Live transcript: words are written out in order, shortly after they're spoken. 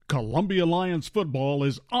Columbia Lions football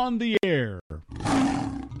is on the air.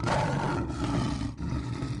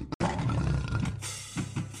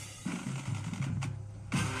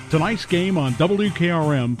 Tonight's game on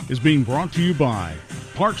WKRM is being brought to you by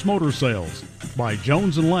Parks Motor Sales, by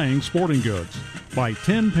Jones & Lang Sporting Goods, by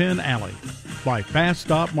Tin Pin Alley, by Fast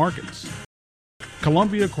Stop Markets,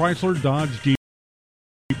 Columbia Chrysler Dodge Jeep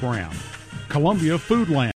Ram, Columbia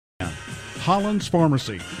Foodland, Holland's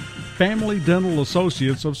Pharmacy, Family Dental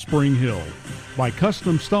Associates of Spring Hill, by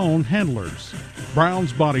Custom Stone Handlers,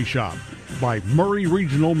 Brown's Body Shop, by Murray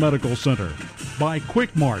Regional Medical Center, by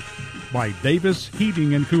Quick Mart, by Davis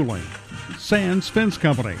Heating and Cooling, Sands Fence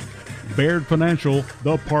Company, Baird Financial,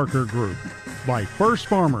 The Parker Group, by First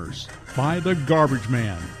Farmers, by The Garbage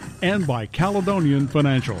Man, and by Caledonian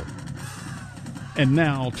Financial. And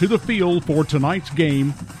now to the field for tonight's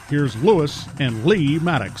game, here's Lewis and Lee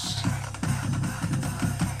Maddox.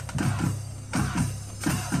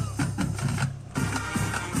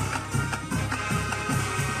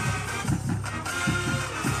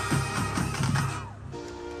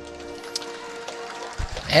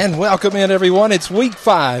 And welcome in, everyone. It's week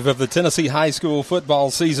 5 of the Tennessee high school football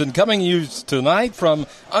season, coming to you tonight from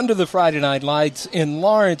under the Friday night lights in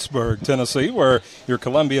Lawrenceburg, Tennessee, where your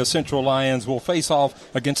Columbia Central Lions will face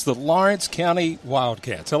off against the Lawrence County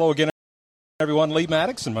Wildcats. Hello again, everyone. Lee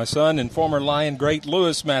Maddox and my son and former Lion great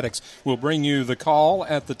Lewis Maddox will bring you the call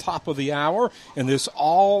at the top of the hour in this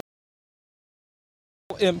all-important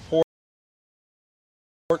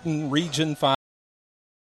Region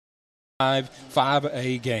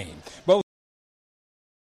 5A game. Both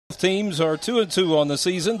teams are 2-2 on the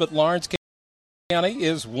season, but Lawrence County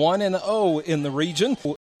is 1-0 in the region.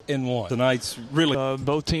 Tonight's really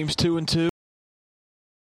both teams 2-2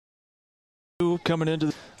 coming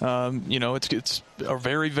into it's a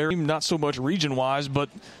very, very not so much region-wise, but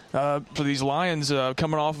for these Lions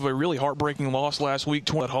coming off of a really heartbreaking loss last week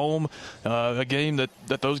at home, a game that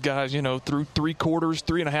those guys, through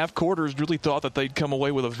 3.5 quarters, really thought that they'd come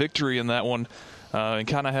away with a victory in that one, and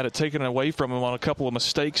kind of had it taken away from them on a couple of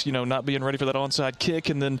mistakes, not being ready for that onside kick,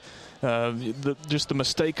 and then just the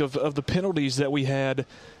mistake of the penalties that we had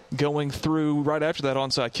going through right after that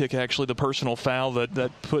onside kick, actually, the personal foul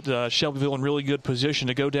that put Shelbyville in really good position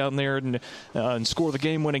to go down there and score the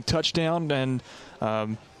game-winning touchdown. And,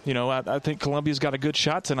 I think Columbia's got a good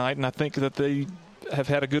shot tonight, and I think that they have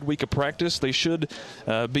had a good week of practice. They should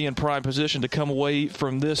be in prime position to come away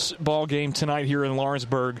from this ball game tonight here in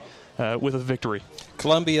Lawrenceburg with a victory.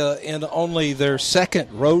 Columbia in only their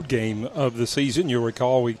second road game of the season. You'll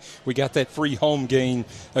recall we got that free home game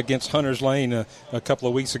against Hunters Lane a couple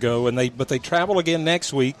of weeks ago, but they travel again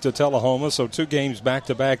next week to Tullahoma, so 2 games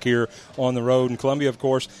back-to-back here on the road. And Columbia, of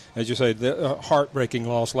course, as you say, the heartbreaking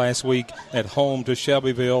loss last week at home to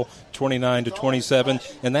Shelbyville,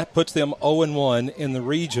 29-27, and that puts them 0-1 in the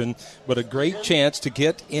region, but a great chance to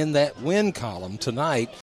get in that win column tonight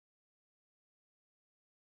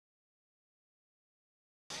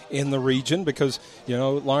in the region, because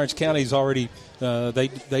Lawrence County's already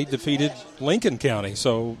they defeated Lincoln County,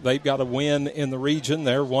 so they've got a win in the region.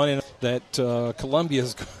 They're one in that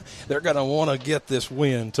Columbia's they're going to want to get this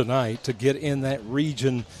win tonight to get in that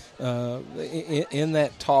region, in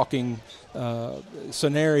that talking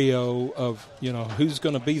scenario of who's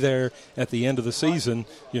going to be there at the end of the season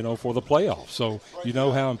for the playoffs. So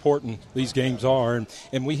how important these games are,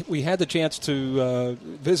 and we had the chance to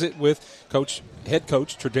visit with head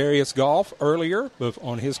coach Tredarius Goff earlier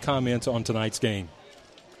on his comments on tonight's game.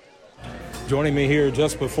 Joining me here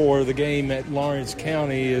just before the game at Lawrence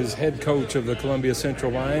County is head coach of the Columbia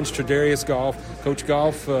Central Lions, Tredarius Goff. Coach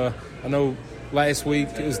Goff, I know last week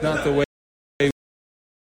is not the way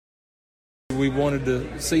we wanted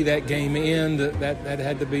to see that game end. That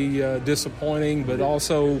had to be disappointing, but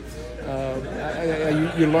also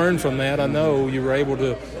you learned from that. I know you were able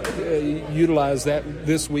to utilize that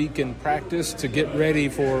this week in practice to get ready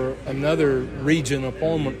for another region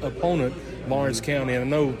opponent, Lawrence County. And I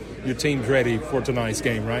know your team's ready for tonight's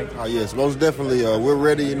game, right? Yes, most definitely. We're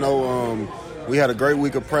ready. We had a great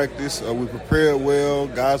week of practice. We prepared well.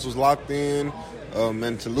 Guys was locked in.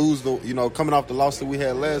 And to lose coming off the loss that we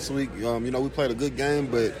had last week, we played a good game,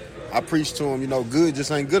 but I preached to them, good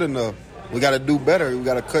just ain't good enough. We got to do better. We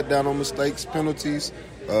got to cut down on mistakes, penalties,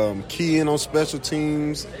 key in on special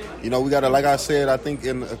teams. We got to, like I said, I think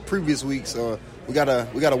in previous weeks, we got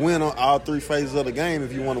to win on all 3 phases of the game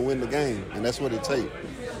if you want to win the game, and that's what it takes.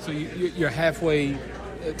 So you're halfway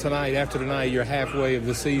tonight. After tonight, you're halfway of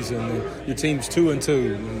the season. Your team's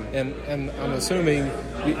 2-2, and I'm assuming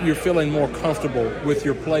you're feeling more comfortable with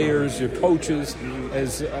your players, your coaches,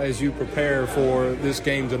 as you prepare for this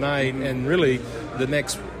game tonight, and really the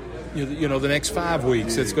next the next 5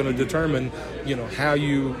 weeks. It's going to determine, how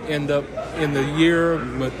you end up in the year,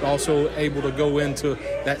 but also able to go into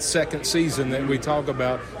that second season that we talk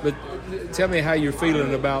about. But tell me how you're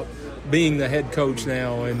feeling about being the head coach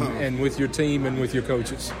now and with your team and with your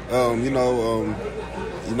coaches.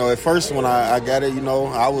 At first when I got it,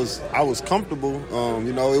 I was comfortable.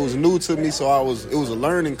 It was new to me, so it was a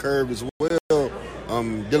learning curve as well.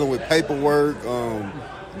 Dealing with paperwork,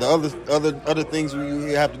 the other things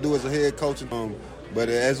you have to do as a head coach. But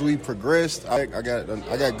as we progressed, I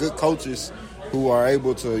got good coaches who are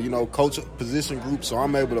able to coach position groups, so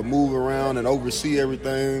I'm able to move around and oversee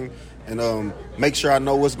everything and make sure I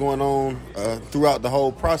know what's going on throughout the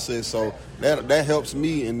whole process. So that helps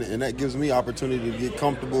me, and that gives me opportunity to get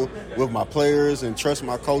comfortable with my players and trust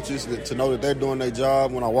my coaches to know that they're doing their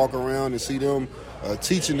job when I walk around and see them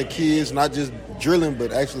teaching the kids, not just drilling,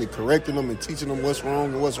 but actually correcting them and teaching them what's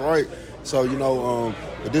wrong and what's right. So,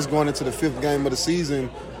 with this going into the 5th game of the season,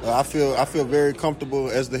 I feel very comfortable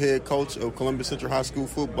as the head coach of Columbia Central High School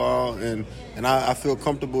football, and I feel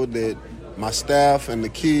comfortable that my staff and the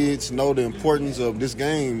kids know the importance of this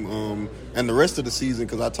game and the rest of the season,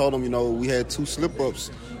 because I told them, we had 2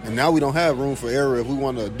 slip-ups, and now we don't have room for error. If we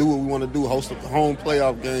want to do what we want to do, host a home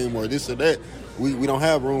playoff game or this or that, we don't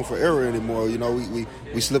have room for error anymore.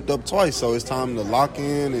 We slipped up twice, so it's time to lock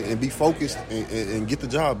in and be focused and get the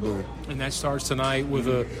job done. And that starts tonight with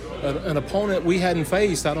an opponent we hadn't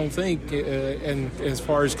faced, I don't think, and as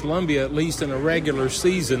far as Columbia, at least in a regular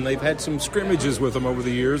season. They've had some scrimmages with them over the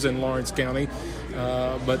years in Lawrence County,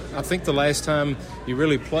 but I think the last time you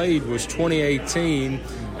really played was 2018,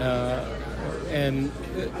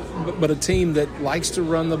 but a team that likes to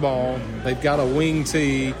run the ball. They've got a wing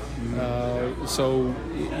tee, so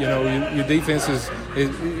your defense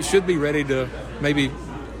should be ready to maybe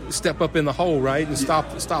step up in the hole, right, and stop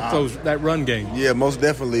that run game. Yeah, most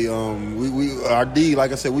definitely. Our D,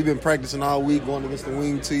 like I said, we've been practicing all week going against the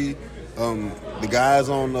wing tee. The guys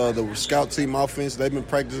on the scout team offense, they've been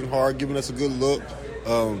practicing hard, giving us a good look.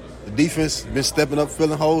 The defense been stepping up,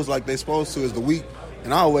 filling holes like they're supposed to as the week.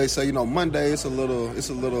 And I always say, Monday it's a little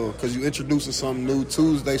because you're introducing something new.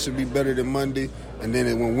 Tuesday should be better than Monday, and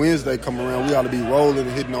then when Wednesday come around, we ought to be rolling and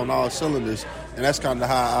hitting on all cylinders. And that's kind of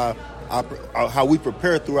how we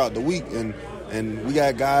prepare throughout the week. And we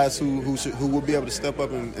got guys who will be able to step up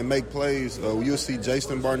and make plays. You'll see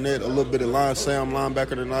Jason Barnett, a little bit of Sam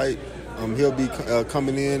linebacker tonight. He'll be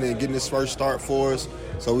coming in and getting his first start for us.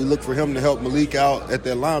 So we look for him to help Malik out at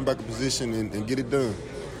that linebacker position and get it done.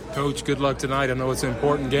 Coach, good luck tonight. I know it's an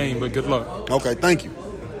important game, but good luck. Okay, thank you.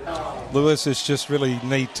 Lewis, it's just really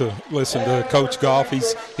neat to listen to Coach Goff.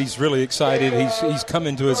 He's really excited. He's come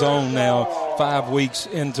into his own now 5 weeks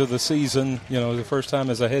into the season. The first time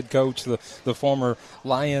as a head coach, the former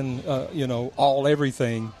Lion, all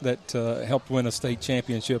everything that helped win a state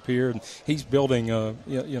championship here. And he's building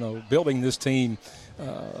this team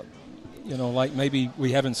like maybe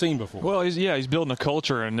we haven't seen before. Well, he's building a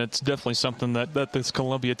culture, and it's definitely something that this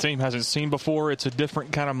Columbia team hasn't seen before. It's a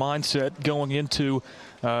different kind of mindset going into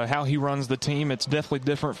how he runs the team. It's definitely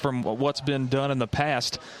different from what's been done in the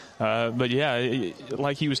past. But, yeah,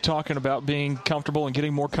 like he was talking about being comfortable and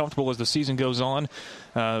getting more comfortable as the season goes on.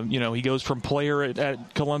 He goes from player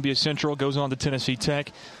at Columbia Central, goes on to Tennessee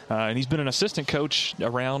Tech, and he's been an assistant coach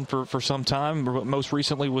around for some time. Most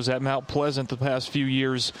recently was at Mount Pleasant the past few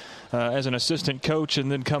years as an assistant coach,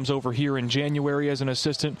 and then comes over here in January as an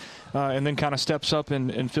assistant, and then kind of steps up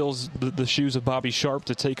and fills the shoes of Bobby Sharp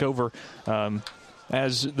to take over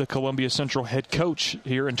as the Columbia Central head coach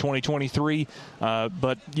here in 2023.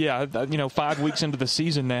 But, yeah, 5 weeks into the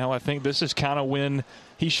season now, I think this is kind of when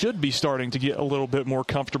he should be starting to get a little bit more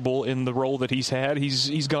comfortable in the role that he's had.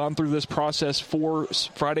 He's gone through this process 4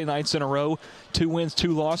 Friday nights in a row, 2 wins,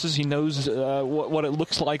 2 losses. He knows what it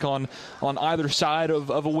looks like on either side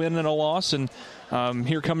of a win and a loss. And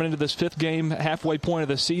here coming into this 5th game, halfway point of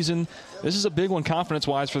the season, this is a big one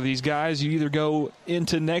confidence-wise for these guys. You either go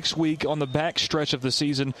into next week on the back stretch of the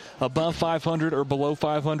season above 500 or below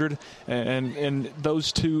 500, and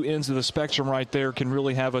those 2 ends of the spectrum right there can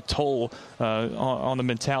really have a toll on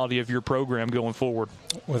the mentality of your program going forward.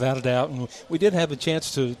 Without a doubt. And we did have a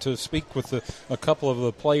chance to speak with a couple of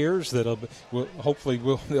the players that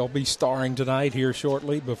they'll be starring tonight here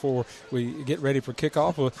shortly before we get ready for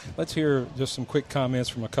kickoff. Well, let's hear just some quick comments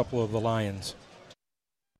from a couple of the Lions.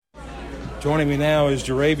 Joining me now is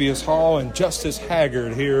Jaravius Hall and Justice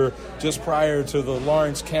Haggard here just prior to the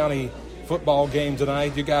Lawrence County football game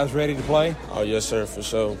tonight. You guys ready to play? Oh, yes, sir, for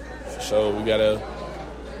sure. We got a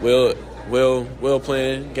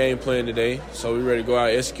well-planned game plan today, so we're ready to go out,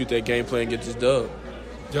 execute that game plan, get this dub.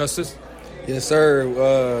 Justice? Yes, sir.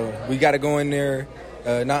 We got to go in there,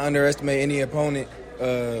 not underestimate any opponent,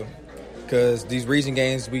 because these region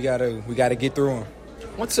games we gotta get through them.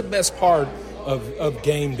 What's the best part of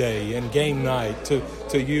game day and game night to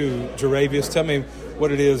you, Jaravius? Tell me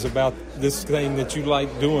what it is about this thing that you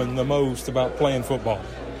like doing the most about playing football.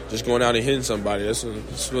 Just going out and hitting somebody.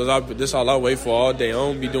 That's all I wait for all day. I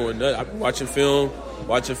don't be doing nothing. I be watching film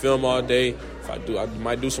all day. If I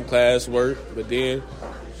might do some class work, but then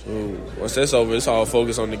once that's over, it's all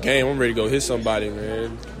focused on the game. I'm ready to go hit somebody,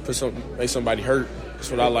 man. Make somebody hurt. That's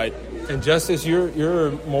what I like. And Justice,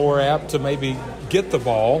 you're more apt to maybe get the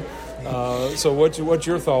ball. So what's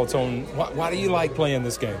your thoughts on why do you like playing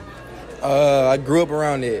this game? I grew up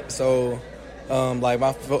around it, so like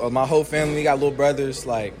my whole family, we got little brothers,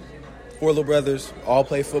 like 4 little brothers, all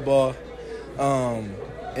play football, and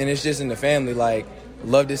it's just in the family. Like,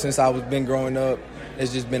 loved it since I was been growing up.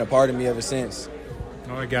 It's just been a part of me ever since.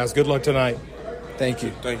 All right, guys, good luck tonight. Thank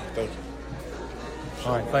you. Thank you.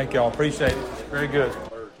 All right, thank y'all. Appreciate it. Very good.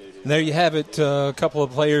 And there you have it, a couple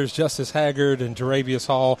of players, Justice Haggard and Jaravius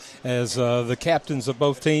Hall, as the captains of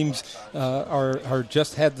both teams are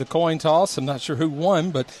just had the coin toss. I'm not sure who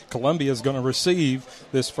won, but Columbia is going to receive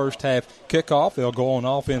this first half kickoff. They'll go on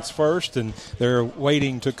offense first, and they're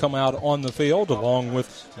waiting to come out on the field along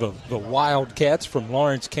with the Wildcats from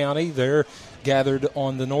Lawrence County. They're gathered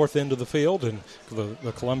on the north end of the field, and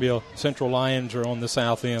the Columbia Central Lions are on the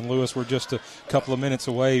south end. Lewis, we're just a couple of minutes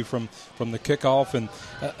away from the kickoff, and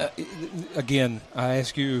again, I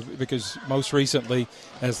ask you because most recently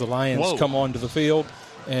as the Lions come onto the field,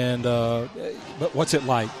 and but what's it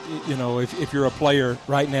like, if you're a player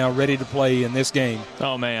right now ready to play in this game?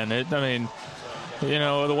 Oh, man, the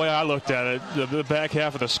way I looked at it, the back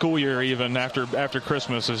half of the school year, even after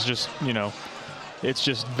Christmas, is just, it's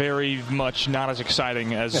just very much not as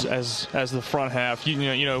exciting as the front half.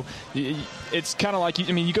 It's kind of like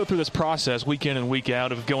you go through this process week in and week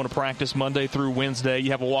out of going to practice Monday through Wednesday.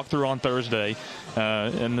 You have a walkthrough on Thursday,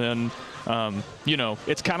 and then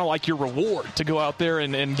it's kind of like your reward to go out there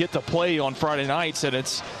and get to play on Friday nights. And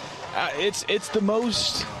it's the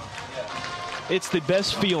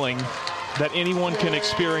best feeling that anyone can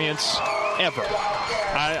experience ever.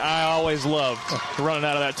 I always loved running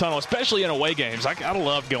out of that tunnel, especially in away games. I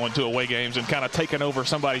love going to away games and kind of taking over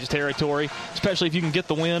somebody's territory, especially if you can get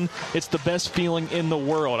the win. It's the best feeling in the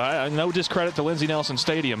world. No discredit to Lindsey Nelson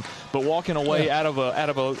Stadium, but walking away out of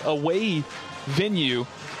a away venue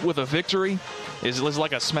with a victory is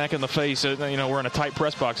like a smack in the face. We're in a tight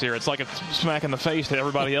press box here. It's like a smack in the face to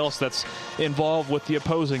everybody else that's involved with the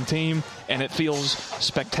opposing team, and it feels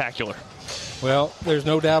spectacular. Well, there's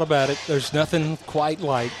no doubt about it. There's nothing quite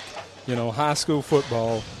like, high school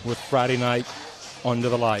football with Friday night under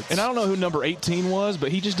the lights. And I don't know who number 18 was,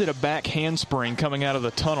 but he just did a back handspring coming out of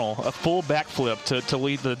the tunnel, a full backflip to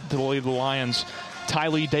lead the Lions.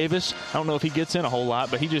 Tylee Davis. I don't know if he gets in a whole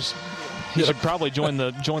lot, but he should probably join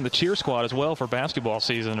the cheer squad as well for basketball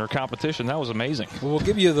season or competition. That was amazing. Well, we'll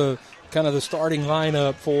give you the starting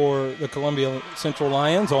lineup for the Columbia Central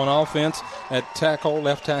Lions. On offense, at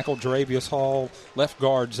left tackle, Jaravius Hall. Left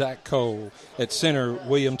guard, Zach Cole. At center,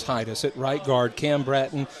 William Titus. At right guard, Cam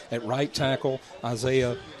Bratton. At right tackle,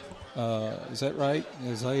 Isaiah, is that right?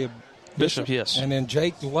 Isaiah Bishop, yes. And then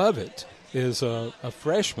Jake Lovett is a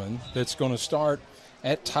freshman that's going to start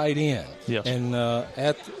at tight end. Yes. And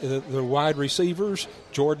at the wide receivers,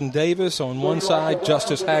 Jordan Davis on one side,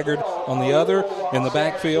 Justice Haggard on the other. In the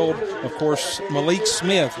backfield, of course, Malik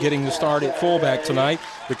Smith getting the start at fullback tonight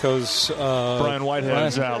because Brian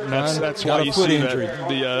Whitehead's out. That's why you see injury.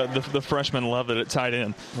 The freshman Lovett at tight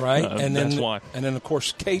end. Right. And then, that's why. And then, of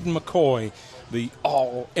course, Caden McCoy, the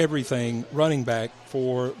all-everything running back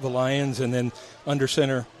for the Lions, and then under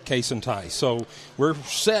center, Case and Tice. So we're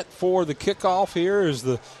set for the kickoff here as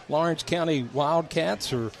the Lawrence County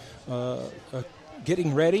Wildcats are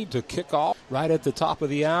getting ready to kick off right at the top of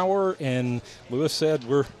the hour. And Lewis said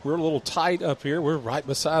we're a little tight up here. We're right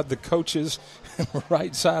beside the coaches. We're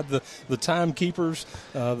right beside the timekeepers,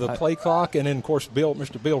 the play clock, and then, of course,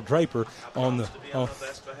 Mr. Bill Draper on the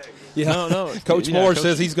No. Coach Moore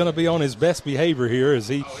says he's going to be on his best behavior here as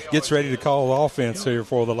he gets ready to call offense here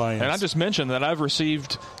for the Lions. And I just mentioned that I've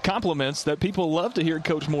received compliments that people love to hear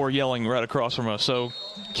Coach Moore yelling right across from us. So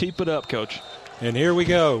keep it up, Coach. And here we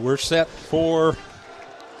go. We're set for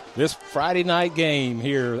this Friday night game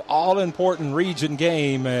here, all-important region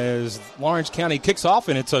game as Lawrence County kicks off,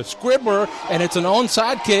 and it's a scribbler, and it's an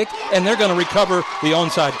onside kick, and they're going to recover the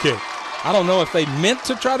onside kick. I don't know if they meant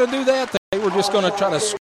to try to do that. They were just going to try to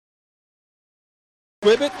squib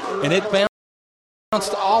it, and it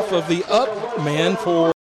bounced off of the up man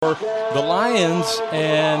for for the Lions,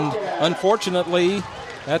 and unfortunately,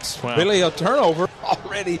 that's really a turnover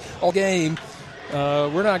already all game.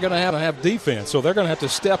 We're not going to have defense, so they're going to have to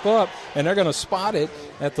step up, and they're going to spot it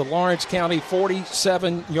at the Lawrence County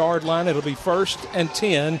 47-yard line. It'll be 1st and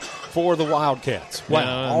 10 for the Wildcats.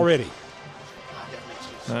 Wow, already.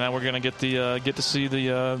 Now we're going to get to see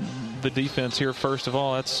the defense here. First of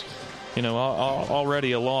all, that's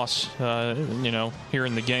already a loss. Here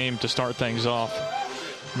in the game to start things off,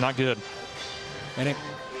 not good.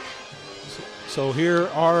 So here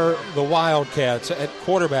are the Wildcats at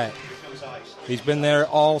quarterback. He's been there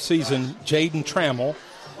all season, Jaden Trammell.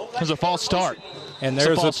 There's a false start. And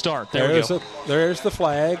there's a false start. There's the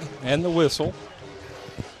flag and the whistle.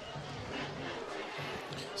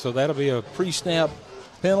 So that'll be a pre-snap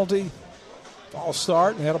penalty. False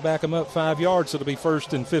start, and that'll back them up 5 yards. So it'll be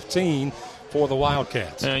 1st and 15 for the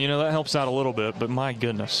Wildcats. That helps out a little bit, but my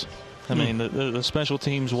goodness. I mean, the special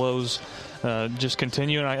teams woes just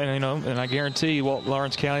continue, and I guarantee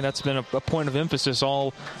Lawrence County, that's been a point of emphasis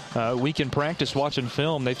all week in practice watching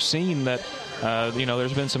film. They've seen that,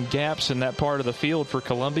 there's been some gaps in that part of the field for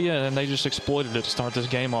Columbia, and they just exploited it to start this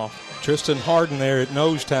game off. Tristan Harden there at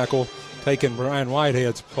nose tackle taking Brian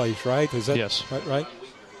Whitehead's place, right? Is that yes. Right?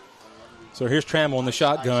 So here's Trammell in the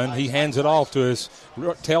shotgun. He hands it off to his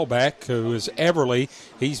tailback, who is Everly.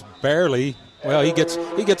 He's barely... Well, he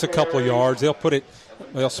gets a couple of yards.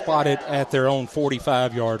 They'll spot it at their own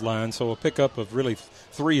 45-yard line. So a pickup of really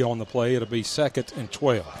 3 on the play. It'll be 2nd and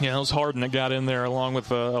 12. Yeah, it was Harden that got in there along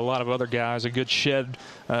with a lot of other guys. A good shed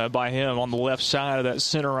by him on the left side of that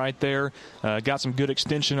center right there. Got some good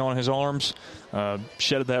extension on his arms.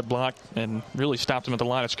 Shedded that block and really stopped him at the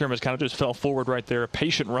line of scrimmage. Kind of just fell forward right there. A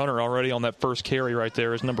patient runner already on that first carry right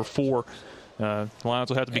there is number 4. The Lions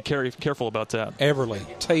will have to be careful about that.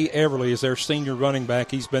 Tay Everly is their senior running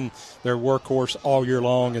back. He's been their workhorse all year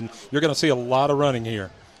long, and you're going to see a lot of running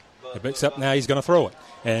here. Except now he's going to throw it.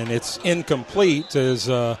 And it's incomplete as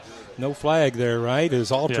no flag there, right?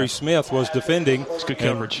 As Autry Smith was defending. It's good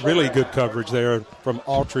coverage. Really good coverage there from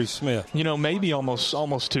Autry Smith. Maybe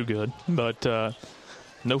almost too good, but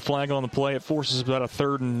no flag on the play. It forces about a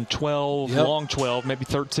 3rd and 12, long 12, maybe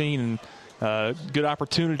 13, and good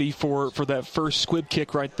opportunity for that first squib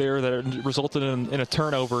kick right there that resulted in a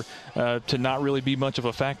turnover to not really be much of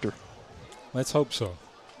a factor. Let's hope so.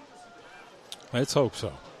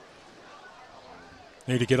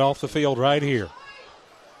 Need to get off the field right here.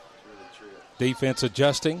 Defense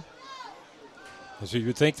adjusting. As you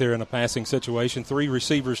would think they're in a passing situation. 3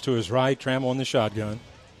 receivers to his right. Trammell in the shotgun.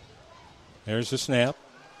 There's the snap.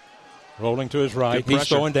 Rolling to his right. He's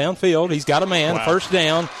throwing downfield. He's got a man. Wow. 1st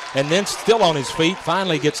down. And then still on his feet.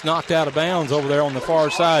 Finally gets knocked out of bounds over there on the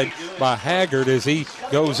far side by Haggard as he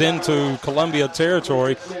goes into Columbia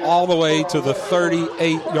territory all the way to the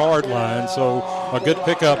 38-yard line. So a good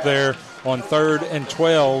pickup there on 3rd and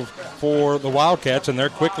 12 for the Wildcats. And they're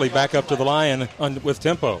quickly back up to the line with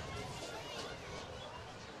tempo.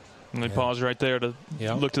 And they pause right there to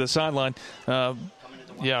look to the sideline.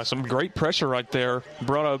 Some great pressure right there.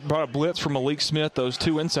 Brought a blitz from Malik Smith. Those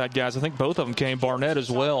 2 inside guys, I think both of them came. Barnett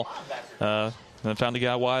as well. And found the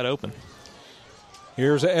guy wide open.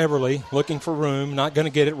 Here's Everly looking for room. Not going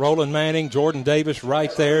to get it. Roland Manning, Jordan Davis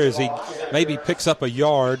right there as he maybe picks up a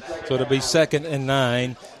yard. So it'll be 2nd and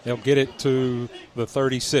 9. They'll get it to the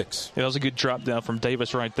 36. Yeah, that was a good drop down from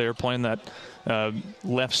Davis right there, playing that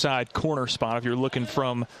left side corner spot. If you're looking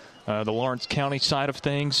from the Lawrence County side of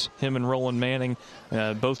things, him and Roland Manning,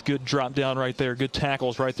 both good drop down right there, good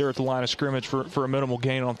tackles right there at the line of scrimmage for a minimal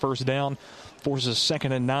gain on 1st down. Forces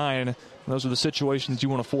 2nd and 9. Those are the situations you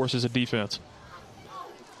want to force as a defense.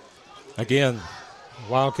 Again,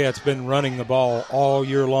 Wildcats been running the ball all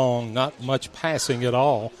year long, not much passing at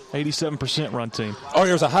all. 87% run team. Oh,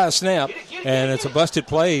 here's a high snap, and it's a busted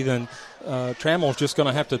play. Then Trammell's just going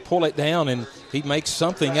to have to pull it down, and he makes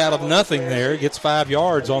something out of nothing there. Gets 5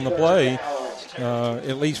 yards on the play,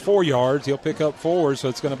 at least 4 yards. He'll pick up 4, so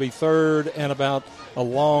it's going to be 3rd and about a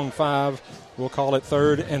long 5. We'll call it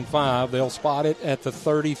 3rd and 5. They'll spot it at the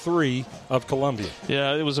 33 of Columbia.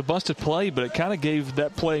 Yeah, it was a busted play, but it kind of gave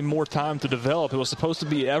that play more time to develop. It was supposed to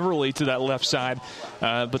be Everly to that left side,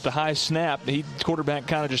 but the high snap, quarterback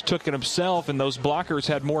kind of just took it himself, and those blockers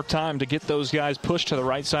had more time to get those guys pushed to the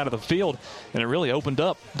right side of the field, and it really opened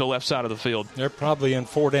up the left side of the field. They're probably in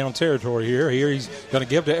 4-down territory here. Here he's going to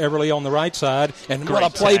give to Everly on the right side, and great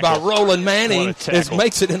what a play tackle by Roland Manning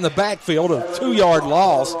makes it in the backfield, a 2-yard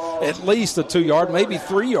loss, at least a 2-yard, maybe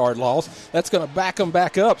 3-yard loss. That's going to back them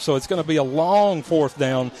back up, so it's going to be a long 4th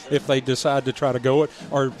down if they decide to try to go it,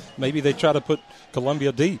 or maybe they try to put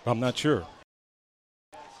Columbia deep. I'm not sure.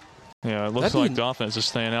 Yeah, it looks like the offense is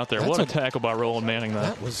staying out there. What a tackle by Roland Manning, though.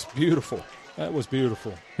 That was beautiful. That was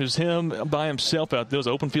beautiful. It was him by himself out there. It was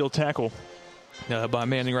an open field tackle by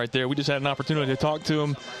Manning right there. We just had an opportunity to talk to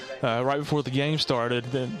him right before the game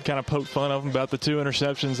started and kind of poke fun of him about the 2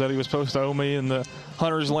 interceptions that he was supposed to owe me in the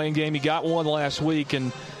Hunter's Lane game. He got one last week,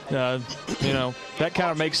 and, that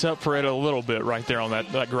kind of makes up for it a little bit right there on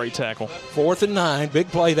that great tackle. 4th and 9, big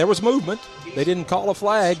play. There was movement. They didn't call a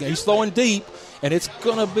flag. He's throwing deep, and it's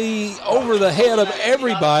going to be over the head of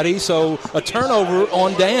everybody. So a turnover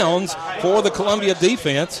on downs for the Columbia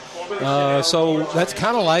defense. So that's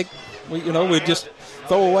kind of like, we just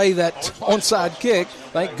throw away that onside kick.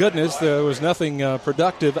 Thank goodness there was nothing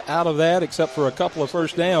productive out of that except for a couple of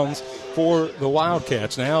first downs for the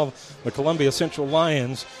Wildcats. Now the Columbia Central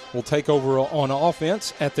Lions will take over on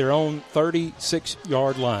offense at their own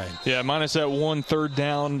 36-yard line. Yeah, minus that 1 3rd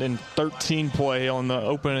down and 13 play on the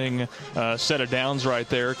opening set of downs right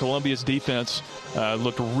there. Columbia's defense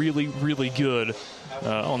looked really, really good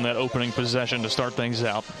on that opening possession to start things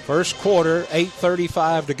out. First quarter,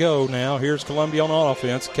 8:35 to go now. Here's Columbia on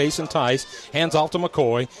offense. Case and Tice hands off to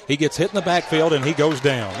McCoy. He gets hit in the backfield, and he goes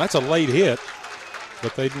down. That's a late hit,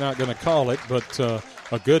 but they're not going to call it. But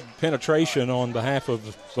a good penetration on behalf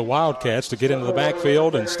of the Wildcats to get into the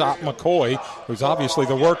backfield and stop McCoy, who's obviously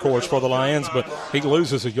the workhorse for the Lions, but he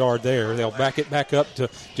loses a yard there. They'll back it back up to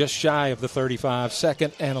just shy of the 35,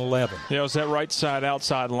 2nd and 11. Yeah, it was that right side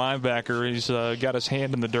outside linebacker. He's got his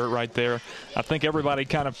hand in the dirt right there. I think everybody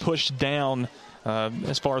kind of pushed down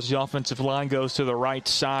as far as the offensive line goes to the right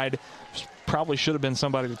side. Probably should have been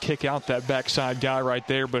somebody to kick out that backside guy right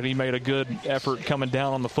there, but he made a good effort coming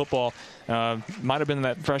down on the football. Might have been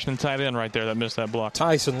that freshman tight end right there that missed that block.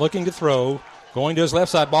 Tyson looking to throw, going to his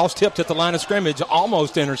left side. Ball's tipped at the line of scrimmage,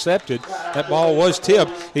 almost intercepted. That ball was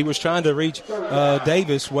tipped. He was trying to reach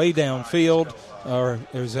Davis way downfield.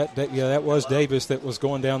 That was Davis that was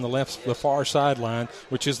going down the far sideline,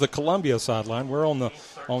 which is the Columbia sideline. We're on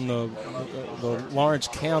the Lawrence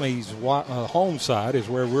County's home side is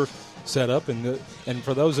where we're set up, and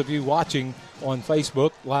for those of you watching on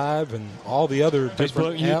Facebook Live and all the other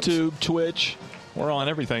different apps, YouTube, Twitch, we're on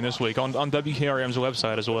everything this week on WKRM's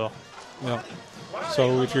website as well. Yeah.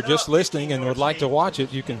 So if you're just listening and would like to watch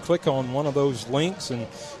it, you can click on one of those links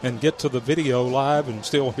and get to the video live and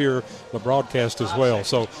still hear the broadcast as well.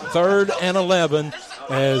 So 3rd and 11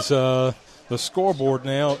 as the scoreboard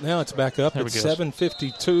now it's back up. It's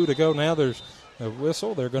 7:52 to go. Now there's a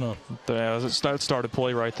whistle. They're going to. Yeah, it started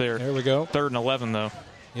play right there. There we go. 3rd and 11, though.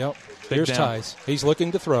 Yep. Here's Tice. He's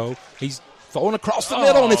looking to throw. He's throwing across the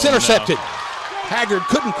middle, and it's intercepted. No. Haggard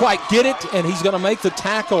couldn't quite get it, and he's going to make the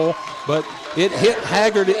tackle, but it hit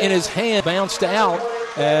Haggard in his hand, bounced out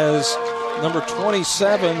as number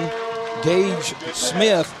 27, Gage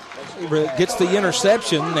Smith, gets the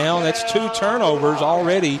interception. Now that's 2 turnovers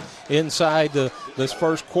already inside this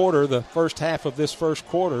first quarter, the first half of this first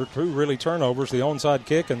quarter. 2 really turnovers, the onside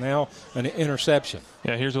kick, and now an interception.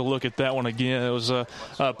 Yeah, here's a look at that one again. It was a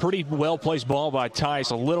pretty well-placed ball by Tice,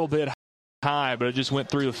 a little bit high, but it just went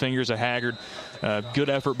through the fingers of Haggard. Good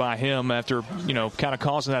effort by him after, kind of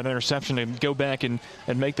causing that interception and go back and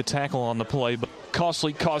make the tackle on the play. But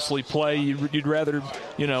costly play. You'd rather,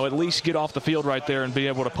 at least get off the field right there and be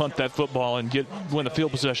able to punt that football and win the field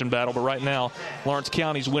possession battle. But right now, Lawrence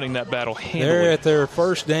County's winning that battle handily. They're at their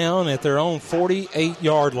first down at their own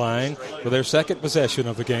 48-yard line for their second possession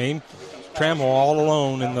of the game. Trammell all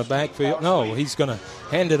alone in the backfield. No, he's going to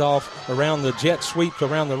hand it off around the jet sweep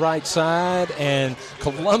around the right side, and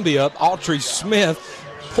Columbia, Autry Smith,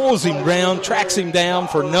 pulls him round, tracks him down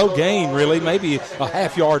for no gain, really, maybe a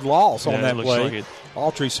half-yard loss on that play. Like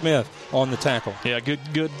Autry Smith on the tackle. Yeah,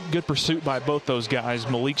 good pursuit by both those guys,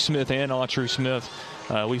 Malik Smith and Autry Smith.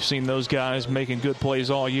 We've seen those guys making good plays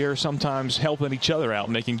all year, sometimes helping each other out,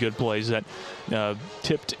 making good plays. That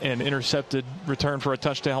tipped and intercepted return for a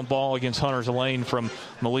touchdown ball against Hunter's Lane from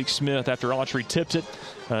Malik Smith after Autry tipped it.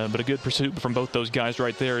 But a good pursuit from both those guys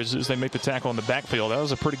right there as they make the tackle in the backfield. That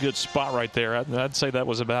was a pretty good spot right there. I'd say that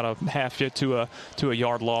was about a half to a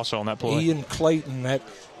yard loss on that play. Ian Clayton that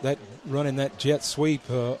running that jet sweep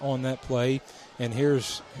on that play. And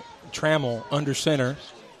here's Trammell under center.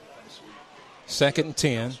 2nd and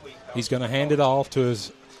 10. He's going to hand it off to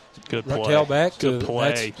his tailback. Good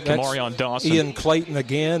play. Kamarion Dawson. Ian Clayton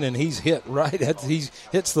again, and he's hit right. He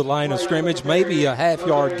hits the line of scrimmage. Maybe a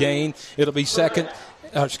half-yard gain. It'll be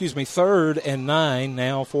 3rd and 9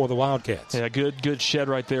 now for the Wildcats. Yeah, good shed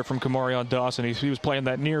right there from Kamarion Dawson. He was playing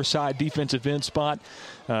that near side defensive end spot.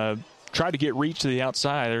 tried to get reach to the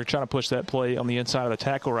outside. They were trying to push that play on the inside of the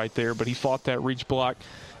tackle right there, but he fought that reach block,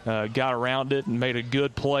 got around it, and made a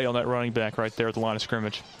good play on that running back right there at the line of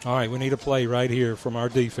scrimmage. All right, we need a play right here from our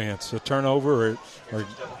defense. A turnover or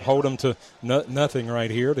hold them to nothing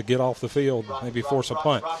right here to get off the field, maybe force a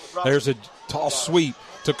punt. There's a toss sweep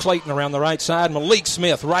to Clayton around the right side. Malik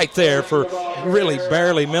Smith right there for really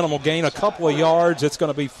barely minimal gain, a couple of yards. It's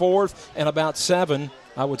going to be 4th and about 7,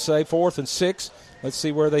 I would say, 4th and 6. Let's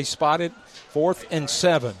see where they spot it. 4th and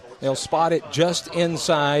 7. They'll spot it just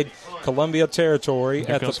inside Columbia territory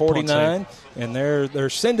at the 49, and they're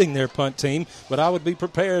sending their punt team, but I would be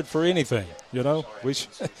prepared for anything. You know, we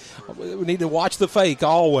need to watch the fake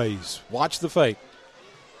always. Watch the fake.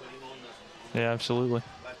 Yeah, absolutely.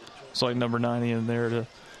 It's like number 90 in there to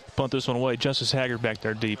punt this one away. Justice Haggard back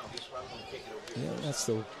there deep. Yeah, that's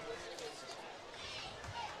the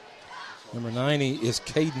number 90 is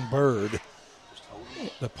Caden Bird,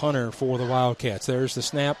 the punter for the Wildcats. There's the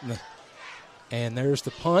snap, and there's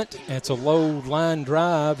the punt. It's a low line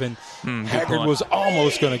drive, and Haggard was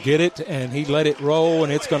almost going to get it, and he let it roll,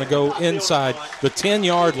 and it's going to go inside the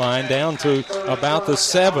 10-yard line down to about the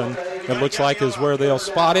 7. It looks like is where they'll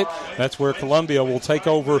spot it. That's where Columbia will take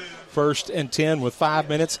over 1st and 10 with 5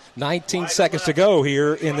 minutes, 19 seconds to go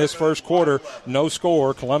here in this first quarter. No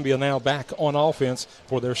score. Columbia now back on offense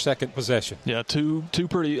for their second possession. Yeah, two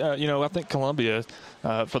pretty, I think Columbia,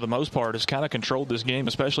 for the most part, has kind of controlled this game,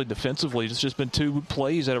 especially defensively. It's just been 2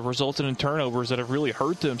 plays that have resulted in turnovers that have really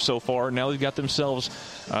hurt them so far. Now they've got themselves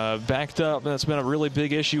backed up. That's been a really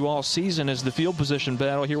big issue all season is the field position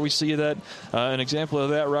battle. Here we see that, an example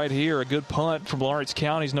of that right here, a good punt from Lawrence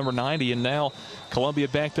County's number 90, and now Columbia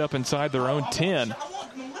backed up inside their own 10. All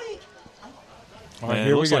right, and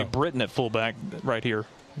here it looks we go. like Britton at fullback right here,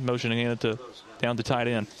 motioning it down to tight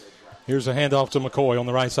end. Here's a handoff to McCoy on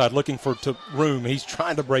the right side, looking for room. He's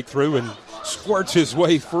trying to break through and squirts his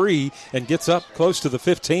way free and gets up close to the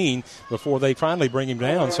 15 before they finally bring him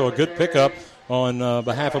down. So a good pickup on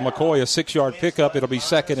behalf of McCoy, a 6-yard pickup. It'll be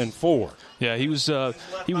 2nd and 4. Yeah, he was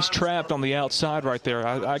trapped on the outside right there.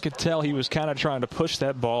 I could tell he was kind of trying to push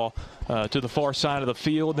that ball to the far side of the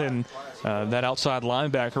field, and that outside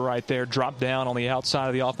linebacker right there dropped down on the outside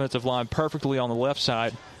of the offensive line perfectly on the left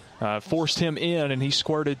side, forced him in, and he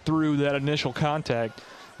squirted through that initial contact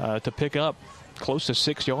to pick up close to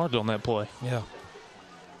 6 yards on that play. Yeah.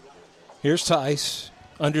 Here's Tice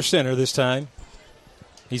under center this time.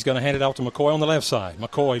 He's going to hand it out to McCoy on the left side.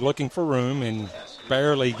 McCoy looking for room and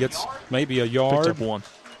barely gets maybe a yard. Picked up 1.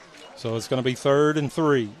 So it's going to be 3rd and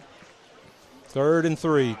 3. 3rd and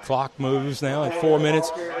 3. Clock moves now at 4 minutes,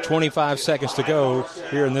 25 seconds to go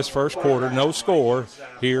here in this first quarter. No score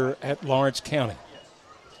here at Lawrence County.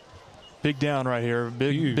 Big down right here.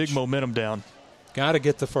 Big momentum down. Got to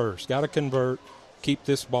get the first. Got to convert. Keep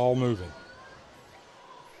this ball moving.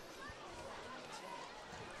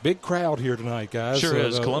 Big crowd here tonight, guys. Sure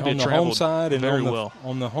is. Columbia on the traveled home side and very well.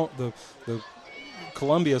 On the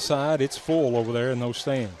Columbia side, it's full over there in those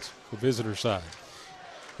stands, the visitor side.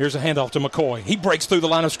 Here's a handoff to McCoy. He breaks through the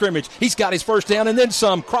line of scrimmage. He's got his first down and then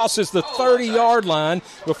some. Crosses the 30-yard line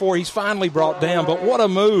before he's finally brought down. But what a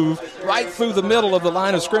move right through the middle of the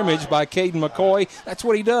line of scrimmage by Caden McCoy. That's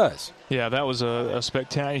what he does. Yeah, that was a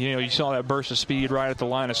spectacular. You saw that burst of speed right at the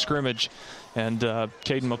line of scrimmage. And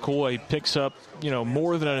Caden McCoy picks up,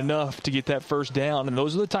 more than enough to get that first down. And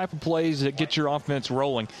those are the type of plays that get your offense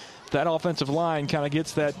rolling. That offensive line kind of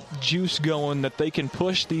gets that juice going that they can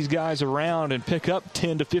push these guys around and pick up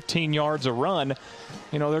 10 to 15 yards a run.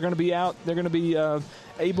 They're going to be out. They're going to be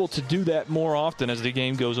able to do that more often as the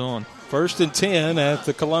game goes on. 1st and 10 at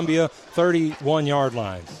the Columbia 31-yard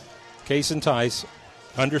line. Cason Tice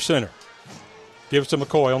under center. Gives to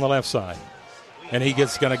McCoy on the left side. And he going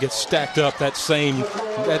to get stacked up. That same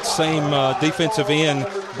defensive end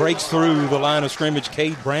breaks through the line of scrimmage.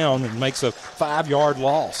 Cade Brown and makes a 5-yard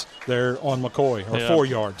loss there on McCoy, or 4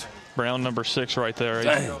 yards. Brown, number 6, right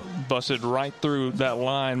there. He busted right through that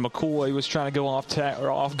line. McCoy was trying to go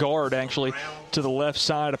off guard, actually, to the left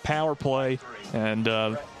side, a power play, and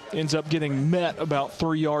ends up getting met about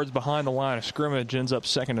 3 yards behind the line of scrimmage. Ends up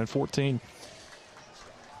 2nd and 14.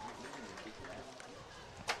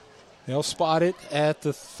 They'll spot it at the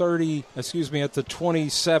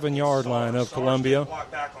 27-yard line of Columbia.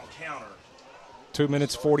 2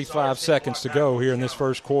 minutes, 45 seconds to go here in this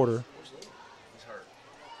first quarter.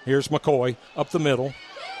 Here's McCoy up the middle,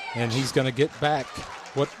 and he's going to get back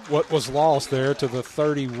what was lost there to the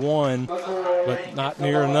 31, but not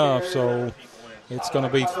near enough. So it's going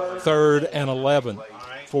to be 3rd and 11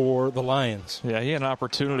 for the Lions. Yeah, he had an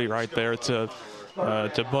opportunity right there to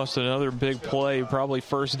to bust another big play, probably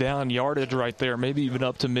first down yardage right there, maybe even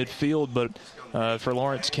up to midfield. But for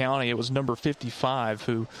Lawrence County, it was number 55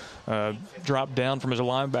 who dropped down from his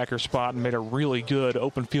linebacker spot and made a really good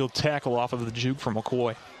open field tackle off of the juke from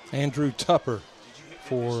McCoy. Andrew Tupper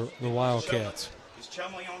for the Wildcats. Is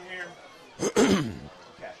Chumley on here?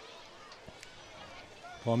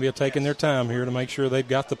 Columbia taking their time here to make sure they've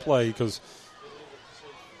got the play because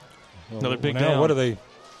another big now down. What are they?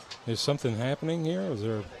 Is something happening here? Is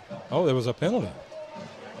there? Oh, there was a penalty.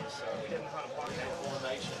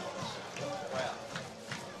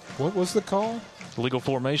 What was the call? Legal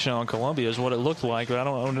formation on Columbia is what it looked like, but I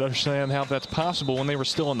don't understand how that's possible when they were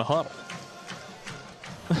still in the huddle.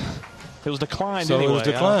 It was declined so anyway. It was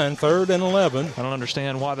declined, 3rd and 11. I don't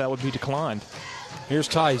understand why that would be declined. Here's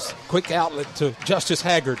Tice. Quick outlet to Justice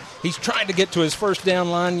Haggard. He's trying to get to his first down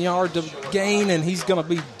line yard to gain, and he's going to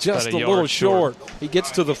be just a little short. He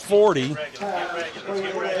gets to the 40.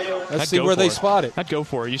 Let's see where they spot it. I'd go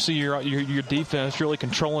for it. You see your defense really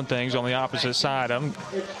controlling things on the opposite side. I'm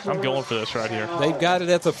going for this right here. They've got it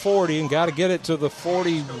at the 40 and got to get it to the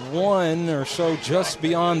 41 or so, just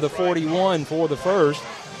beyond the 41 for the first.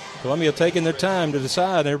 Columbia taking their time to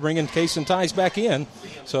decide. They're bringing Case and Tice back in.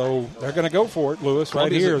 So they're going to go for it, Lewis,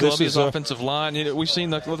 right here. Columbia's offensive line. We've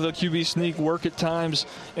seen the QB sneak work at times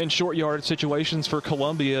in short yard situations for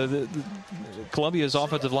Columbia. Columbia's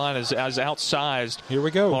offensive line is as outsized. Here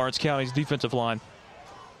we go. Lawrence County's defensive line.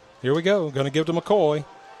 Here we go. Going to give to McCoy.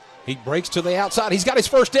 He breaks to the outside. He's got his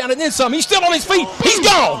first down and then some. He's still on his feet. He's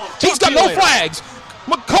gone. He's got no flags.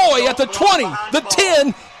 McCoy at the 20, the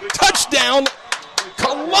 10, touchdown.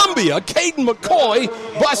 Columbia, Caden McCoy,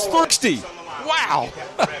 bust 60. Wow.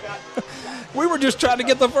 We were just trying to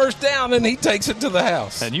get the first down, and he takes it to the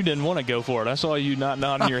house. And you didn't want to go for it. I saw you not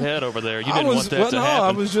nodding your head over there. You didn't want that to happen.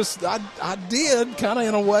 I was just, I did, kind of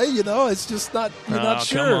in a way, It's just not, you're not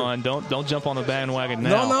sure. Come on, don't jump on the bandwagon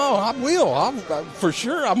now. No, I will. For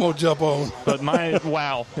sure I'm going to jump on. But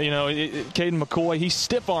wow. Caden McCoy, he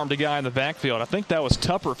stiff-armed a guy in the backfield. I think that was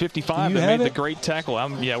Tupper, 55, that made the great tackle.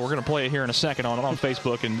 We're going to play it here in a second on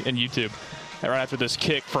Facebook and YouTube right after this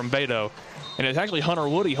kick from Beto. And it's actually Hunter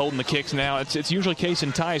Woody holding the kicks now. It's usually Case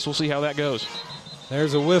and Tice. We'll see how that goes.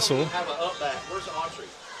 There's a whistle.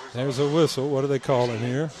 There's a whistle. What do they call it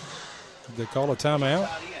here? Did they call a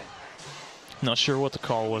timeout? Not sure what the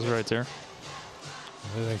call was right there.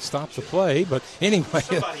 They stopped the play, but anyway,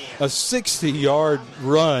 a 60-yard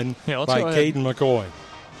run by Caden McCoy.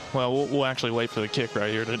 Well, we'll actually wait for the kick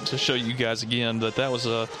right here to show you guys again that was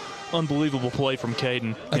a unbelievable play from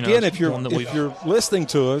Caden. Again, if you're listening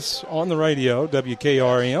to us on the radio,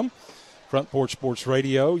 WKRM, Front Porch Sports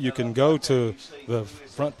Radio, you can go to the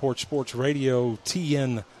Front Porch Sports Radio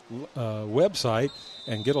TN website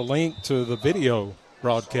and get a link to the video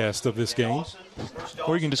broadcast of this game.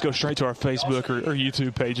 Or you can just go straight to our Facebook or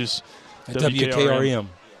YouTube pages. At WKRM,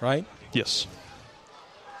 right? Yes.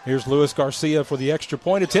 Here's Luis Garcia for the extra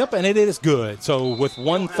point attempt, and it is good. So with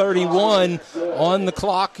 1:31 on the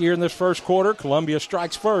clock here in this first quarter, Columbia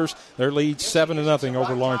strikes first. Their lead 7-0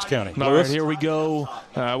 over Lawrence County. All right, here we go.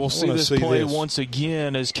 We'll see this play once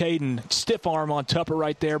again as Caden, stiff arm on Tupper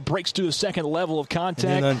right there, breaks through the second level of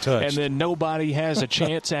contact, and then nobody has a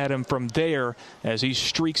chance at him from there as he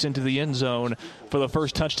streaks into the end zone for the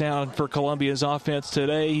first touchdown for Columbia's offense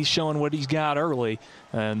today. He's showing what he's got early.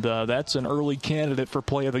 And that's an early candidate for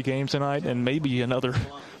play of the game tonight, and maybe another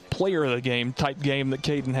player of the game type game that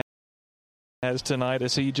Caden has tonight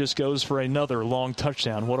as he just goes for another long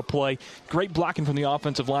touchdown. What a play. Great blocking from the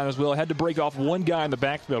offensive line as well. Had to break off one guy in the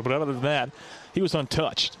backfield, but other than that, he was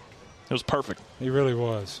untouched. It was perfect. He really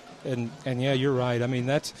was. And yeah, you're right. I mean,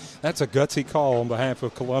 that's a gutsy call on behalf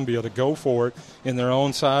of Columbia to go for it in their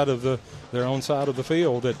own side of the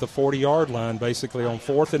field at the 40-yard line, basically on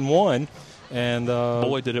 4th and 1. And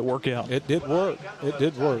boy, did it work out. It did work. It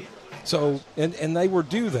did work. So, and they were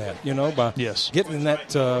due that, by getting that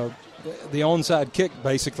the onside kick,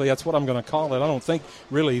 basically. That's what I'm going to call it. I don't think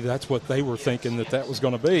really that's what they were thinking that was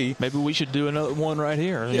going to be. Maybe we should do another one right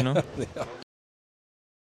here, Yeah.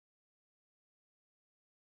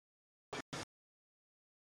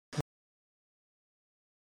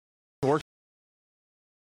 Work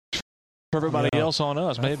for everybody else on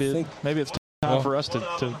us. Maybe it's time for us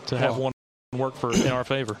to have one work in our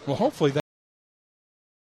favor. Well, hopefully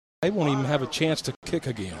they won't even have a chance to kick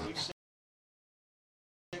again.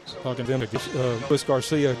 Talking to them, Luis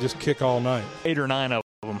Garcia just kick all night. 8 or 9 of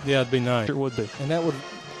them. Yeah, it'd be nice. Sure would be. And that would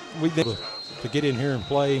we'd be able to get in here and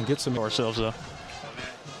play and get some ourselves up.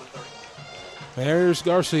 There's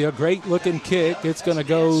Garcia, great looking kick. It's going to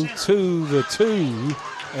go to the 2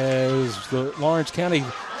 as the Lawrence County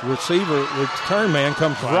receiver, return man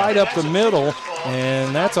comes right up the middle,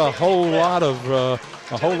 and that's a whole lot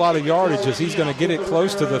of yardage as he's going to get it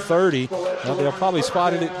close to the 30. They'll probably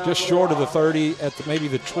spot it just short of the 30 at maybe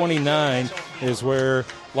the 29 is where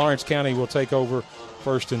Lawrence County will take over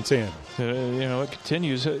 1st and 10. It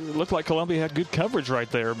continues. It looked like Columbia had good coverage right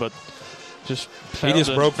there, but he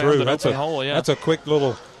just broke through. That's a quick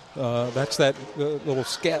little. That's that little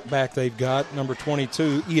scat back they've got, number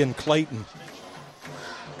 22, Ian Clayton.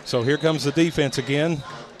 So here comes the defense again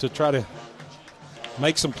to try to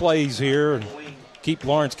make some plays here and keep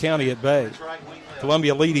Lawrence County at bay.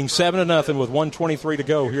 Columbia leading 7-0 with 1:23 to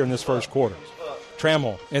go here in this first quarter.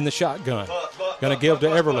 Trammell in the shotgun. Going to give to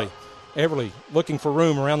Everly. Everly looking for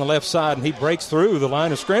room around the left side, and he breaks through the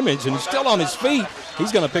line of scrimmage, and he's still on his feet.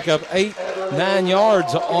 He's going to pick up 8-9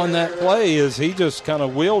 yards on that play as he just kind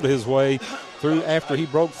of wheeled his way through after he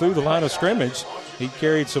broke through the line of scrimmage. He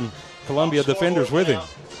carried some Columbia defenders with him.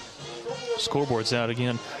 Scoreboard's out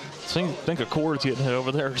again. I think a cord's getting hit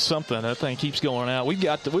over there or something. That thing keeps going out. We've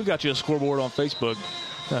got you a scoreboard on Facebook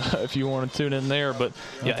if you want to tune in there. But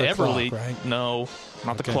not the Everly, clock, right? No,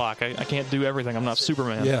 not the clock. I can't do everything. I'm not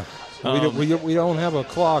Superman. Yeah, we don't have a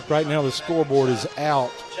clock right now. The scoreboard is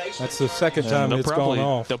out. That's the second time it's gone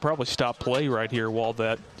off. They'll probably stop play right here while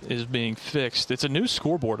that is being fixed. It's a new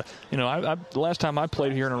scoreboard. The last time I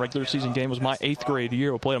played here in a regular season game was my 8th grade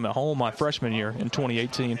year. We played them at home my freshman year in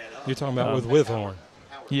 2018. You're talking about with Withhorn?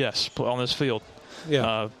 Yes, on this field.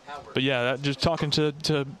 Yeah. Just talking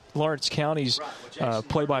to Lawrence County's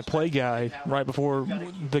play-by-play guy right before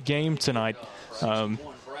the game tonight.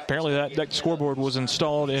 Apparently that scoreboard was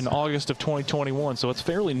installed in August of 2021, so it's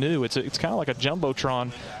fairly new. It's kind of like a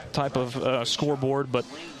Jumbotron type of scoreboard, but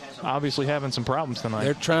obviously having some problems tonight.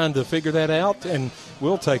 They're trying to figure that out, and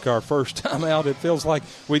we'll take our first time out. It feels like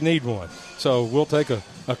we need one. So we'll take a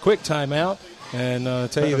quick timeout and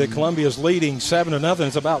tell you that Columbia's leading 7-0.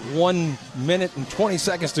 It's about 1 minute and 20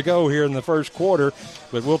 seconds to go here in the first quarter,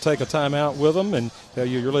 but we'll take a timeout with them and tell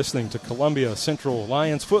you you're listening to Columbia Central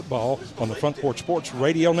Lions football on the Front Porch Sports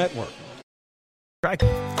Radio Network.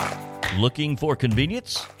 Looking for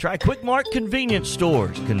convenience? Try Quick Mart Convenience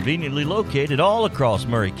Stores, conveniently located all across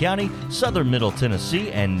Murray County, southern Middle Tennessee,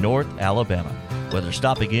 and North Alabama. Whether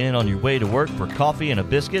stopping in on your way to work for coffee and a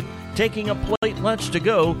biscuit, taking a plate lunch to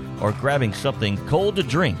go, or grabbing something cold to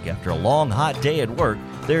drink after a long, hot day at work,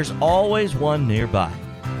 there's always one nearby.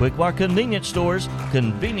 Quick Mart Convenience Stores,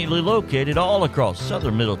 conveniently located all across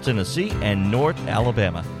southern Middle Tennessee and North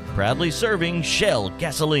Alabama. Proudly serving Shell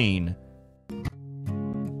gasoline.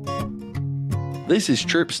 This is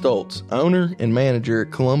Trip Stoltz, owner and manager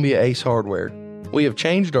at Columbia Ace Hardware. We have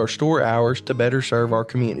changed our store hours to better serve our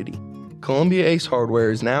community. Columbia Ace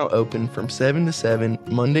Hardware is now open from 7 to 7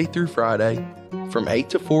 Monday through Friday, from 8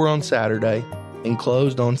 to 4 on Saturday, and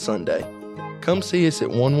closed on Sunday. Come see us at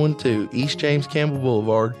 112 East James Campbell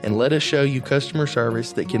Boulevard and let us show you customer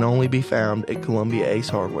service that can only be found at Columbia Ace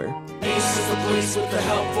Hardware. Ace is the place with the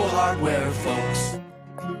helpful hardware, folks.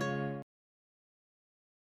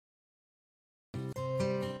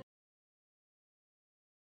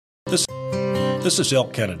 This is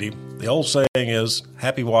Elk Kennedy. The old saying is,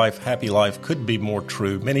 happy wife, happy life could be more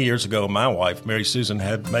true. Many years ago, my wife, Mary Susan,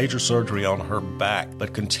 had major surgery on her back,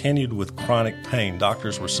 but continued with chronic pain.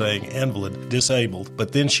 Doctors were saying invalid, disabled,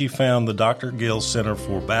 but then she found the Dr. Gill Center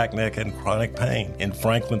for Back, Neck, and Chronic Pain in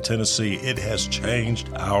Franklin, Tennessee. It has changed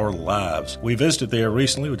our lives. We visited there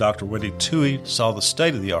recently with Dr. Wendy Toohey, saw the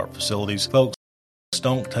state-of-the-art facilities. Folks,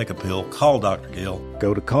 don't take a pill. Call Dr. Gill.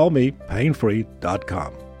 Go to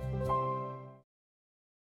callmepainfree.com.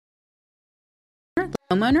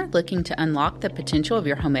 Homeowner looking to unlock the potential of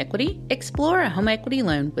your home equity? Explore a home equity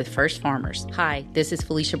loan with First Farmers. Hi, this is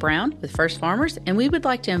Felicia Brown with First Farmers, and we would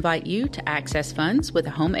like to invite you to access funds with a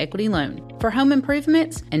home equity loan. For home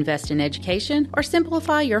improvements, invest in education, or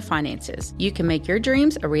simplify your finances, you can make your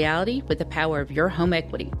dreams a reality with the power of your home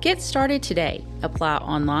equity. Get started today. Apply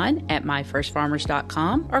online at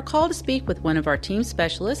myfirstfarmers.com or call to speak with one of our team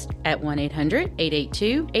specialists at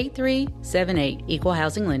 1-800-882-8378. Equal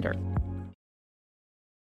Housing Lender.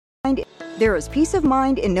 There is peace of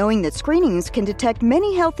mind in knowing that screenings can detect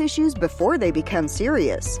many health issues before they become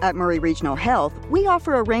serious. At Murray Regional Health, we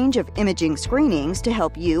offer a range of imaging screenings to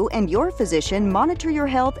help you and your physician monitor your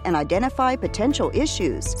health and identify potential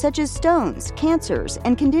issues, such as stones, cancers,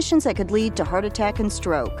 and conditions that could lead to heart attack and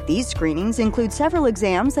stroke. These screenings include several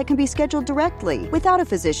exams that can be scheduled directly without a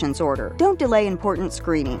physician's order. Don't delay important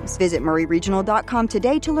screenings. Visit murrayregional.com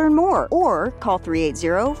today to learn more, or call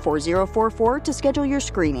 380-4044 to schedule your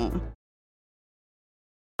screening.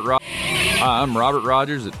 Hi, I'm Robert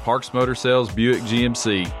Rogers at Parks Motor Sales Buick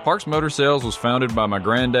GMC. Parks Motor Sales was founded by my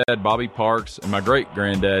granddad, Bobby Parks, and my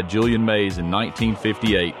great-granddad, Julian Mays, in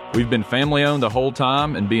 1958. We've been family-owned the whole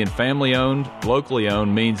time, and being family-owned, locally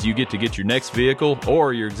owned, means you get to get your next vehicle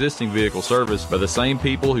or your existing vehicle serviced by the same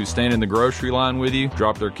people who stand in the grocery line with you,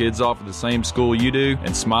 drop their kids off at the same school you do,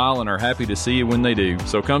 and smile and are happy to see you when they do.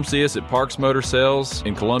 So come see us at Parks Motor Sales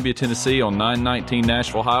in Columbia, Tennessee on 919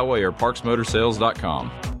 Nashville Highway or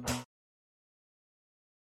parksmotorsales.com.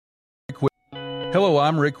 Hello,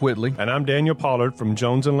 I'm Rick Whitley. And I'm Daniel Pollard from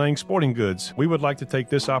Jones & Lang Sporting Goods. We would like to take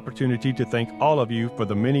this opportunity to thank all of you for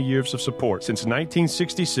the many years of support. Since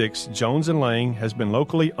 1966, Jones & Lang has been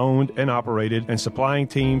locally owned and operated and supplying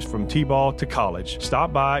teams from T-ball to college.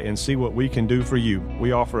 Stop by and see what we can do for you.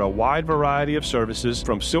 We offer a wide variety of services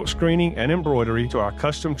from silk screening and embroidery to our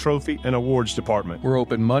custom trophy and awards department. We're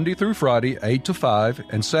open Monday through Friday, 8 to 5,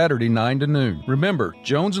 and Saturday, 9 to noon. Remember,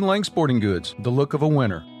 Jones & Lang Sporting Goods, the look of a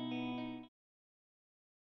winner.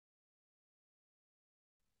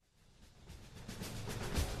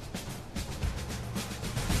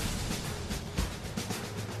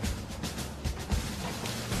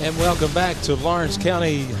 And welcome back to Lawrence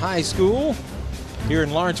County High School here in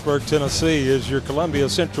Lawrenceburg, Tennessee, as your Columbia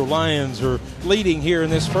Central Lions are leading here in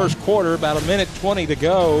this first quarter. About a minute 20 to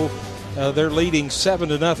go. They're leading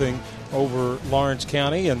 7-0 over Lawrence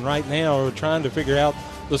County, and right now we're trying to figure out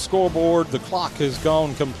the scoreboard. The clock has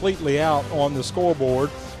gone completely out on the scoreboard,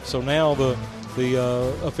 so now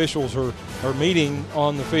the officials are meeting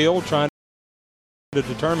on the field trying to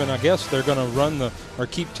determine. I guess they're going to run or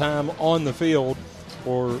keep time on the field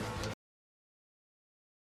for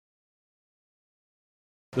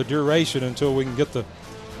the duration until we can get the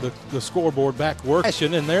scoreboard back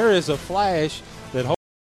working. And there is a flash that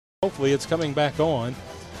hopefully it's coming back on.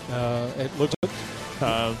 It looks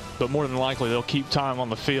but more than likely they'll keep time on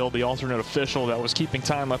the field. The alternate official that was keeping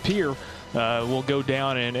time up here will go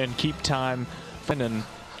down and keep time, and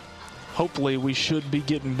hopefully we should be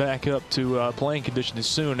getting back up to playing conditions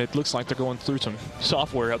soon. It looks like they're going through some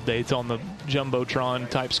software updates on the Jumbotron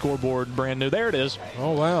type scoreboard, brand new. There it is.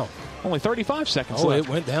 Oh, wow. Only 35 seconds It left.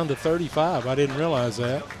 went down to 35. I didn't realize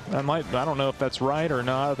that. I don't know if that's right or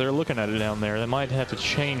not. They're looking at it down there. They might have to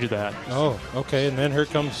change that. Oh, okay. And then here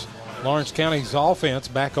comes Lawrence County's offense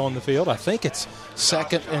back on the field. I think it's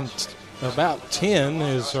second and about 10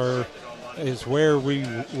 is where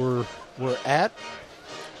we're at.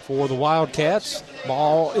 For the Wildcats,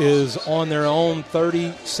 ball is on their own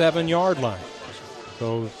 37-yard line.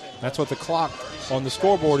 So that's what the clock on the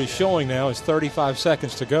scoreboard is showing now, is 35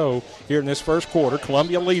 seconds to go here in this first quarter.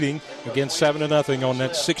 Columbia leading against 7-0 on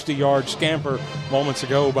that 60-yard scamper moments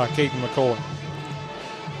ago by Caden McCoy.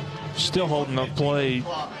 Still holding up play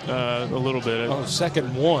a little bit. Oh, 2nd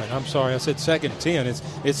and 1. I'm sorry, I said 2nd and 10. It's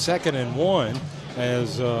 2nd and 1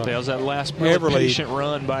 as that was that last really patient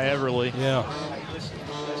run by Everly. Yeah.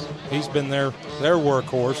 He's been their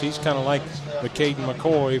workhorse. He's kind of like the Caden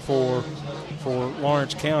McCoy for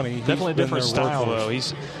Lawrence County. Definitely a different style, though.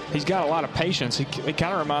 He's got a lot of patience. He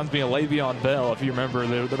kind of reminds me of Le'Veon Bell, if you remember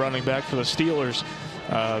the running back for the Steelers.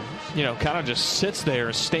 Kind of just sits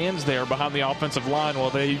there, stands there behind the offensive line while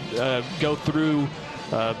they go through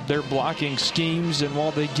their blocking schemes and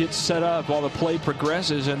while they get set up, while the play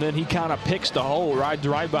progresses, and then he kind of picks the hole right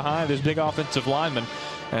behind his big offensive lineman.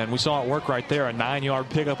 And we saw it work right there, a 9-yard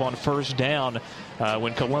pickup on first down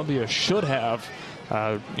when Columbia should have,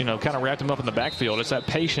 kind of wrapped him up in the backfield. It's that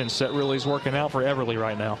patience that really is working out for Everly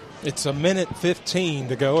right now. It's a minute 15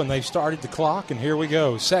 to go, and they've started the clock, and here we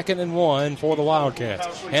go. 2nd and 1 for the Wildcats.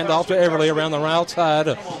 Hand off to Everly around the outside,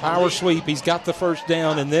 a power sweep. He's got the first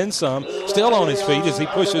down and then some. Still on his feet as he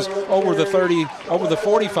pushes over the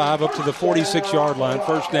 45 up to the 46-yard line.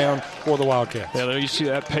 First down for the Wildcats. Yeah, there you see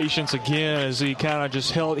that patience again as he kind of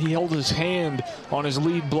just held his hand on his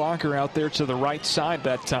lead blocker out there to the right side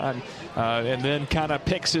that time. And then kind of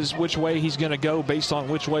picks which way he's going to go based on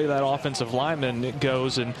which way that offensive lineman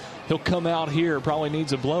goes. And he'll come out here, probably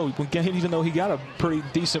needs a blow, even though he got a pretty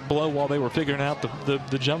decent blow while they were figuring out the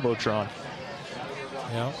Jumbotron.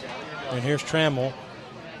 Yeah. And here's Trammell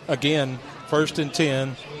again, 1st and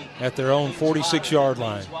 10 at their own 46-yard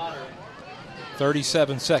line.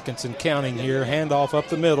 37 seconds and counting here. Handoff up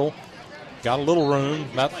the middle. Got a little room,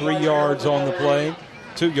 about 3 yards on the play,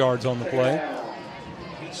 2 yards on the play.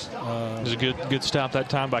 It was a good stop that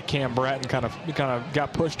time by Cam Bratton. Kind of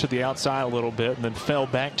got pushed to the outside a little bit and then fell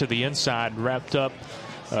back to the inside, wrapped up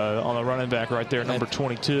on the running back right there, number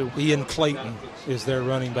 22. Ian Clayton is their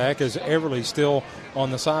running back, as Everly still on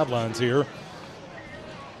the sidelines here.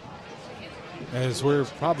 As we're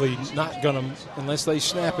probably not going to, unless they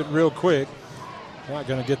snap it real quick, not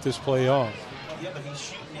going to get this play off. Yeah, but he's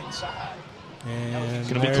shooting inside. And it's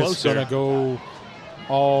going to be closer. It's going to go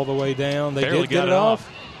all the way down. They barely did get it off.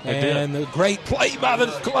 And a great play by the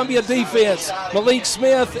Columbia defense. Malik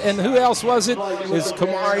Smith, and who else was it? Is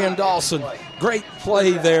Kamarian Dawson. Great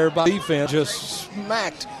play there by defense. Just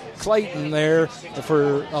smacked Clayton there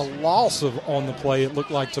for a loss on the play, it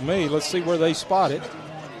looked like to me. Let's see where they spot it.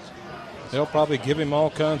 They'll probably give him all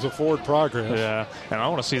kinds of forward progress. Yeah, and I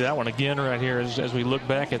want to see that one again right here as we look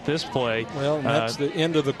back at this play. Well, that's the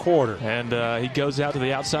end of the quarter. And he goes out to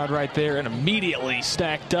the outside right there and immediately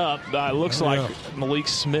stacked up. Looks like Malik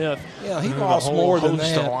Smith. Yeah, he lost more than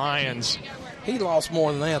that. The Lions. He lost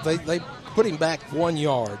more than that. They put him back 1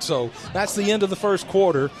 yard. So that's the end of the first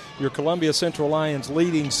quarter. Your Columbia Central Lions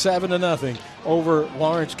leading 7-0 over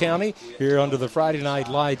Lawrence County here under the Friday Night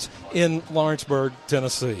Lights in Lawrenceburg,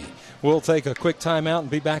 Tennessee. We'll take a quick timeout and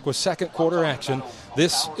be back with second quarter action.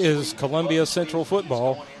 This is Columbia Central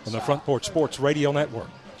Football on the Front Porch Sports Radio Network.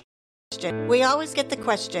 We always get the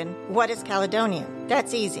question, what is Caledonian?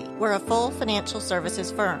 That's easy. We're a full financial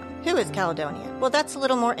services firm. Who is Caledonian? Well, that's a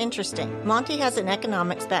little more interesting. Monty has an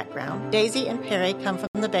economics background. Daisy and Perry come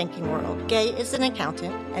from the banking world. Gay is an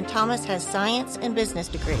accountant, and Thomas has science and business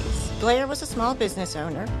degrees. Blair was a small business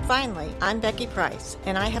owner. Finally, I'm Becky Price,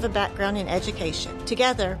 and I have a background in education.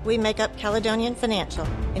 Together, we make up Caledonian Financial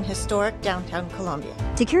in historic downtown Columbia.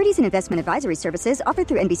 Securities and investment advisory services offered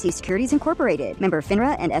through NBC Securities Incorporated, member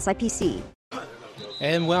FINRA and SIPC.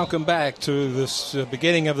 And welcome back to this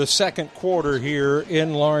beginning of the second quarter here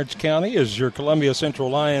in Lawrence County as your Columbia Central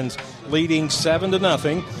Lions leading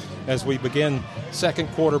 7-0. As we begin second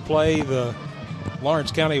quarter play, the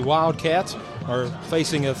Lawrence County Wildcats are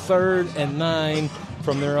facing a 3rd and 9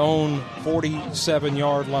 from their own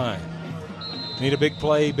 47-yard line. Need a big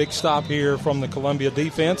play, big stop here from the Columbia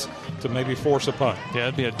defense to maybe force a punt. Yeah,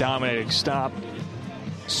 it'd be a dominating stop.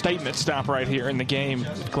 Statement stop right here in the game.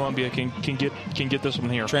 If Columbia can get this one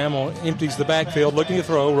here. Trammell empties the backfield, looking to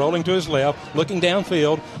throw, rolling to his left, looking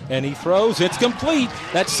downfield, and he throws. It's complete.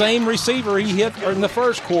 That same receiver he hit in the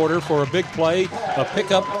first quarter for a big play, a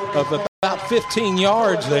pickup of about 15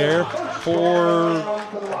 yards there for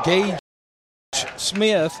Gage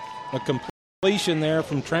Smith, a completion there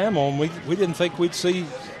from Trammell. And we didn't think we'd see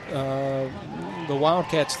the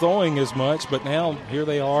Wildcats throwing as much, but now here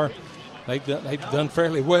they are. They've done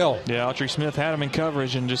fairly well. Yeah, Autry Smith had him in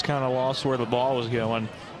coverage and just kind of lost where the ball was going.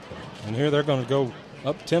 And here they're going to go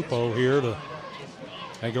up tempo here.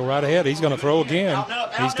 They go right ahead. He's going to throw again.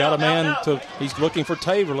 He's got a man he's looking for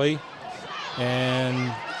Taverley,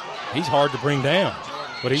 and he's hard to bring down.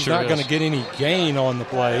 But he's not going to get any gain on the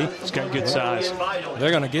play. He's got good size.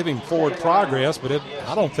 They're going to give him forward progress, but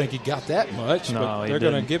I don't think he got that much. No, but they're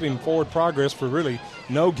going to give him forward progress for really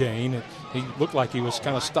no gain. He looked like he was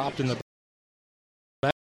kind of stopped in the back.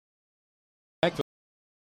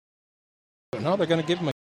 No, they're going to give him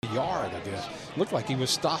a yard, I guess. Looked like he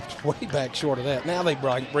was stopped way back short of that. Now they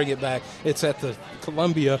bring it back. It's at the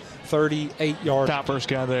Columbia 38-yard. Top first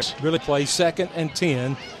guy there. Really play 2nd and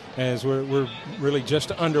 10 as we're really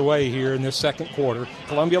just underway here in this second quarter.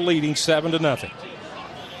 Columbia leading 7-0.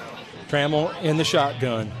 Trammell in the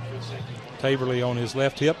shotgun. Taverley on his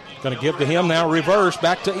left hip. Going to give to him now. Reverse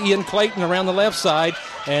back to Ian Clayton around the left side.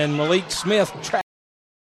 And Malik Smith tracks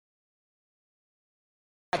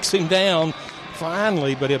him down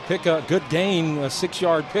finally, but he'll pick a good gain, a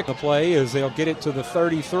 6-yard pick the play as they'll get it to the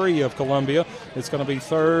 33 of Columbia. It's going to be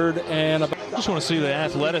 3rd and about. I just want to see the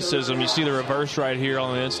athleticism. You see the reverse right here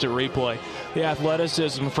on the instant replay. The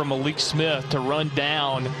athleticism from Malik Smith to run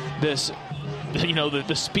down this,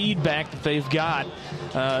 the speed back that they've got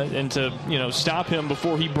and to, stop him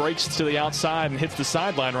before he breaks to the outside and hits the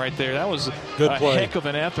sideline right there. That was good play. Heck of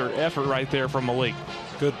an effort right there from Malik.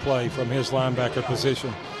 Good play from his linebacker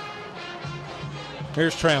position.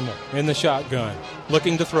 Here's Trammell in the shotgun,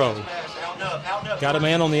 looking to throw. Got a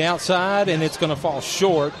man on the outside, and it's going to fall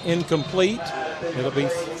short, incomplete. It'll be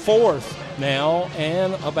 4th now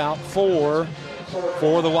and about 4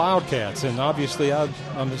 for the Wildcats. And obviously,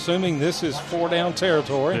 I'm assuming this is 4-down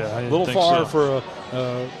territory. Yeah, a little far for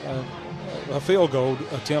a field goal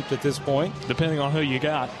attempt at this point. Depending on who you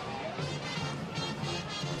got.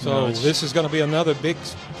 So this is going to be another big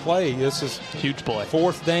play. This is huge play.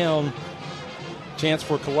 4th down. Chance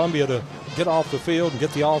for Columbia to get off the field and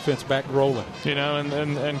get the offense back rolling.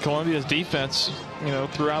 And Columbia's defense,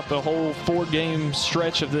 throughout the whole 4-game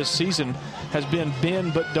stretch of this season has been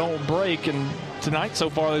bend but don't break. And tonight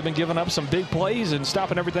so far they've been giving up some big plays and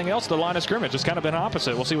stopping everything else at the line of scrimmage. It's kind of been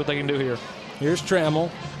opposite. We'll see what they can do here. Here's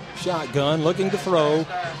Trammell shotgun, looking to throw.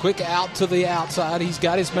 Quick out to the outside. He's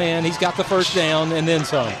got his man. He's got the first down and then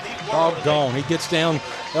some. Doggone. He gets down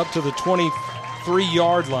up to the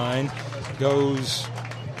 23-yard line. Goes,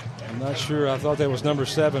 I'm not sure. I thought that was number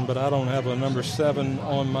 7, but I don't have a number 7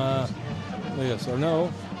 on my list. Or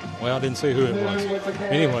no. Well, I didn't see who it was.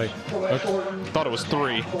 Anyway. Thought it was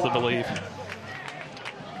 3, I believe.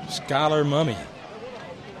 Skylar Mummy.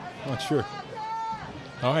 Not sure.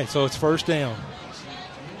 All right, so it's first down.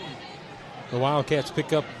 The Wildcats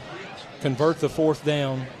convert the 4th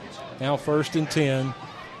down. Now 1st and 10.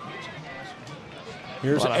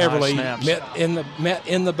 Here's Everly met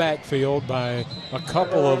in the backfield by a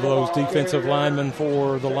couple of those defensive linemen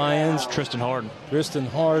for the Lions. Tristan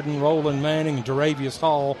Harden, Roland Manning, and Daravius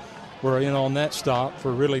Hall were in on that stop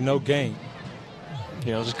for really no gain.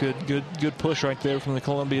 Yeah, it was a good push right there from the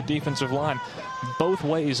Columbia defensive line. Both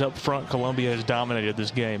ways up front, Columbia has dominated this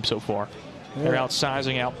game so far. Yeah. They're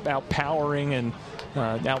outsizing, outpowering, and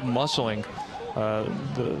out-muscling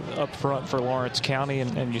the up front for Lawrence County,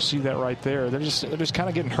 and you see that right there. They're just kind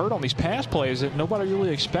of getting hurt on these pass plays that nobody really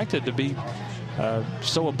expected to be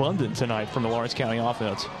so abundant tonight from the Lawrence County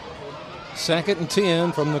offense. 2nd and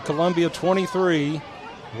 10 from the Columbia 23.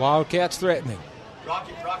 Wildcats threatening.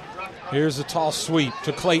 Here's a toss sweep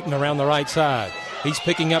to Clayton around the right side. He's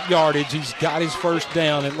picking up yardage. He's got his first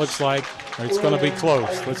down, it looks like. It's going to be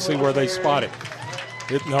close. Let's see where they spot it.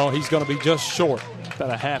 No, he's going to be just short.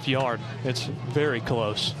 About a half yard. It's very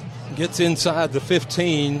close. Gets inside the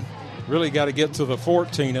 15. Really got to get to the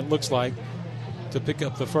 14, it looks like, to pick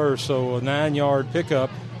up the first. So a 9-yard pickup.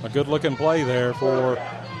 A good-looking play there for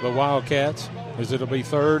the Wildcats, as it'll be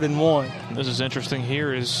 3rd and 1. This is interesting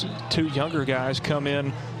here as 2 younger guys come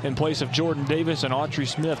in place of Jordan Davis and Autry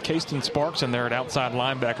Smith. Caston Sparks in there at outside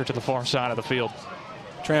linebacker to the far side of the field.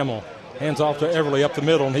 Trammell hands off to Everly up the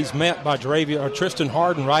middle, and he's met by Tristan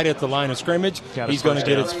Harden right at the line of scrimmage. He's going to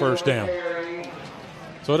get his first down.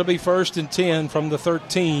 So it'll be 1st and 10 from the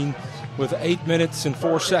 13 with 8 minutes and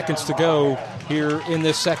 4 seconds to go here in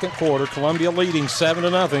this second quarter. Columbia leading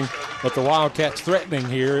 7-0, but the Wildcats threatening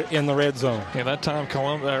here in the red zone. Yeah, that time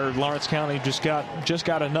Lawrence County just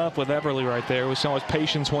got enough with Everly right there. We saw his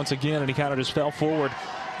patience once again, and he kind of just fell forward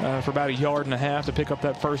for about 1.5 yards to pick up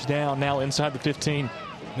that first down. Now inside the 15.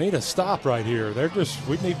 Need a stop right here.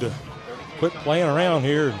 We need to quit playing around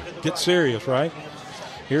here and get serious, right?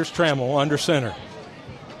 Here's Trammell under center.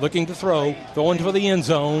 Looking to throw, going to the end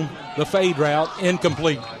zone. The fade route,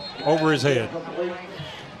 incomplete, over his head.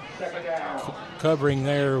 Covering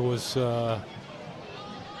there was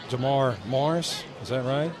Jamar Morris. Is that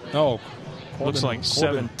right? No. Looks like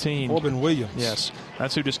 17. Corbin Williams. Yes,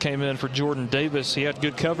 that's who just came in for Jordan Davis. He had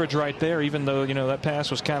good coverage right there, even though, that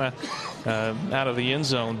pass was kind of out of the end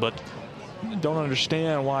zone. But don't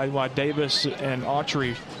understand why Davis and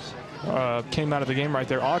Autry came out of the game right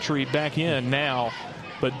there. Autry back in now,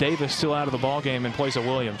 but Davis still out of the ball game in place of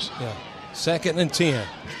Williams. Yeah. 2nd and 10.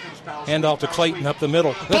 Hand off to Clayton up the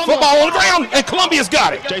middle. The football on the ground, and Columbia's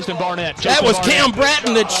got it. Jason Barnett. That was Cam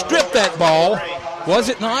Bratton that stripped that ball. Was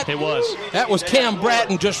it not? It was. That was Cam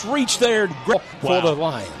Bratton just reached there for the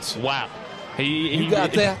Lions. Wow. You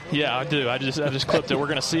got that? Yeah, I do. I just clipped it. We're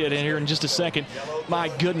going to see it in here in just a second. My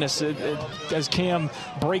goodness, as Cam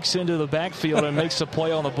breaks into the backfield and makes a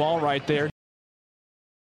play on the ball right there.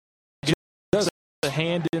 Just a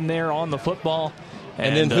hand in there on the football.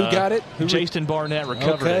 And then who got it? Jason Barnett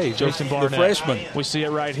recovered it. Jason Barnett. The freshman. We see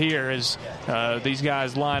it right here as these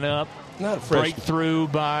guys line up. Not a freshman. Breakthrough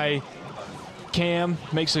by Cam,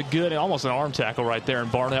 makes a good, almost an arm tackle right there, and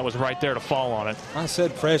Barnett was right there to fall on it. I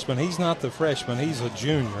said freshman. He's not the freshman. He's a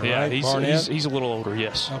junior, yeah, right? He's a little older,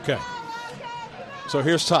 yes. Okay. So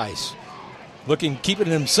here's Tice. Keeping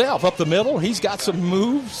himself up the middle. He's got some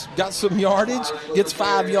moves, got some yardage, gets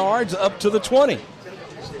 5 yards up to the 20.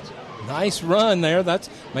 Nice run there. That's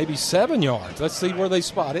maybe 7 yards. Let's see where they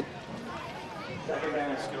spot it.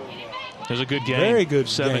 It was a good game. Very good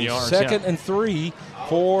 7 yards. 2nd and 3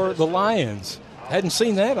 for the Lions. Hadn't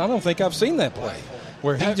seen that. I don't think I've seen that play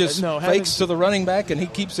where he just fakes to the running back and he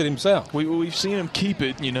keeps it himself. We've seen him keep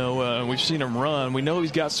it, we've seen him run. We know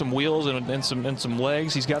he's got some wheels and some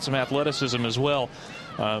legs. He's got some athleticism as well.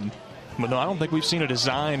 But no, I don't think we've seen a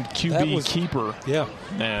designed QB keeper. Yeah.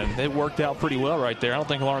 And it worked out pretty well right there. I don't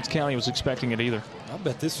think Lawrence County was expecting it either. I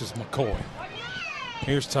bet this is McCoy.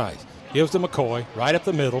 Here's Tice. Gives to McCoy right up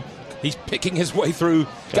the middle. He's picking his way through,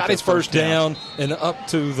 got his first down, and up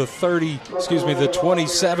to the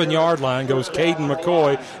 27-yard line goes Caden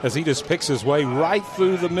McCoy as he just picks his way right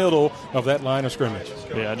through the middle of that line of scrimmage.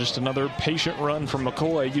 Yeah, just another patient run from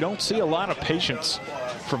McCoy. You don't see a lot of patience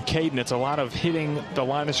from Caden. It's a lot of hitting the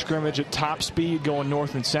line of scrimmage at top speed, going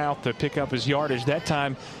north and south to pick up his yardage. That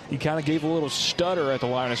time, he kind of gave a little stutter at the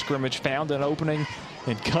line of scrimmage, found an opening,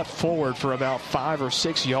 and cut forward for about 5 or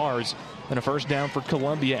 6 yards. And a first down for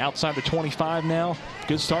Columbia outside the 25 now.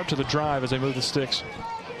 Good start to the drive as they move the sticks.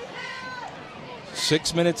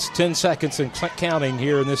 6 minutes, 10 seconds and counting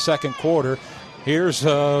here in this second quarter. Here's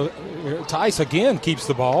Tice again, keeps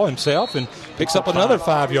the ball himself and picks up another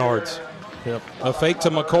 5 yards. Yep. A fake to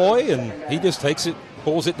McCoy, and he just takes it,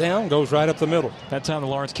 pulls it down, goes right up the middle. That time the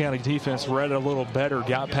Lawrence County defense read it a little better,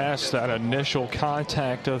 got past that initial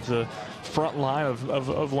contact of the front line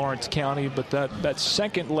of Lawrence County, but that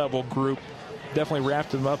second level group definitely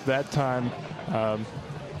wrapped them up that time.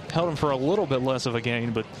 Held them for a little bit less of a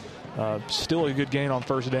gain, but still a good gain on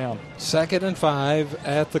first down. 2nd and 5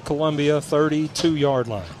 at the Columbia 32-yard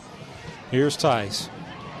line. Here's Tice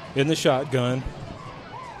in the shotgun.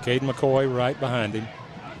 Caden McCoy right behind him.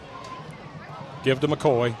 Give to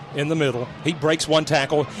McCoy in the middle. He breaks one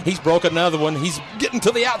tackle. He's broke another one. He's getting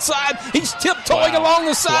to the outside. He's tiptoeing along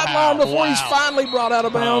the sideline before he's finally brought out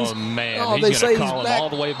of bounds. Oh, man. He's going to call him all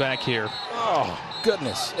the way back here. Oh,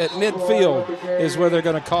 goodness. At midfield is where they're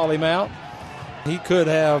going to call him out. He could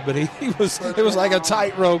have, but it was like a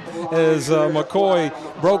tightrope as McCoy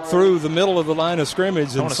broke through the middle of the line of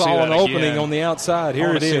scrimmage and saw an opening on the outside.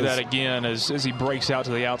 Here it is. I want to see that again as he breaks out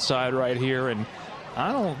to the outside right here. And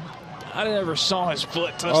I never saw his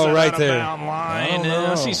foot touch that right out of bound line.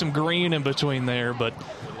 I see some green in between there, but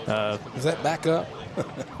is that back up?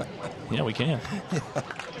 Yeah, we can.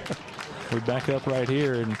 We back up right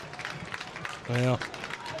here, and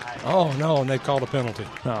oh no, and they called a penalty.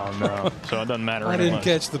 Oh no, so it doesn't matter. I didn't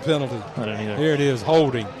catch the penalty. I didn't either. Here it is,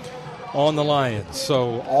 holding on the Lions.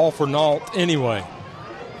 So all for naught anyway.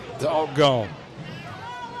 Doggone.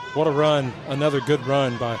 What a run! Another good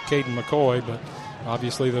run by Caden McCoy, but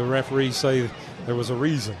obviously the referees say there was a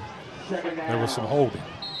reason. There was some holding.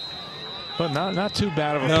 But not too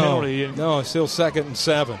bad of a penalty. No, it's still 2nd and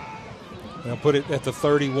 7. They'll put it at the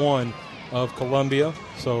 31 of Columbia.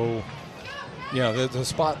 So, yeah, the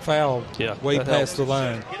spot foul way past the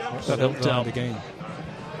line. That helped out the game.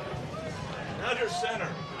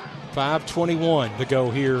 5:21 to go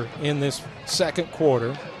here in this second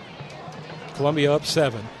quarter. Columbia up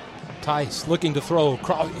 7. Tice looking to throw.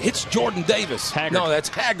 Hits Jordan Davis. Haggard. No, that's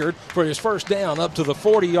Haggard for his first down up to the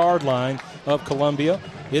 40-yard line of Columbia.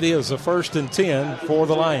 It is a 1st and 10 for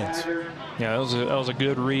the Lions. Yeah, that was a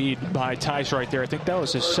good read by Tice right there. I think that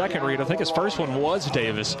was his second read. I think his first one was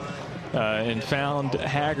Davis, and found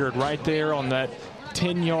Haggard right there on that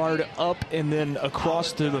 10-yard up and then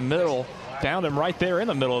across to the middle. Found him right there in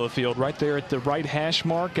the middle of the field, right there at the right hash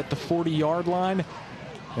mark at the 40-yard line.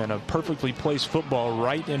 And a perfectly placed football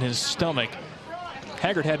right in his stomach.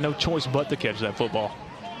 Haggard had no choice but to catch that football.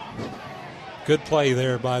 Good play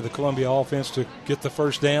there by the Columbia offense to get the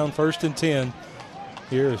first down, 1st and 10.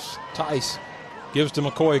 Here's Tice. Gives to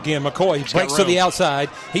McCoy again. McCoy breaks to the outside.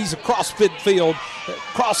 He's across midfield,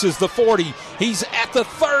 crosses the 40. He's at the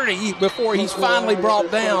 30 before he's finally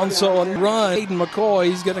brought down. So a run. Aiden McCoy,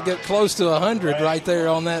 he's going to get close to 100 right there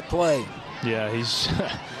on that play. Yeah, he's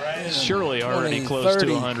surely already 20, close 30.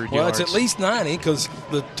 to 100 yards. Well, it's at least 90 because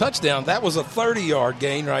the touchdown, that was a 30-yard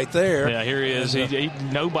gain right there. Yeah, here he is. He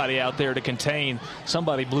nobody out there to contain.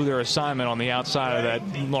 Somebody blew their assignment on the outside of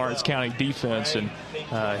that Lawrence County defense, and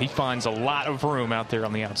he finds a lot of room out there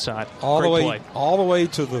on the outside. All Great the way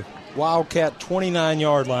to the Wildcat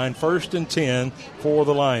 29-yard line, 1st and 10 for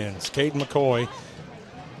the Lions. Caden McCoy,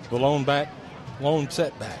 the lone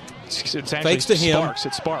setback. It's fakes to him.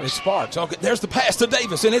 It's Sparks. It's Sparks. Okay, there's the pass to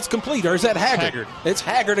Davis, and it's complete. Or is that Haggard? It's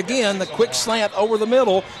Haggard again. The quick slant over the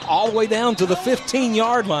middle, all the way down to the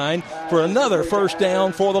 15-yard line for another first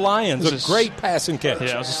down for the Lions. A great passing catch.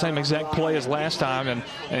 Yeah, it was the same exact play as last time,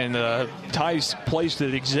 and Tice placed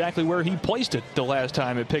it exactly where he placed it the last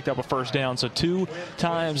time it picked up a first down. So 2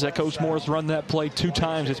 times that Coach Morris run that play, 2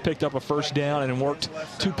 times it's picked up a first down and worked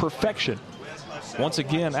to perfection. Once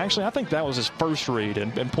again, actually, I think that was his first read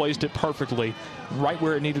and placed it perfectly right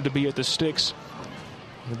where it needed to be at the sticks.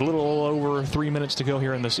 A little over 3 minutes to go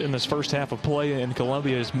here in this first half of play, and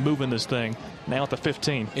Columbia is moving this thing now at the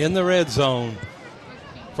 15. In the red zone,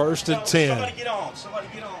 1st and 10. Somebody get on.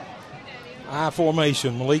 I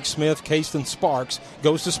formation. Malik Smith, Caston Sparks.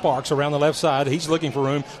 Goes to Sparks around the left side. He's looking for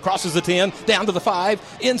room. Crosses the 10, down to the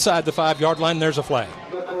 5. Inside the 5-yard line, there's a flag.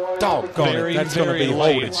 Doggone it. That's going to be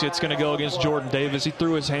late. It's going to go against Jordan Davis. He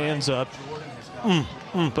threw his hands up.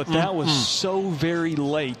 But that was so very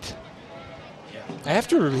late.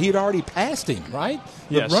 After he'd already passed him, right?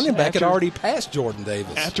 Yes, the running back had already passed Jordan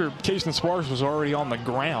Davis. After Kason Sparks was already on the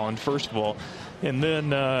ground, first of all, and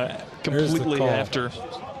then completely after.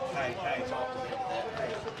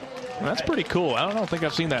 That's pretty cool. I don't think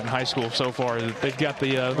I've seen that in high school so far. They've got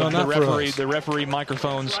the referee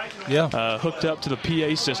microphones hooked up to the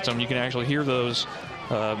PA system. You can actually hear those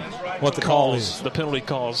what the call is, the penalty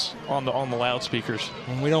calls on the loudspeakers.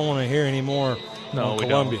 And we don't want to hear any more. No, we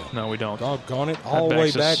Columbia. don't. No, we don't. Doggone it. All the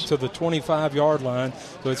way back to the 25-yard line.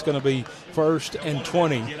 So it's going to be 1st and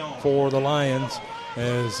 20 for the Lions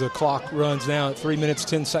as the clock runs now at 3 minutes,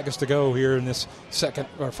 10 seconds to go here in this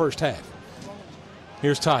first half.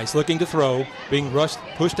 Here's Tice looking to throw, being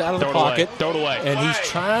pushed out of the pocket. Throw it away. And he's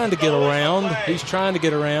trying to get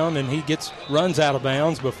around. And he runs out of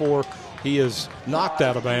bounds before he is knocked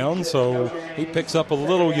out of bounds. So he picks up a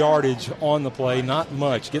little yardage on the play, not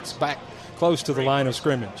much. Gets back close to the line of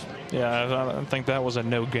scrimmage. Yeah, I think that was a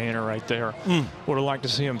no-gainer right there. Would have liked to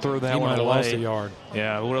see him throw that one away. He might have lost a yard.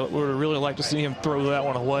 Yeah, would have really liked to see him throw that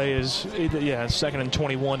one away. It's 2nd and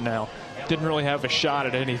 21 now. Didn't really have a shot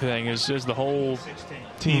at anything as the whole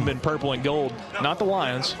team in purple and gold. Not the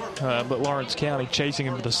Lions, but Lawrence County chasing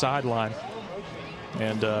him to the sideline.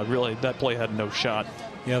 And really, that play had no shot.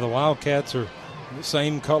 Yeah, the Wildcats are the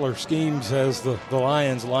same color schemes as the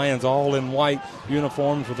Lions. Lions all in white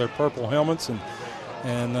uniforms with their purple helmets,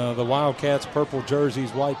 and the Wildcats purple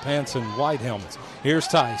jerseys, white pants, and white helmets. Here's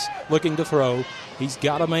Tice looking to throw. He's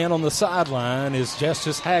got a man on the sideline. Is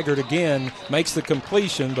Justice Haggard again makes the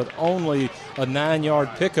completion, but only a 9-yard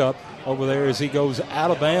pickup over there as he goes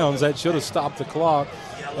out of bounds. That should have stopped the clock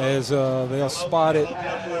as they'll spot it.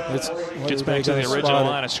 Gets back to the original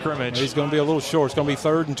line of scrimmage. He's going to be a little short. It's going to be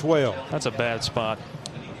 3rd and 12. That's a bad spot.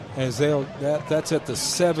 As that's at the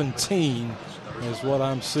 17 is what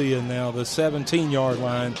I'm seeing now, the 17-yard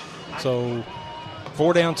line. So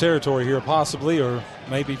 4-down territory here possibly, or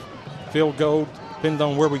maybe field goal, depending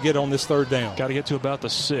on where we get on this 3rd down. Got to get to about the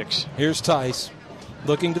 6. Here's Tice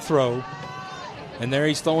looking to throw. And there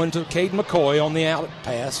he's throwing to Caden McCoy on the out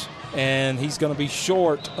pass. And he's going to be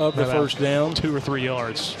short of the first down. 2 or 3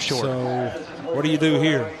 yards short. So what do you do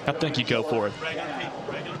here? I think you go for it.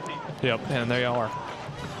 Yep, and they are.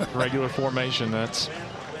 Regular formation. That's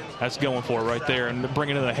going for it right there. And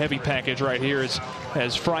bringing in a heavy package right here as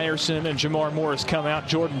Frierson and Jamar Morris come out.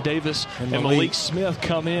 Jordan Davis and Malik Smith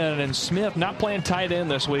come in. And Smith not playing tight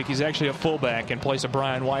end this week. He's actually a fullback in place of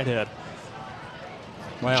Brian Whitehead.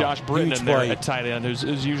 Wow, Josh Britton in there at tight end, who's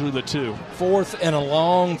usually the 2. 4th and a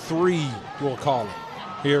long 3, we'll call it,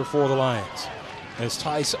 here for the Lions. As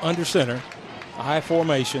Tice under center, high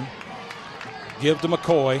formation, give to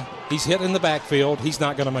McCoy. He's hit in the backfield. He's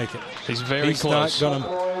not going to make it. He's very close. He's not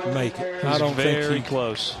going to make it. I don't think very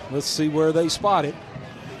close. Let's see where they spot it.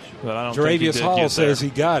 But I don't Jaravius Hall says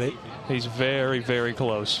he got it. He's very, very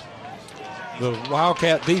close. The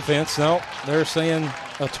Wildcat defense, no, they're saying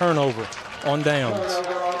a turnover on downs.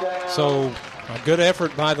 So a good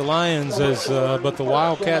effort by the Lions, but the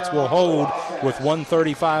Wildcats will hold with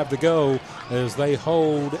 1:35 to go as they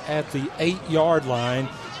hold at the 8-yard line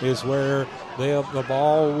is where the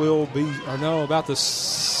ball will be, or no, about the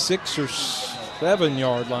 6 or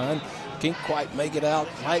 7-yard line. Can't quite make it out.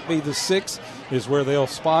 Might be the 6 is where they'll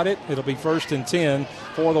spot it. It'll be 1st and 10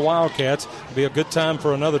 for the Wildcats. It'll be a good time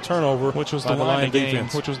for another turnover. Which was the line of game.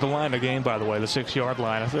 Which was the line of game, by the way, the 6-yard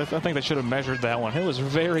line. I think they should have measured that one. It was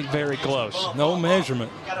very, very close. No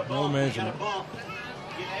measurement.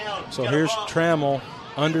 So here's Trammell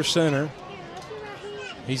under center.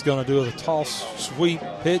 He's going to do a toss sweep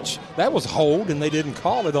pitch. That was hold, and they didn't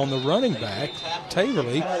call it on the running back.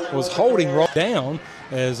 Taverley was holding right down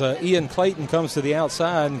as Ian Clayton comes to the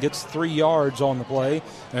outside and gets 3 yards on the play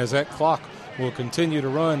as that clock will continue to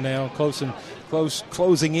run now,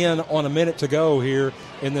 closing in on a minute to go here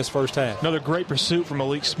in this first half. Another great pursuit from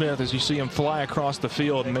Malik Smith as you see him fly across the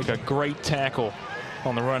field and make a great tackle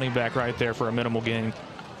on the running back right there for a minimal gain.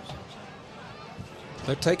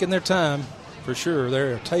 They're taking their time. For sure,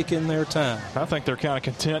 they're taking their time. I think they're kind of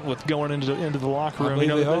content with going into the locker room. I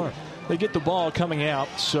believe they are. They get the ball coming out,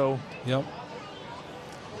 so. Yep.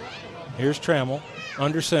 Here's Trammell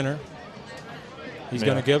under center. He's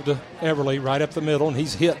going to give to Everly right up the middle, and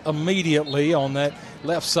he's hit immediately on that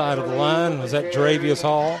left side of the line. Was that Jaravius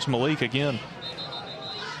Hall? It's Malik again.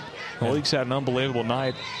 Malik's had an unbelievable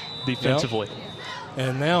night defensively. Yep.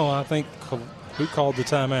 And now I think who called the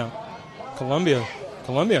timeout?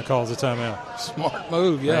 Columbia calls the timeout. Smart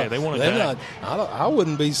move, yeah. Hey, they want it back. I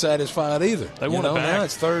wouldn't be satisfied either. They want it back. Now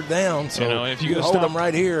it's 3rd down, so if you hold them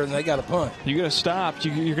right here, and they got a punt. You got to stop.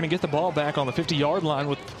 You're going to get the ball back on the 50-yard line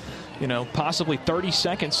with, possibly 30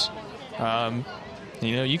 seconds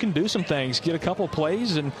You can do some things, get a couple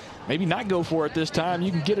plays, and maybe not go for it this time.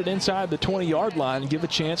 You can get it inside the 20-yard line and give a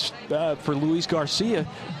chance for Luis Garcia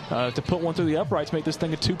to put one through the uprights, make this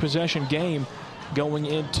thing a 2-possession game going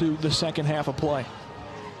into the second half of play.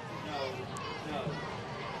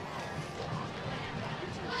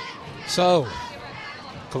 So,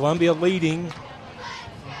 Columbia leading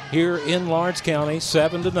here in Lawrence County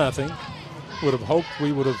 7-0. Would have hoped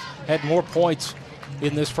we would have had more points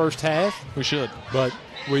in this first half. We should. But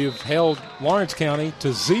we have held Lawrence County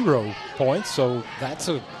to 0 points, so that's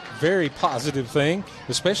a very positive thing,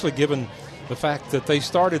 especially given the fact that they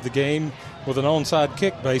started the game with an onside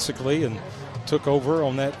kick, basically, and took over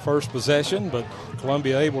on that first possession, but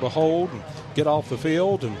Columbia able to hold and get off the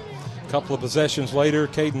field, and a couple of possessions later,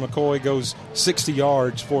 Caden McCoy goes 60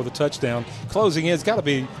 yards for the touchdown. Closing in, it's got to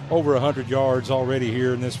be over 100 yards already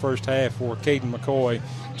here in this first half for Caden McCoy,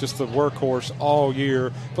 just the workhorse all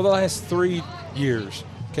year. For the last 3 years,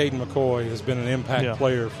 Caden McCoy has been an impact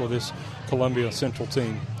player for this Columbia Central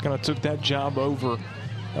team. Kind of took that job over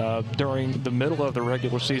during the middle of the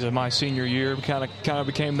regular season, my senior year. Kind of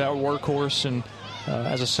became that workhorse, and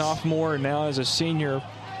as a sophomore and now as a senior,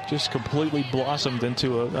 just completely blossomed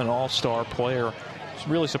into an all-star player.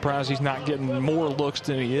 Really surprised he's not getting more looks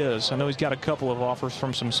than he is. I know he's got a couple of offers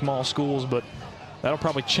from some small schools, but that'll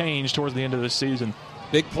probably change towards the end of the season.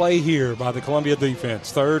 Big play here by the Columbia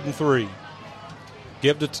defense, 3rd and 3.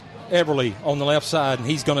 Give it to Everly on the left side, and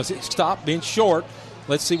he's going to stop being short.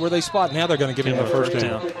 Let's see where they spot. Now they're going to give him the first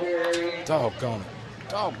down.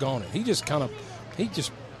 Doggone it. He just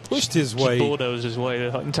pushed his way. He bulldozed his way.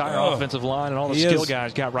 The entire offensive line and all the skill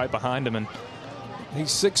guys got right behind him. And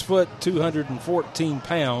he's 6 foot, 214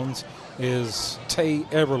 pounds, is Tay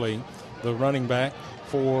Everly, the running back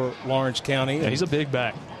for Lawrence County. Yeah, he's a big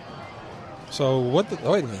back. So wait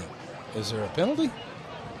a minute. Is there a penalty?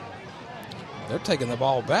 They're taking the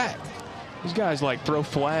ball back. These guys throw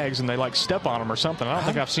flags and they step on them or something. I don't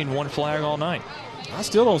think I've seen one flag all night. I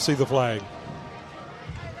still don't see the flag.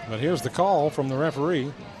 But here's the call from the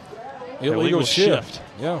referee. Illegal shift.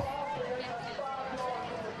 Yeah.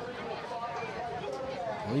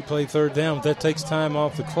 We play 3rd down, but that takes time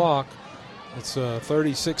off the clock. It's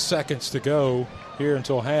 36 seconds to go here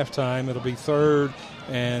until halftime. It'll be 3rd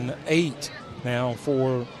and 8 now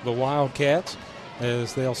for the Wildcats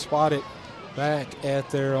as they'll spot it back at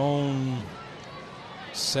their own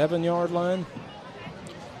 7-yard line.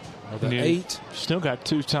 Or the 8. Still got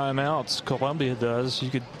 2 timeouts. Columbia does.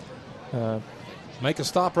 You could make a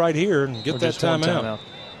stop right here and get that timeout.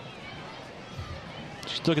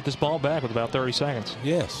 Still get this ball back with about 30 seconds.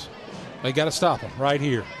 Yes. They got to stop him right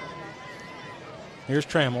here. Here's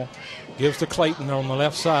Trammell. Gives to Clayton on the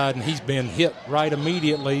left side, and he's been hit right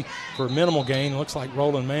immediately for minimal gain. Looks like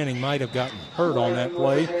Roland Manning might have gotten hurt on that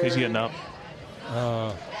play. He's getting up.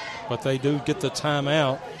 But they do get the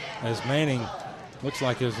timeout as Manning looks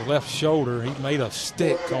like his left shoulder. He made a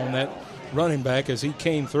stick on that running back as he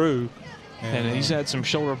came through. And he's had some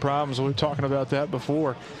shoulder problems. We were talking about that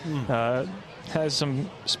before. Has some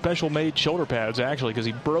special-made shoulder pads, actually, because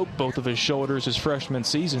he broke both of his shoulders his freshman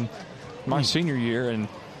season, my senior year. And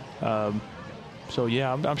so,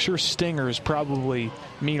 yeah, I'm sure stingers probably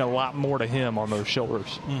mean a lot more to him on those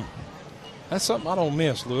shoulders. That's something I don't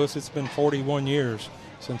miss, Lewis. It's been 41 years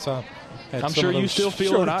since I had I'm sure you still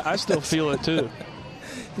feel it. I still feel it, too.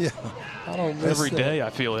 Yeah, I don't miss Every day I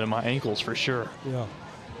feel it in my ankles for sure. Yeah.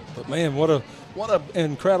 But, man, what an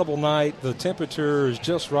incredible night. The temperature is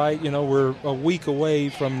just right. We're a week away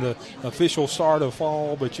from the official start of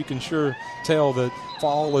fall, but you can sure tell that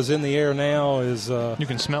fall is in the air now. You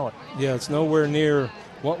can smell it. Yeah, it's nowhere near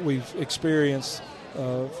what we've experienced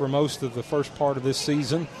for most of the first part of this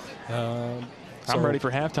season. I'm ready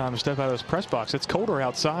for halftime to step out of this press box. It's colder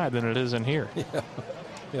outside than it is in here.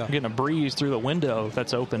 Yeah. I'm getting a breeze through the window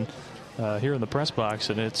that's open here in the press box,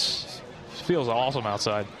 and it feels awesome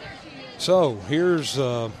outside. So here's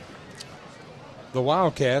the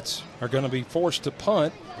Wildcats are going to be forced to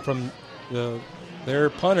punt from their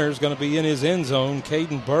punter is going to be in his end zone,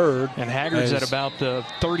 Caden Bird. And Haggard's at about the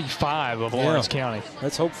 35 of Lawrence County.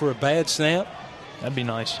 Let's hope for a bad snap. That'd be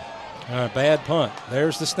nice. Bad punt.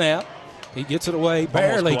 There's the snap. He gets it away,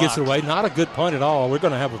 barely gets it away. Not a good punt at all. We're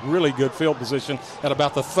going to have a really good field position at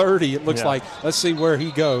about the 30, it looks like. Let's see where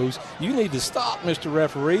he goes. You need to stop, Mr.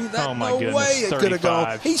 Referee. No way it could have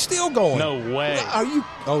gone. He's still going. No way. Are you?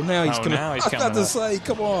 Oh, now he's coming. I was about to say,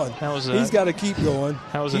 come on. He's got to keep going.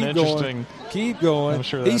 That was an interesting. Keep going. I'm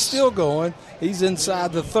sure he's still going. He's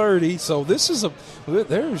inside the 30. So there's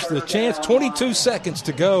the chance. 22 seconds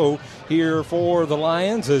to go here for the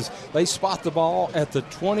Lions as they spot the ball at the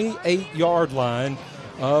 28-yard line.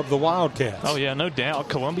 of the Wildcats. Oh, yeah, no doubt.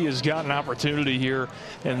 Columbia's got an opportunity here,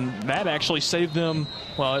 and that actually saved them.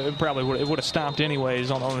 Well, it would have stopped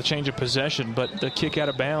anyways on the change of possession, but the kick out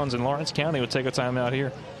of bounds, and Lawrence County would take a timeout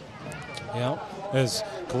here. Yeah, as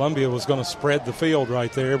Columbia was going to spread the field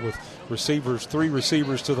right there with three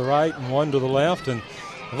receivers to the right and one to the left, and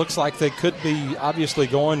it looks like they could be obviously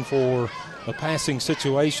going for a passing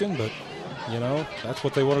situation, but that's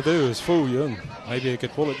what they want to do is fool you, and maybe they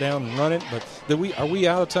could pull it down and run it. But are we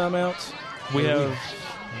out of timeouts?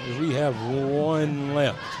 We have one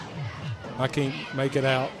left. I can't make it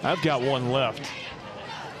out. I've got one left.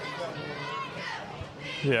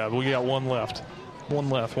 Yeah, we got one left. One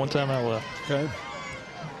timeout left. Okay.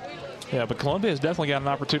 Yeah, but Columbia has definitely got an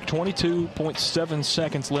opportunity. 22.7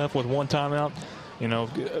 seconds left with one timeout.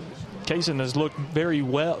 Kaysen has looked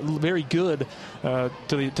very good to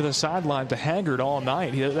the sideline to Haggard all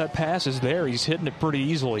night. That pass is there. He's hitting it pretty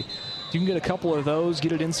easily. If you can get a couple of those,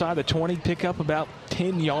 get it inside the 20, pick up about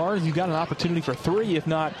 10 yards, you've got an opportunity for 3, if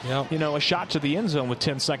not, a shot to the end zone with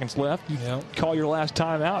 10 seconds left. You call your last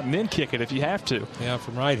timeout and then kick it if you have to. Yeah,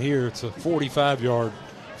 from right here, it's a 45-yard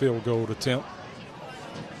field goal attempt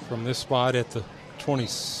from this spot at the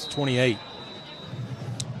 28.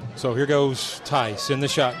 So here goes Tice in the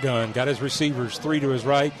shotgun. Got his receivers, 3 to his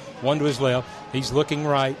right, 1 to his left. He's looking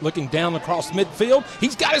right, looking down across midfield.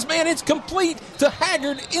 He's got his man. It's complete to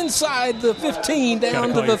Haggard inside the 15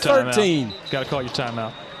 down to the 13. Got to call your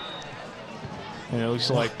timeout. It looks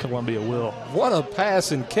like Columbia will. What a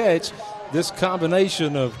pass and catch. This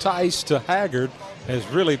combination of Tice to Haggard has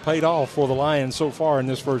really paid off for the Lions so far in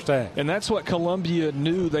this first half. And that's what Columbia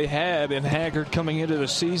knew they had in Haggard coming into the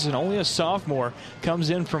season. Only a sophomore,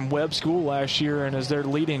 comes in from Webb School last year and is their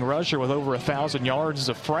leading rusher with over 1,000 yards as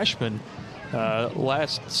a freshman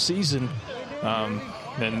last season.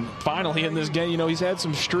 And finally in this game, he's had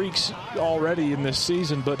some streaks already in this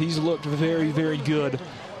season, but he's looked very, very good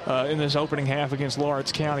in this opening half against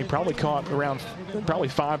Lawrence County. Probably caught around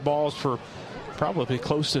 5 balls for probably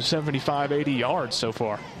close to 75, 80 yards so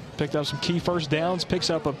far. Picked up some key first downs, picks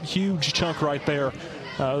up a huge chunk right there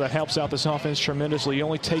that helps out this offense tremendously. He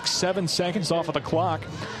only takes 7 seconds off of the clock.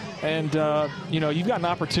 And, you've got an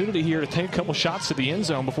opportunity here to take a couple shots to the end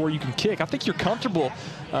zone before you can kick. I think you're comfortable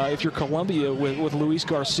if you're Columbia with Luis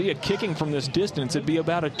Garcia kicking from this distance. It'd be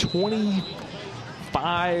about a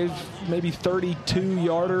 25, maybe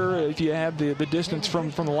 32-yarder if you have the distance from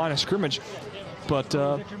the line of scrimmage. But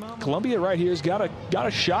Columbia right here has got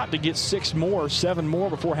a shot to get 7 more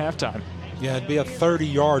before halftime. Yeah, it'd be a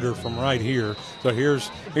 30-yarder from right here. So here's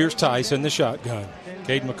Tice in the shotgun.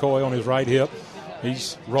 Cade McCoy on his right hip.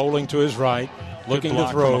 He's rolling to his right, looking to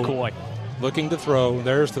throw. Looking to throw.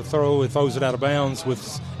 There's the throw. He throws it out of bounds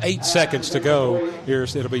with 8 seconds to go.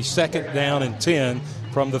 It'll be 2nd down and 10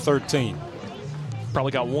 from the 13.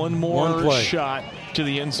 Probably got one more shot to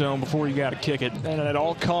the end zone before you got to kick it. And at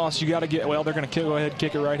all costs, you got to get, they're going to go ahead and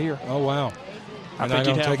kick it right here. Oh, wow. I think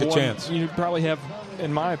you'd have a chance. You'd probably have,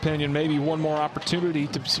 in my opinion, maybe one more opportunity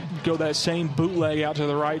to go that same bootleg out to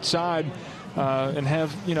the right side and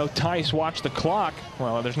have, Tice watch the clock.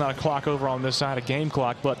 Well, there's not a clock over on this side, a game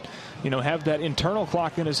clock, but, have that internal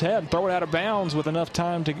clock in his head, throw it out of bounds with enough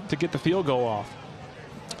time to get the field goal off.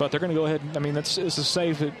 But they're going to go ahead. It's a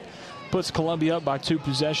save. It puts Columbia up by 2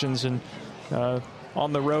 possessions, and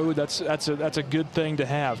on the road, that's a good thing to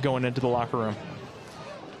have going into the locker room.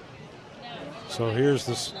 So here's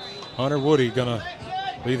this Hunter Woody going to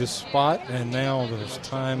be the spot, and now there's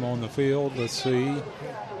time on the field. Let's see.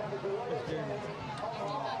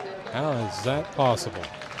 How is that possible?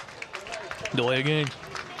 Delay a game.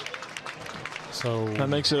 So that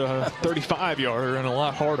makes it a 35-yarder and a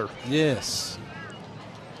lot harder. Yes.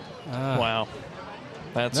 Wow.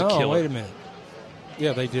 That's a killer. No, wait a minute.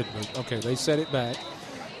 Yeah, they did. Okay, they set it back.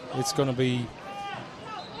 It's going to be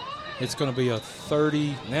a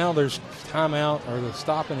 30. Now there's timeout, or they're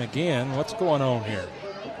stopping again. What's going on here?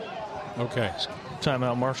 Okay.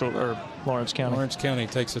 Timeout, Marshall or Lawrence County. Lawrence County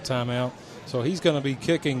takes a timeout. So he's going to be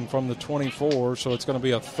kicking from the 24, so it's going to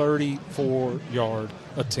be a 34-yard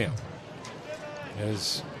attempt.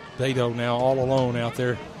 As Beto now all alone out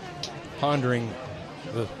there pondering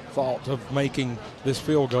the thought of making this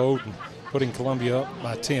field goal and putting Columbia up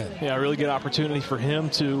by 10. Yeah, a really good opportunity for him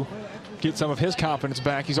to get some of his confidence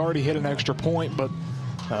back. He's already hit an extra point, but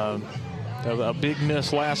a big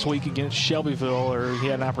miss last week against Shelbyville, or he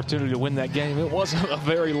had an opportunity to win that game. It wasn't a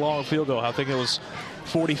very long field goal. I think it was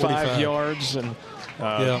 45 yards, and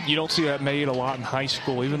you don't see that made a lot in high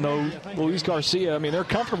school, even though Luis Garcia, they're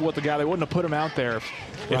comfortable with the guy. They wouldn't have put him out there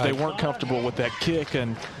if they weren't comfortable with that kick.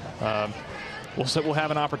 And we'll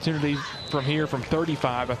have an opportunity from here from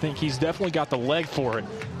 35. I think he's definitely got the leg for it.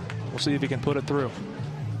 We'll see if he can put it through.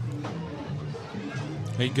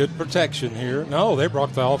 A good protection here. No, they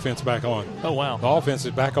brought the offense back on. Oh, wow. The offense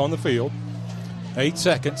is back on the field. 8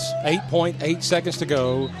 seconds, 8.8 seconds to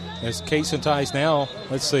go. As Case and Tice now,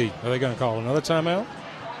 let's see, are they going to call another timeout?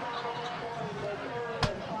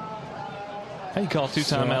 How do you call 2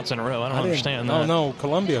 timeouts in a row? I don't understand that. No,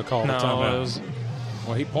 Columbia called a timeout.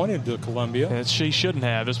 Well, he pointed to Columbia. She shouldn't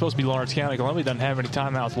have. It's supposed to be Lawrence County. Columbia doesn't have any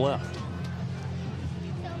timeouts left,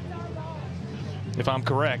 if I'm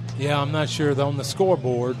correct. Yeah, I'm not sure. On the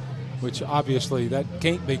scoreboard, which obviously that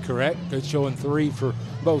can't be correct. It's showing 3 for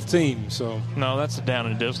both teams. So no, that's a down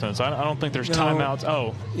and distance. I don't think there's timeouts.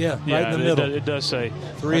 Oh, yeah, right in the middle. It does say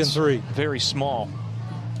 3 and 3. Very small.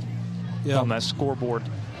 Yeah. On that scoreboard.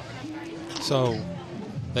 So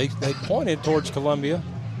they pointed towards Columbia.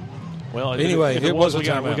 Well, anyway, if it was a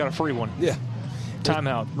timeout. We got a free one. Yeah.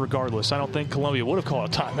 Timeout regardless. I don't think Columbia would have called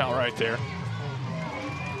a timeout right there.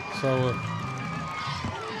 So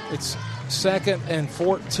it's 2nd and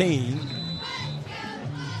 14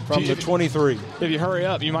 from the 23. If you hurry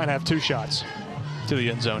up, you might have 2 shots to the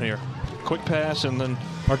end zone here. Quick pass and then...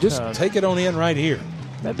 Or just take it on in right here.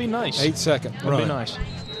 That'd be nice. 8 second That'd be nice.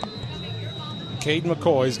 Caden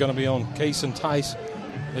McCoy is going to be on Case and Tice,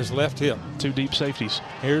 his left hip. 2 deep safeties.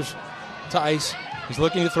 Here's Tice. He's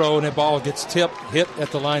looking to throw, and that ball gets tipped, hit at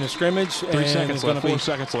the line of scrimmage. 3 seconds left. 4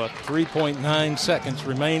 seconds left. 3.9 seconds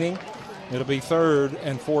remaining. It'll be 3rd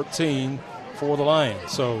and 14 for the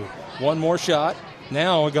Lions. So one more shot.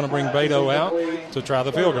 Now we're going to bring Beto out to try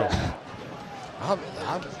the field goal.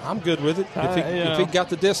 I'm good with it if he got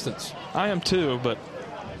the distance. I am too, but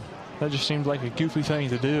that just seems like a goofy thing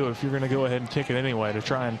to do if you're going to go ahead and kick it anyway to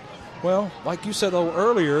try and... Well, like you said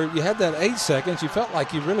earlier, you had that 8 seconds. You felt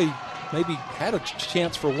like you really maybe had a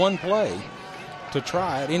chance for one play to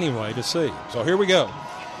try it anyway to see. So here we go.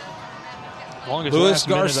 Longest Luis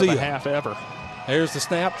Garcia. minute of a half ever. There's the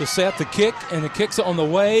snap, the set, the kick, and the kick's on the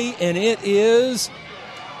way, and it is...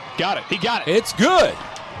 Got it. He got it. It's good.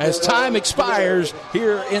 As time expires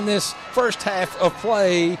here in this first half of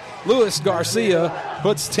play, Luis Garcia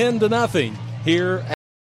puts 10-0 here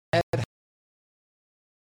at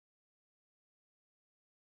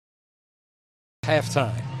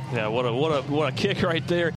halftime. Yeah, what a kick right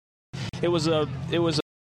there. It was a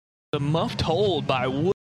muffed hold by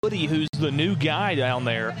Woody, who's the new guy down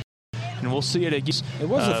there. And we'll see it again. It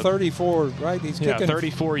was a 34, right? He's kicking.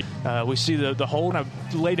 34. We see the hold. I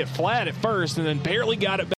laid it flat at first and then barely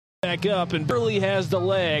got it back up and barely has the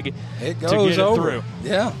leg to get it over. Through.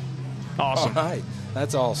 Yeah. Awesome. All right.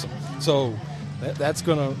 That's awesome. So that's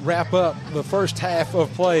going to wrap up the first half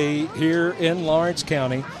of play here in Lawrence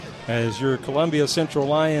County as your Columbia Central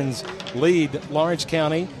Lions lead Lawrence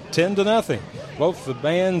County 10-0. Both the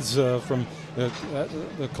bands from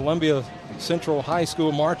the Columbia Central High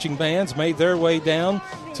School marching bands made their way down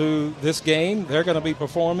to this game. They're going to be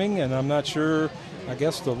performing, and I'm not sure, I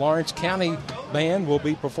guess the Lawrence County band will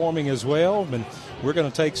be performing as well. And we're going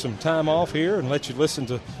to take some time off here and let you listen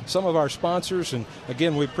to some of our sponsors. And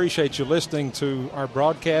again, we appreciate you listening to our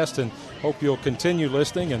broadcast and hope you'll continue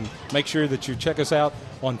listening, and make sure that you check us out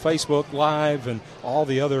on Facebook Live and all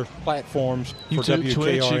the other platforms for YouTube, WKRM.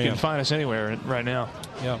 Twitch, you can find us anywhere right now.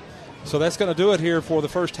 Yeah. So that's going to do it here for the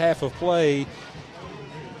first half of play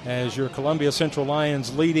as your Columbia Central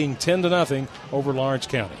Lions leading 10-0 over Lawrence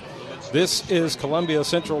County. This is Columbia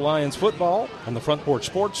Central Lions football on the Front Porch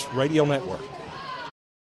Sports Radio Network.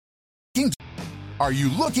 Are you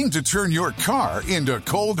looking to turn your car into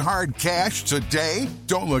cold, hard cash today?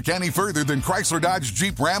 Don't look any further than Chrysler Dodge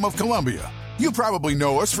Jeep Ram of Columbia. You probably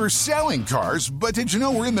know us for selling cars, but did you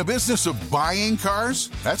know we're in the business of buying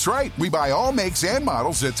cars? That's right, we buy all makes and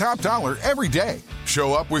models at top dollar every day.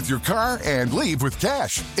 Show up with your car and leave with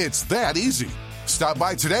cash. It's that easy. Stop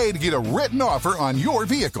by today to get a written offer on your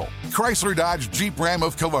vehicle. Chrysler Dodge Jeep Ram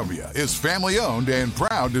of Columbia is family owned and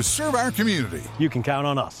proud to serve our community. You can count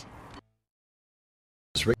on us.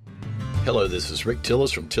 Hello, this is Rick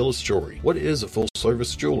Tillis from Tillis Jewelry. What is a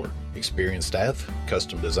full-service jeweler? Experienced staff,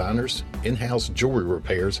 custom designers, in-house jewelry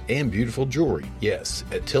repairs, and beautiful jewelry. Yes,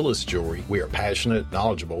 at Tillis Jewelry, we are passionate,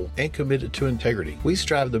 knowledgeable, and committed to integrity. We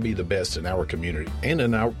strive to be the best in our community and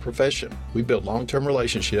in our profession. We build long-term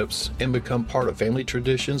relationships and become part of family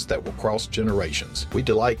traditions that will cross generations. We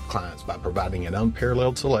delight clients by providing an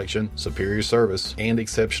unparalleled selection, superior service, and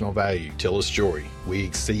exceptional value. Tillis Jewelry, we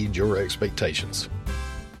exceed your expectations.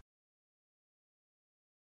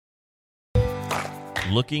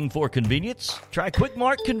 Looking for convenience? Try Quick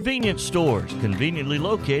Mart Convenience Stores, conveniently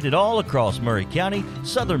located all across Murray County,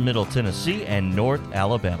 southern Middle Tennessee, and North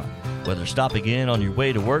Alabama. Whether stopping in on your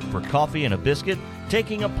way to work for coffee and a biscuit,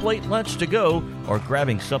 taking a plate lunch to go, or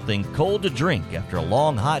grabbing something cold to drink after a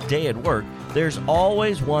long hot day at work, there's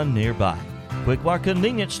always one nearby. Quick Mart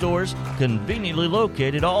convenience stores, conveniently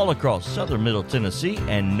located all across southern Middle Tennessee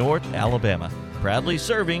and North Alabama. Proudly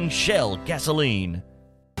serving Shell gasoline.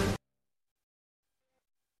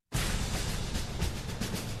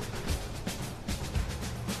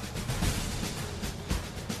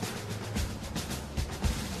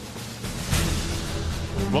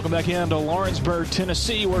 Welcome back into Lawrenceburg,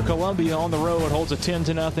 Tennessee, where Columbia on the road holds a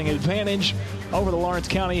 10-0 advantage over the Lawrence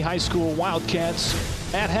County High School Wildcats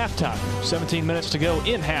at halftime. 17 minutes to go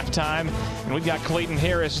in halftime, and we've got Clayton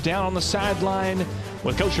Harris down on the sideline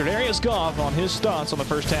with Coach Darius Goff on his thoughts on the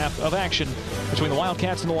first half of action between the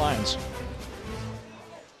Wildcats and the Lions.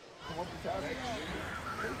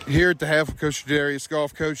 Here at the half, Coach Darius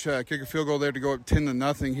Goff. Coach, kick a field goal there to go up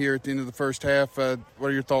 10-0 here at the end of the first half. What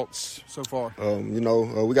are your thoughts so far?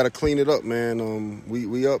 We got to clean it up, man.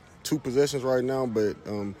 We up 2 possessions right now, but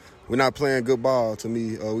we're not playing good ball to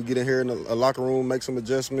me. We get in here in a locker room, make some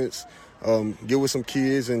adjustments, get with some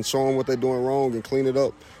kids and show them what they're doing wrong and clean it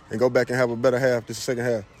up and go back and have a better half this second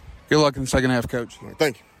half. Good luck in the second half, Coach. Right,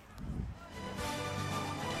 thank you.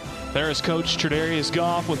 There is Coach Darius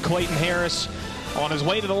Goff with Clayton Harris on his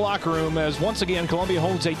way to the locker room as once again Columbia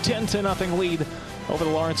holds a 10-0 lead over the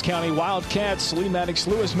Lawrence County Wildcats. Lee Maddox,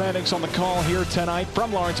 Maddox on the call here tonight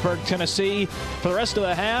from Lawrenceburg, Tennessee. For the rest of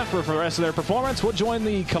the half, or for the rest of their performance, we'll join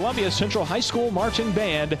the Columbia Central High School Marching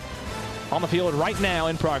Band on the field right now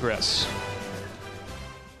in progress.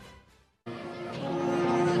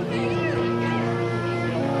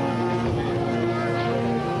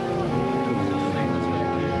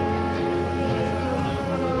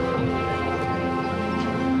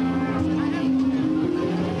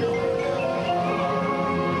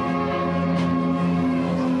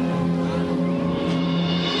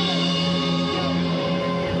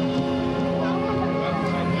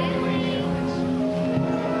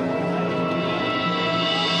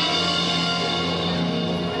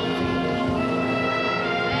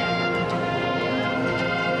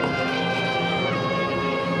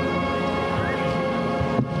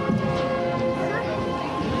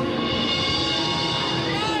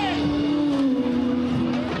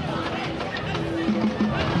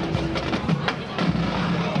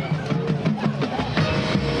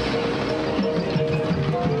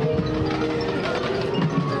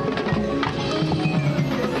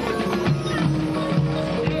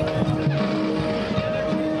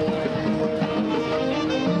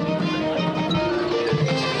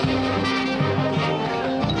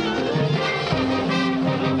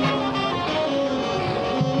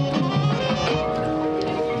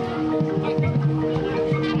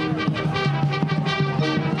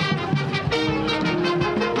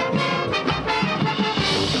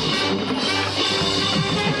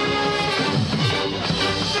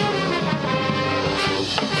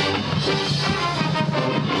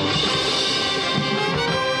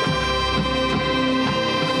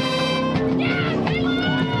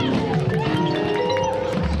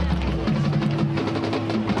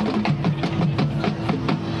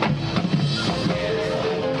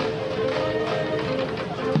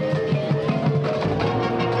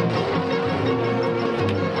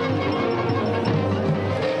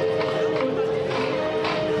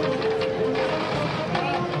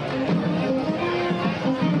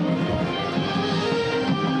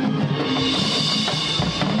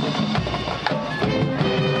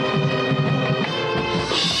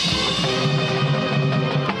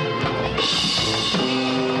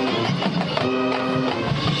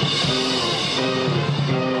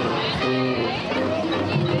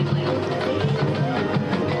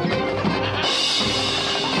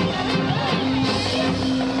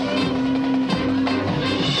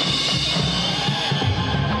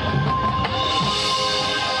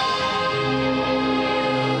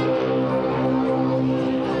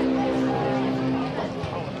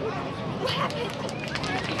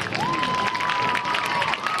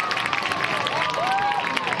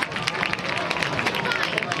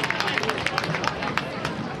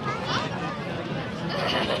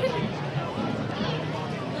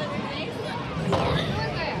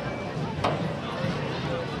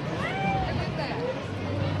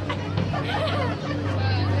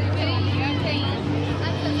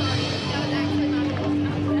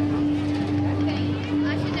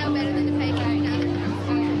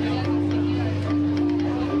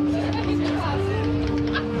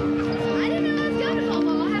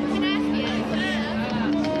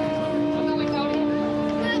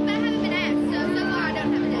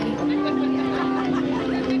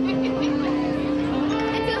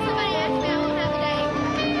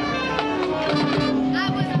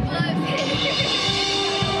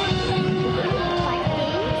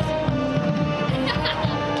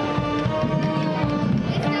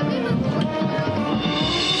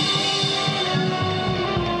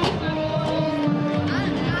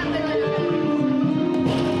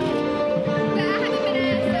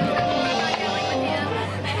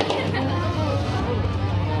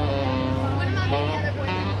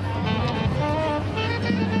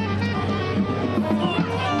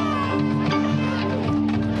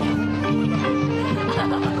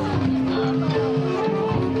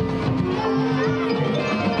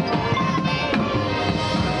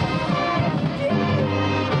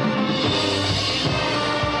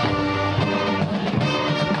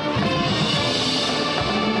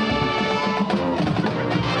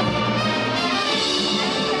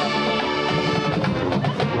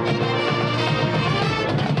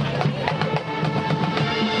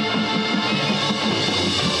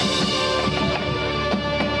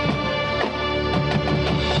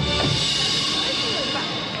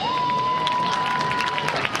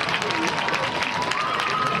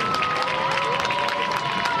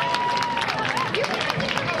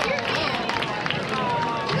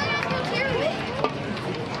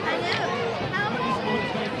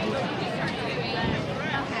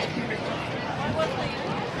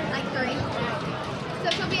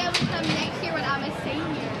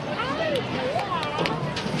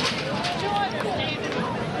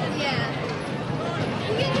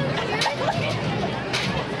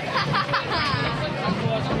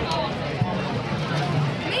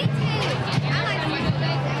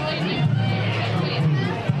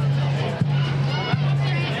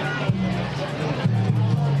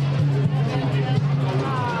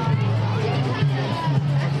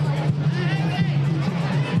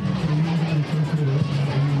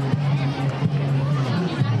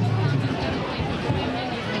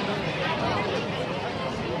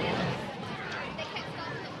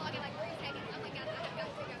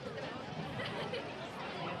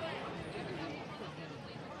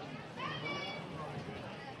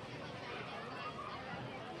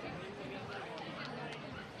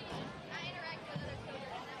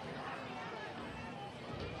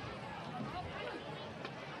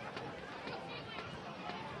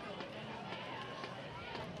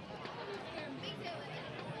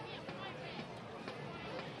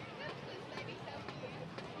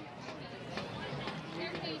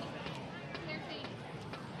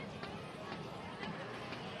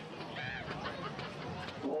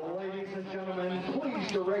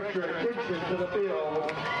 extra attention to the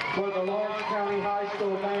field where the Lawrence County High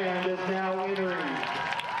School band is now entering.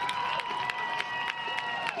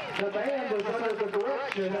 The band is under the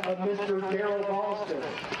direction of Mr. Darrell Boston.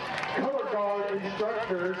 Color guard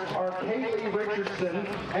instructors are Kaylee Richardson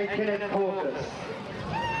and Kenneth Coltis.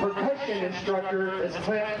 Percussion instructor is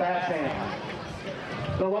Clint Bassham.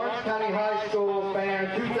 The Lawrence County High School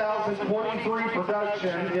Band 2023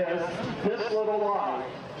 production is This Little Light,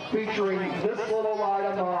 featuring This Little Light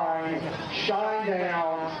of Mine, Shine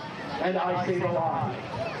Down, and I See the Light.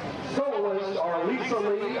 Soloists are Lisa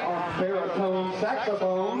Lee on baritone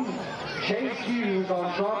saxophone, Chase Hughes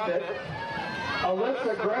on trumpet,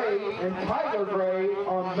 Alyssa Gray and Tyler Gray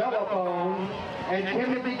on mellophone, and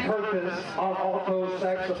Timothy Curtis on alto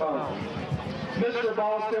saxophone. Mr.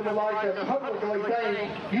 Boston would like to publicly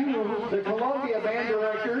thank you, the Columbia band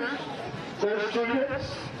directors, their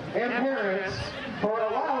students, and parents for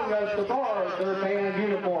allowing us to borrow their band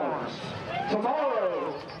uniforms.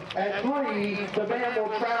 Tomorrow at 3, the band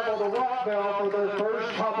will travel to Rockville for their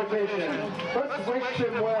first competition. Let's wish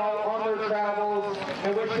them well on their travels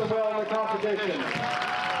and wish them well in the competition.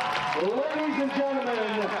 Ladies and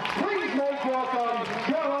gentlemen, please make welcome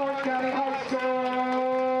the Lawrence County High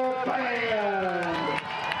School Band.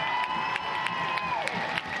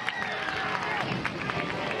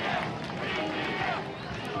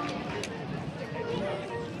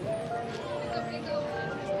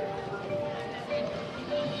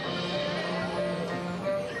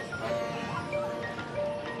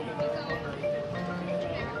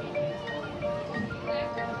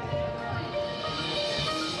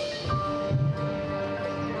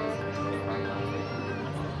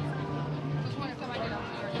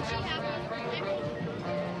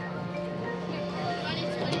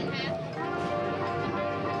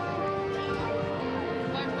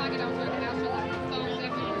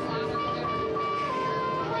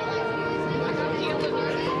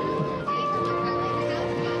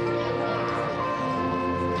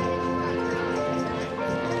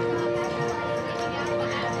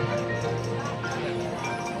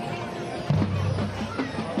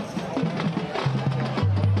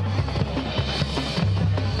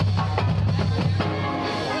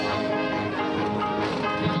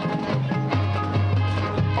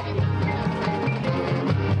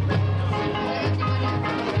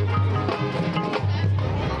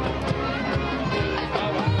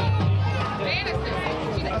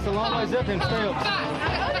 Zip him still. Yeah,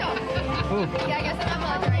 I guess I'm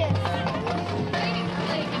not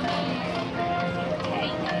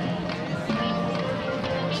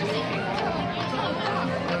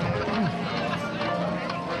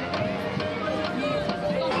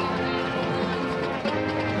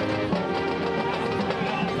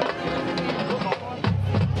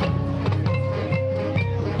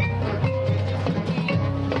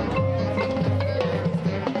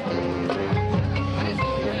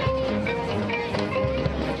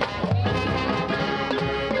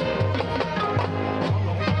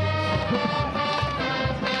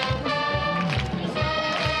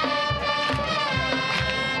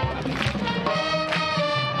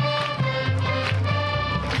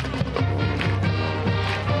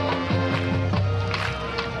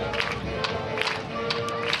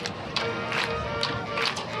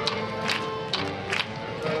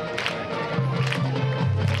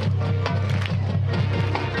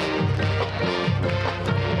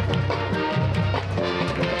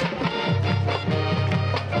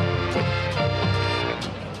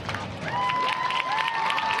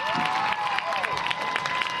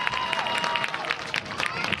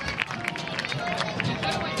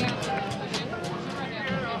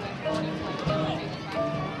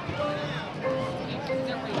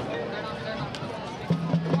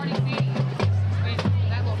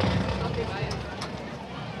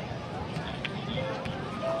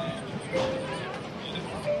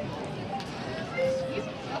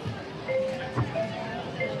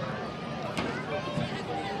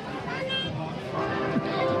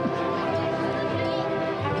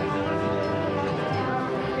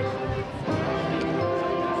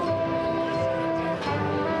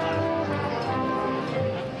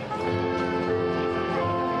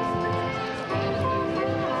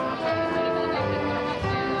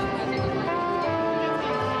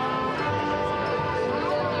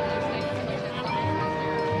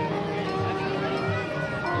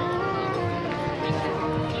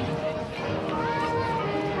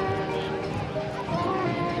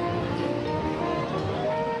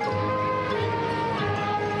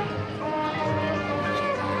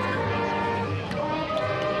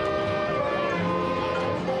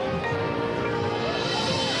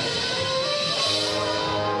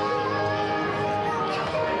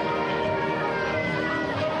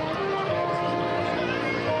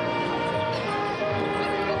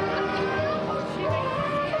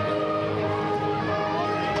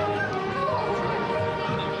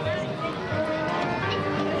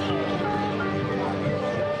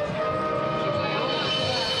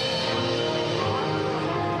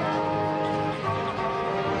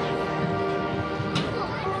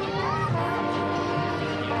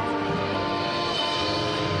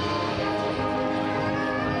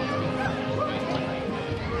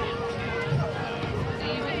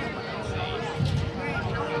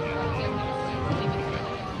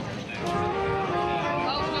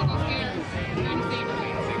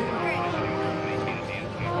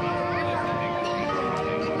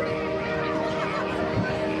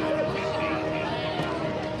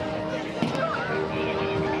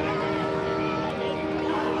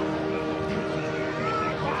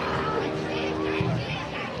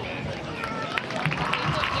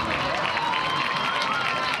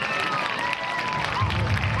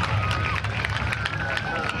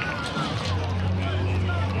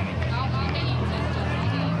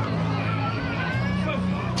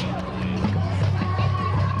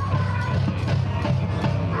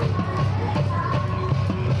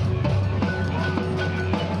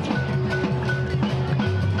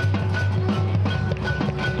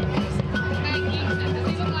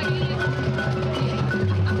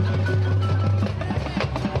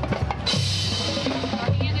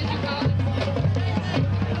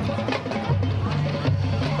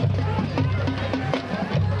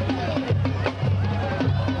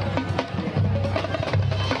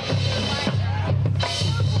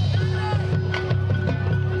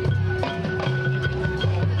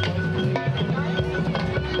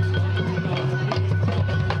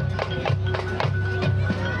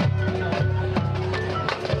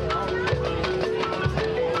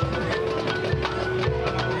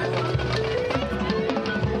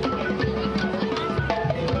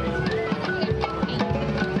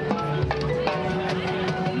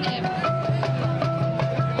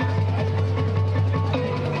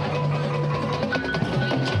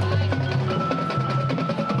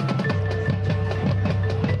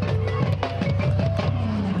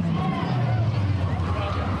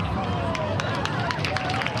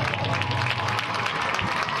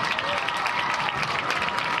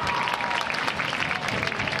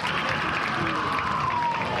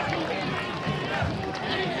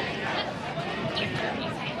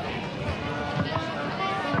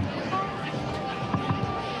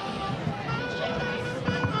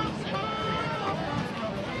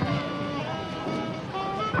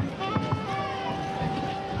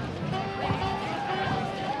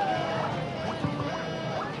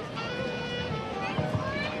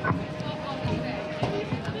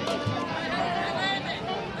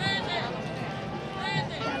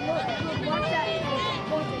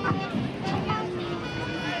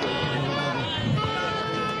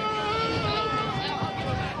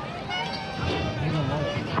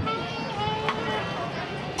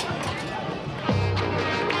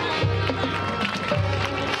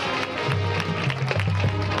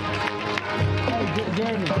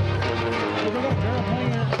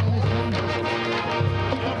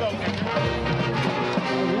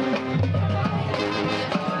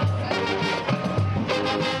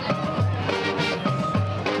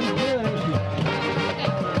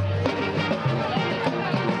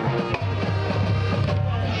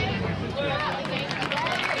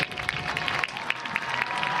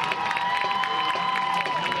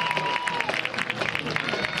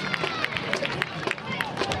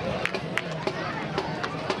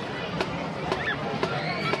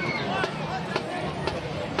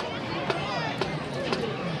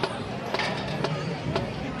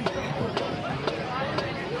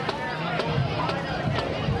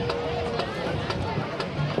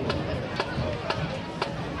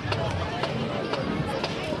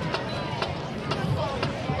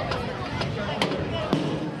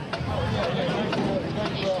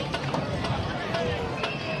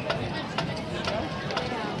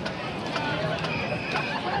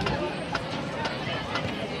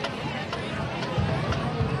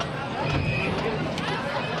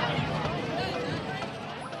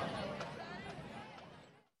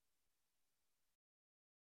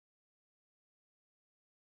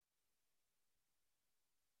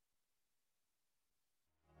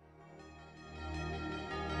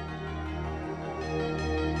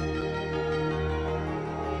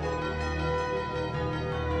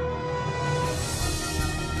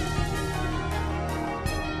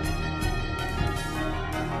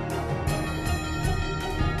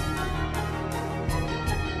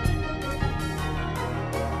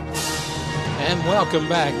And welcome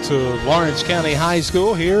back to Lawrence County High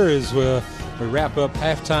School here as we wrap up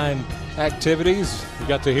halftime activities. We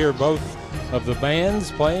got to hear both of the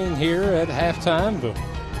bands playing here at halftime, the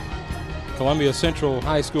Columbia Central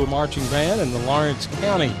High School Marching Band and the Lawrence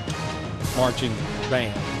County Marching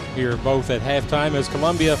Band here both at halftime as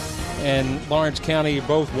Columbia and Lawrence County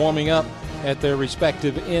both warming up at their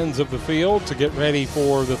respective ends of the field to get ready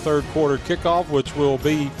for the third quarter kickoff, which will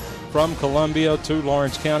be from Columbia to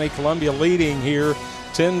Lawrence County. Columbia leading here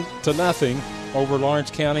 10-0 over Lawrence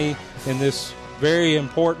County in this very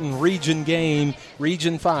important region game,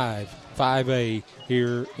 Region 5A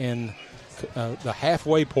here in the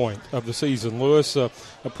halfway point of the season. Lewis, a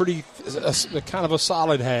kind of a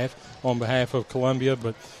solid half on behalf of Columbia,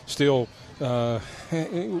 but still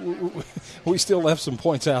we still left some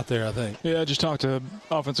points out there, I think. Yeah, I just talked to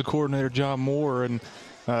offensive coordinator John Moore, and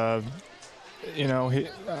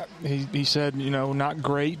he said, not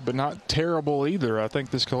great, but not terrible either. I think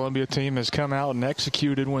this Columbia team has come out and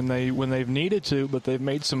executed when they've needed to, but they've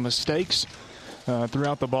made some mistakes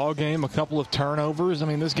throughout the ball game. A couple of turnovers. I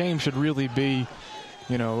mean, this game should really be,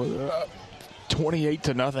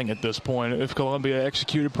 28-0 at this point. If Columbia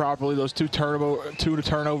executed properly, those two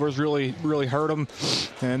turnovers really hurt them.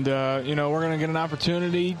 And we're going to get an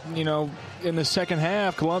opportunity, in the second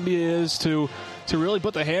half. Columbia is to really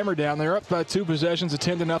put the hammer down. They're up by 2 possessions, a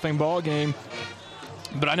 10-0 ball game.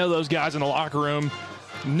 But I know those guys in the locker room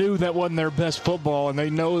knew that wasn't their best football, and they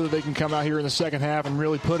know that they can come out here in the second half and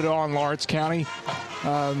really put it on Lawrence County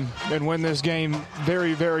and win this game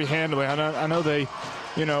very, very handily. I know they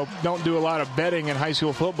don't do a lot of betting in high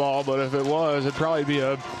school football, but if it was, it'd probably be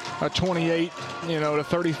a 28 to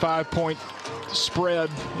 35 point spread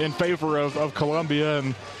in favor of Columbia.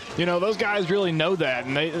 And those guys really know that,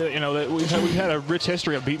 and we've had a rich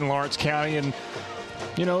history of beating Lawrence County, and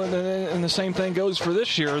and the same thing goes for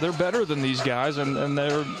this year. They're better than these guys, and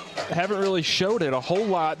they haven't really showed it a whole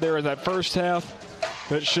lot there in that first half.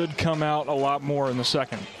 That should come out a lot more in the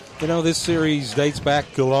second. This series dates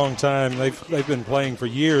back a long time. They've been playing for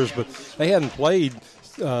years, but they hadn't played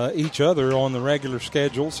each other on the regular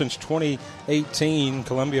schedule since 2018.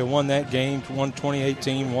 Columbia won that game, won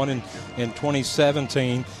 2018, won in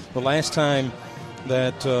 2017. The last time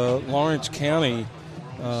that Lawrence County,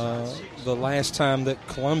 the last time that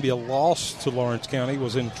Columbia lost to Lawrence County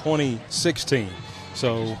was in 2016.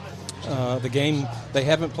 So the game, they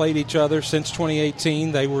haven't played each other since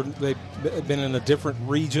 2018. They've been in a different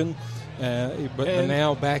region, but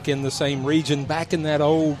now back in the same region, back in that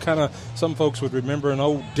old kind of, some folks would remember an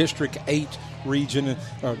old District 8 region,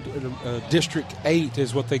 District 8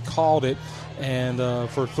 is what they called it, and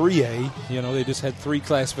for 3A, they just had 3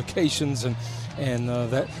 classifications,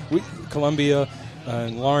 and Columbia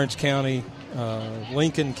and Lawrence County,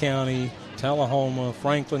 Lincoln County, Tullahoma,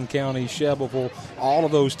 Franklin County, Shelbyville, all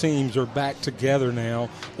of those teams are back together now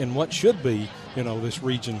in what should be, this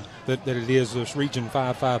region that it is, this Region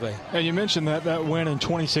 5A. And you mentioned that win in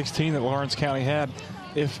 2016 that Lawrence County had.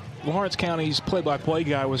 If Lawrence County's play-by-play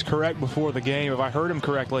guy was correct before the game, if I heard him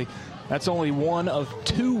correctly, that's only one of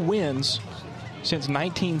 2 wins since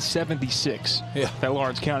 1976 that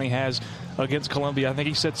Lawrence County has against Columbia. I think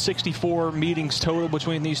he said 64 meetings total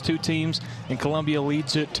between these two teams, and Columbia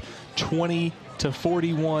leads it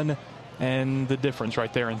 20-41, and the difference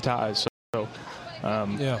right there in ties. So,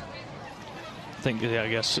 I think I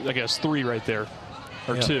guess 3 right there,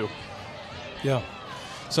 or 2. Yeah.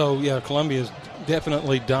 So Columbia's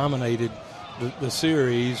definitely dominated the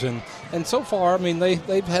series, and so far, I mean,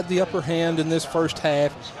 they've had the upper hand in this first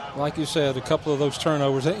half. Like you said, a couple of those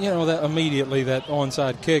turnovers, that immediately that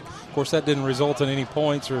onside kick, of course, that didn't result in any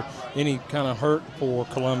points or any kind of hurt for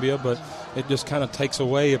Columbia, but it just kind of takes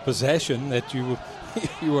away a possession that you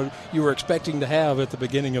were expecting to have at the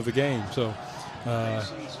beginning of the game. So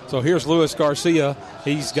here's Luis Garcia.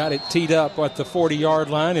 He's got it teed up at the 40-yard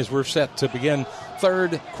line as we're set to begin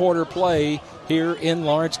third quarter play here in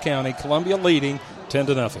Lawrence County. Columbia leading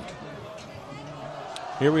 10-0.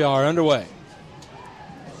 Here we are underway.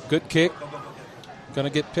 Good kick. Going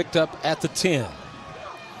to get picked up at the 10.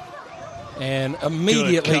 And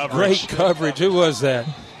immediately great coverage. Who was that?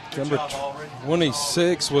 Number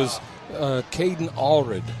 26 was Caden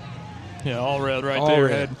Allred. Yeah, Allred right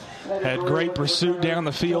there had great pursuit down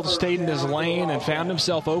the field, stayed in his lane, and found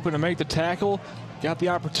himself open to make the tackle. Got the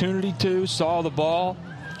opportunity to, saw the ball,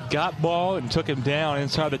 got ball, and took him down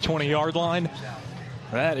inside the 20-yard line.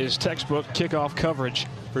 That is textbook kickoff coverage.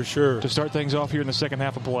 For sure. To start things off here in the second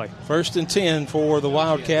half of play. 1st and 10 for the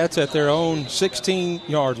Wildcats at their own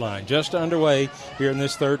 16-yard line. Just underway here in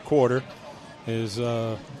this third quarter is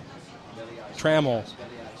Trammell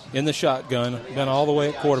in the shotgun, been all the way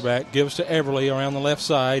at quarterback, gives to Everly around the left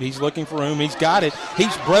side. He's looking for room. He's got it.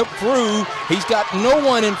 He's broke through. He's got no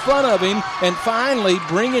one in front of him, and finally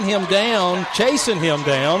bringing him down, chasing him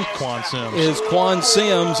down, is Quan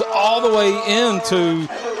Sims all the way into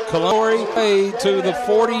Columbia to the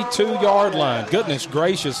 42-yard line. Goodness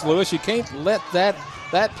gracious, Lewis, you can't let that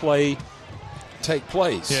play take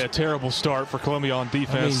place. Yeah, terrible start for Columbia on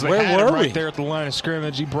defense. I mean, where were we? Right there at the line of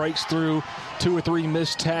scrimmage. He breaks through 2 or 3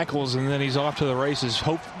 missed tackles, and then he's off to the races.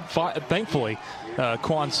 Thankfully,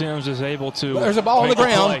 Quan Sims is able to. There's a ball on the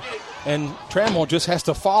ground, play. and Trammell just has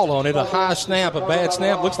to fall on it. A high snap, a bad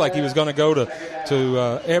snap. Looks like he was going to go to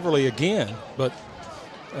Everly again, but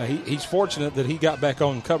he's fortunate that he got back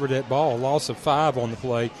on and covered that ball. A loss of 5 on the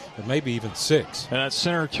play, or maybe even 6. And that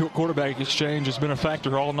center quarterback exchange has been a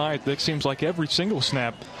factor all night. It seems like every single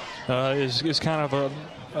snap is kind of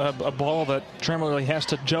a ball that Trammell really has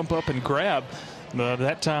to jump up and grab.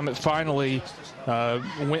 That time it finally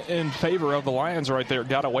went in favor of the Lions right there.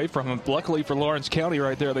 Got away from him. Luckily for Lawrence County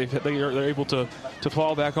right there, they're able to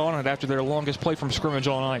fall back on it after their longest play from scrimmage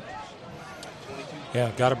all night. Yeah,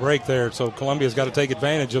 got a break there. So Columbia's got to take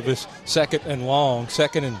advantage of this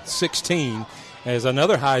 2nd and 16, as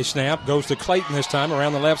another high snap goes to Clayton this time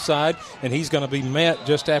around the left side, and he's going to be met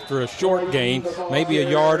just after a short gain, maybe a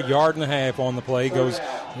yard and a half on the play. Goes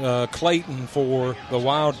Clayton for the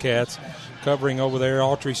Wildcats, covering over there.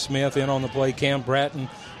 Autry Smith in on the play. Cam Bratton,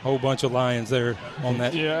 a whole bunch of Lions there on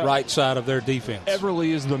that right side of their defense.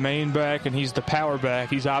 Everly is the main back, and he's the power back.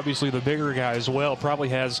 He's obviously the bigger guy as well. Probably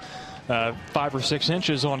has 5 or 6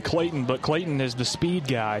 inches on Clayton, but Clayton is the speed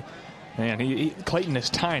guy. And Clayton is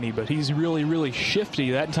tiny, but he's really, really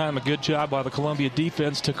shifty. That time, a good job by the Columbia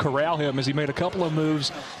defense to corral him as he made a couple of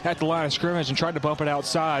moves at the line of scrimmage and tried to bump it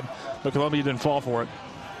outside, but Columbia didn't fall for it.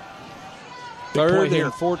 3rd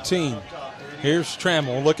and 14. Here's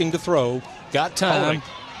Trammell looking to throw. Got time.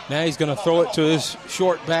 Now he's going to throw it to his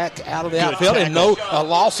short back out of the outfield, and a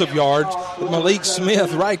loss of yards. Malik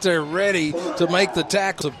Smith right there ready to make the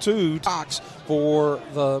tackles of 2 talks for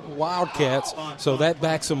the Wildcats. So that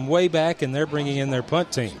backs them way back, and they're bringing in their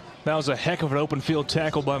punt team. That was a heck of an open field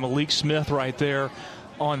tackle by Malik Smith right there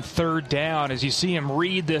on 3rd down. As you see him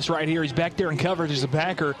read this right here, he's back there in coverage as a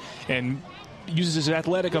backer and uses his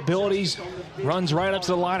athletic abilities, runs right up to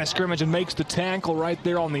the line of scrimmage and makes the tackle right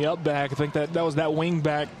there on the up back. I think that was that wing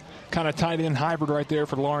back kind of tight end hybrid right there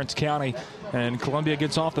for Lawrence County. And Columbia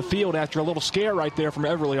gets off the field after a little scare right there from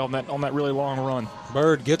Everly on that really long run.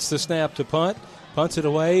 Bird gets the snap to punt, punts it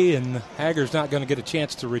away, and Hager's not going to get a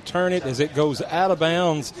chance to return it as it goes out of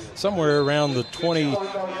bounds somewhere around the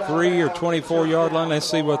 23 or 24-yard line. Let's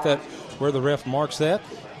see where the ref marks that.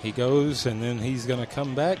 He goes, and then he's going to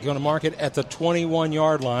come back, going to mark it at the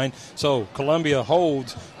 21-yard line. So Columbia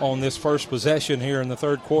holds on this first possession here in the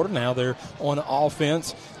 3rd quarter. Now they're on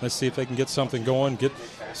offense. Let's see if they can get something going, get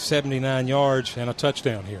 79 yards and a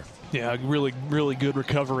touchdown here. Yeah, really, really good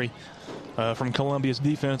recovery from Columbia's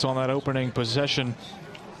defense on that opening possession.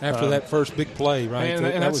 After that first big play, right?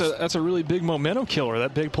 And that's a really big momentum killer,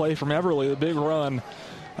 that big play from Everly, the big run.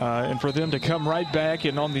 And for them to come right back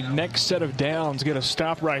and on the next set of downs get a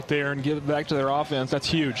stop right there and give it back to their offense, that's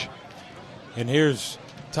huge. And here's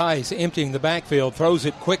Tice emptying the backfield, throws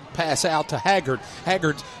it, quick pass out to Haggard.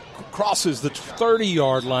 Haggard crosses the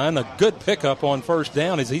 30-yard line. A good pickup on 1st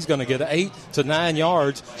down as he's going to get 8 to 9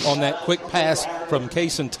 yards on that quick pass from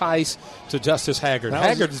Kason Tice to Justice Haggard.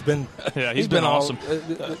 Haggard has been he's been awesome.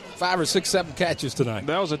 5 or 6, 7 catches tonight.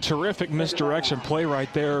 That was a terrific misdirection play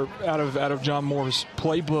right there out of John Moore's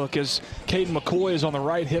playbook as Caden McCoy is on the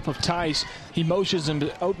right hip of Tice. He motions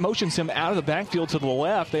him out of the backfield to the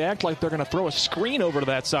left. They act like they're going to throw a screen over to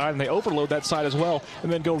that side, and they overload that side as well,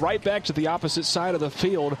 and then go right back to the opposite side of the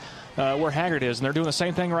field where Haggard is. And they're doing the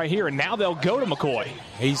same thing right here, and now they'll go to McCoy.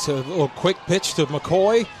 He's a little quick pitch to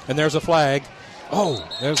McCoy, and there's a flag. Oh,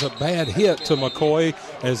 there's a bad hit to McCoy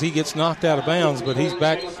as he gets knocked out of bounds, but he's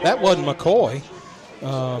back. That wasn't McCoy.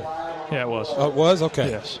 Yeah, it was. Oh, it was? Okay.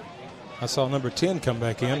 Yes. I saw number 10 come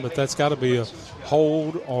back in, but that's got to be a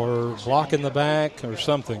hold or block in the back or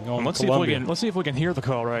something on Columbia. Let's see if we can hear the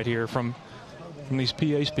call right here from these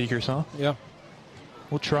PA speakers, huh? Yeah.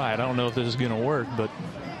 We'll try it. I don't know if this is going to work, but...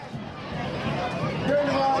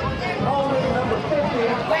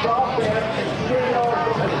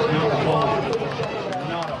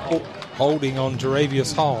 Holding on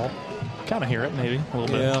Jaravius Hall. Kind of hear it, maybe, a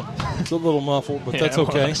little bit. Yeah, it's a little muffled, but that's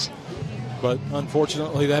okay. But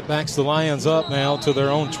unfortunately, that backs the Lions up now to their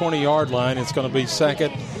own 20-yard line. It's going to be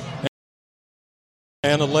 2nd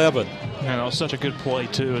and 11. And that was such a good play,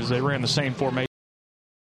 too, as they ran the same formation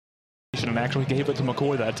and actually gave it to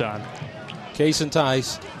McCoy that time. Kason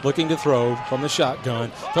Tice looking to throw from the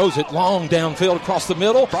shotgun. Throws it long downfield across the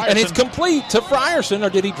middle, and it's complete to Frierson, or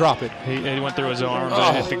did he drop it? He went through his arms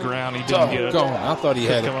and hit the ground. He didn't get it. I thought he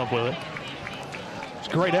had come up with it. It's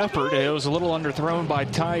a great effort. It was a little underthrown by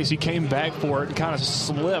Tice. He came back for it and kind of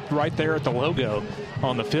slipped right there at the logo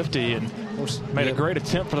on the 50 and made a great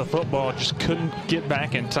attempt for the football. Just couldn't get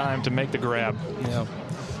back in time to make the grab. Yeah.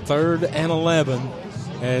 3rd and 11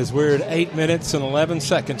 as we're at 8 minutes and 11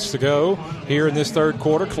 seconds to go here in this third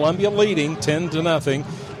quarter. Columbia leading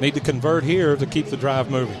 10-0. Need to convert here to keep the drive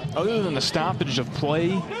moving. Other than the stoppage of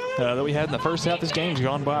play that we had in the first half, this game's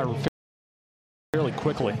gone by fairly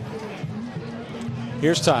quickly.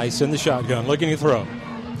 Here's Tice in the shotgun, looking to throw.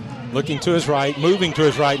 Looking to his right, moving to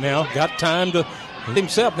his right now. Got time to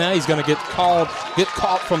himself. Now he's going to get caught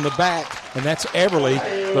from the back, and that's Everly,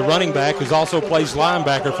 the running back, who also plays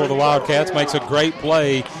linebacker for the Wildcats. Makes a great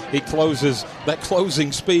play. He closes that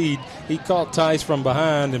closing speed. He caught Tice from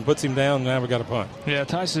behind and puts him down. Now we got a punt. Yeah,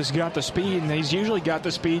 Tice has got the speed, and he's usually got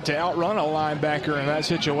the speed to outrun a linebacker in that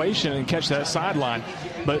situation and catch that sideline.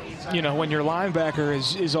 But, you know, when your linebacker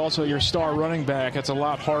is also your star running back, it's a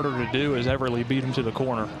lot harder to do as Everly beat him to the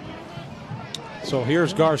corner. So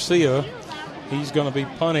here's Garcia. He's going to be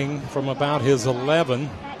punting from about his 11.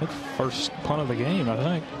 I think first punt of the game, I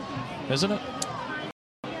think. Isn't it?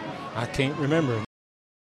 I can't remember.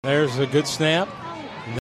 There's a good snap.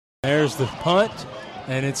 There's the punt,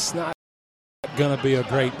 and it's not going to be a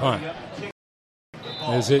great punt.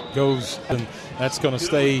 As it goes, and that's going to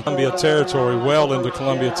stay Columbia territory, well into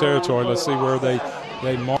Columbia territory. Let's see where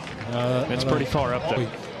they mark. It's pretty far up there.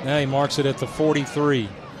 Now he marks it at the 43.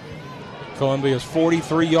 Columbia's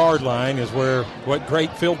 43-yard line is what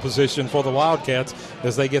great field position for the Wildcats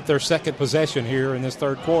as they get their second possession here in this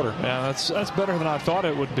third quarter. Yeah, that's better than I thought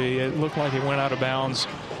it would be. It looked like it went out of bounds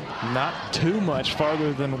not too much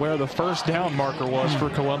farther than where the first down marker was for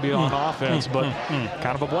Columbia on offense, but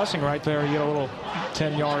kind of a blessing right there. You get a little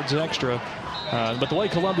 10 yards extra. But the way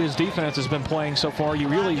Columbia's defense has been playing so far,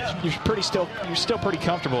 you're still pretty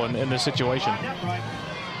comfortable in this situation.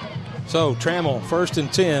 So Trammell, 1st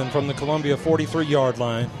and 10 from the Columbia 43-yard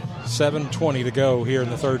line. 7:20 to go here in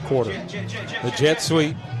the third quarter. The jet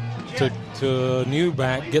sweep to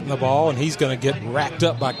Newback getting the ball, and he's going to get racked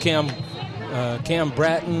up by Cam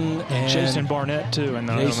Bratton and Jason Barnett too. And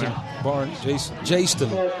Jaston Barnett.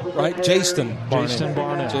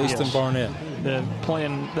 Yes. Barnett.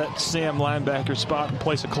 Playing that Sam linebacker spot in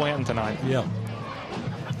place of Clanton tonight. Yeah.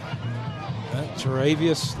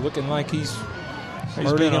 Jaravius looking like he's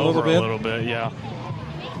hurting a little bit. Yeah.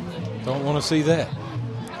 Don't want to see that.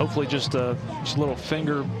 Hopefully just a little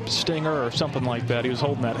finger stinger or something like that. He was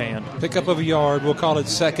holding that hand. Pickup of a yard. We'll call it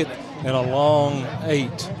 2nd and a long 8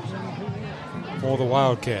 for the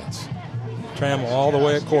Wildcats. Trammell all the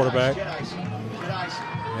way at quarterback.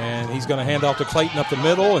 And he's going to hand off to Clayton up the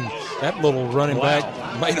middle, and that little running back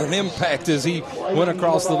made an impact as he went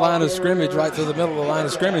across the line of scrimmage, right to the middle of the line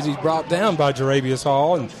of scrimmage. He's brought down by Jaravius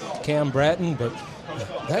Hall and Cam Bratton, but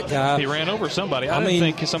that guy... He ran over somebody. I didn't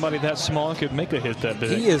think somebody that small could make a hit that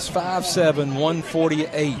big. He is 5'7",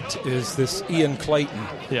 148 is this Ian Clayton.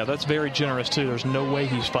 Yeah, that's very generous, too. There's no way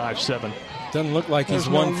he's 5'7". Doesn't look like he's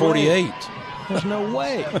 148. There's no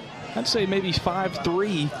way. I'd say maybe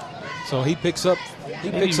 5'3". So he picks up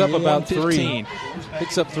about 3.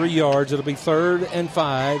 Picks up 3 yards. It'll be 3rd and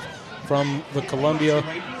 5 from the Columbia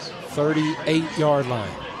 38-yard line.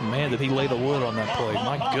 Man, did he lay the wood on that play.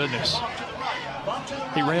 My goodness.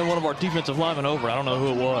 He ran one of our defensive linemen over. I don't know who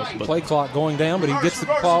it was. But play clock going down, but he gets the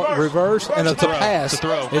ball reversed, and it's a pass.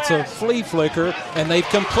 It's a flea flicker, and they've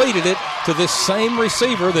completed it to this same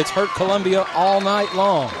receiver that's hurt Columbia all night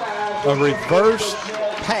long. A reverse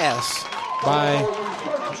pass by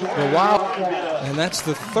the Wild, and that's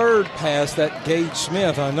the 3rd pass that Gage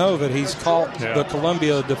Smith. I know that he's caught the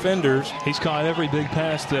Columbia defenders. He's caught every big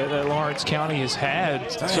pass that Lawrence County has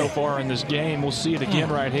had so far in this game. We'll see it again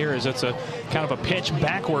right here as it's a kind of a pitch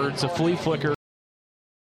backwards, a flea flicker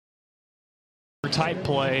type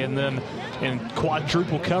play, and then in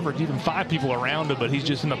quadruple coverage, even 5 people around him, but he's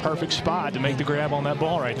just in the perfect spot to make the grab on that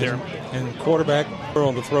ball right there. And quarterback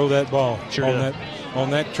to throw that ball on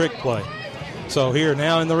that trick play. So here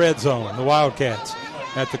now in the red zone, the Wildcats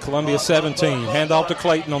at the Columbia 17. Handoff to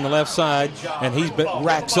Clayton on the left side, and he's been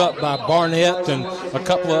racks up by Barnett and a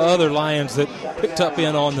couple of other Lions that picked up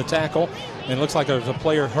in on the tackle. And it looks like there's a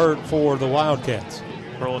player hurt for the Wildcats.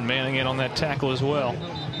 Roland Manning in on that tackle as well.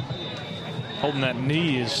 Holding that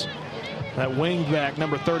knee is that wing back,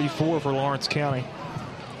 number 34 for Lawrence County.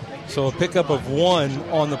 So a pickup of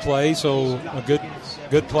 1 on the play, so a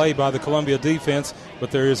good play by the Columbia defense,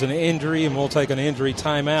 but there is an injury, and we'll take an injury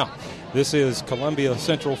timeout. This is Columbia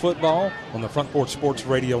Central Football on the Front Porch Sports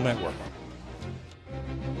Radio Network.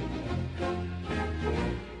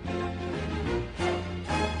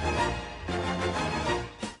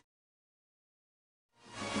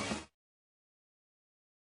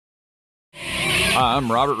 Hi,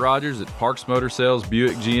 I'm Robert Rogers at Parks Motor Sales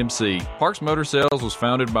Buick GMC. Parks Motor Sales was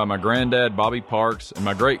founded by my granddad, Bobby Parks, and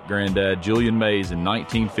my great-granddad, Julian Mays, in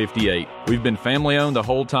 1958. We've been family-owned the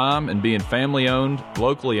whole time, and being family-owned,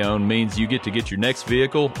 locally owned, means you get to get your next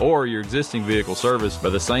vehicle or your existing vehicle serviced by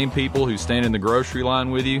the same people who stand in the grocery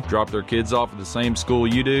line with you, drop their kids off at the same school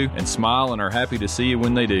you do, and smile and are happy to see you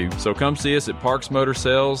when they do. So come see us at Parks Motor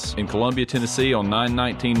Sales in Columbia, Tennessee on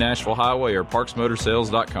 919 Nashville Highway or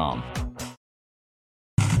parksmotorsales.com.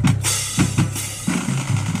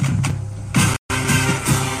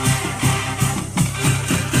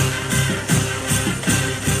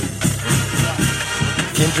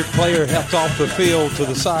 Injured player helped off the field to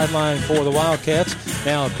the sideline for the Wildcats.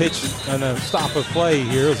 Now a pitch and a stop of play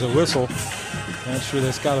here is a whistle. Not sure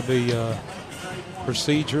that's got to be a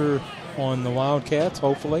procedure on the Wildcats,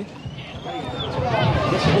 hopefully.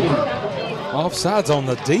 Offsides on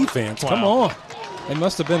the defense. Wow. Come on. They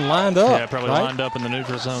must have been lined up. Yeah, probably right? lined up in the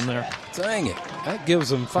neutral zone there. Dang it. That gives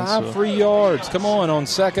them 5 free yards. Come on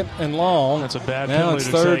second and long. That's a bad now penalty it's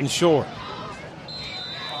to third take. and short.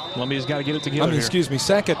 Columbia's got to get it together. Excuse me,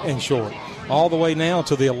 second and short. All the way now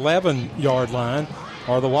to the 11-yard line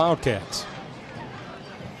are the Wildcats.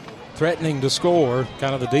 Threatening to score,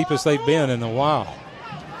 kind of the deepest they've been in a while.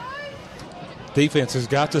 Defense has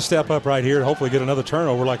got to step up right here and hopefully get another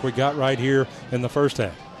turnover like we got right here in the first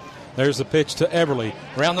half. There's the pitch to Everly.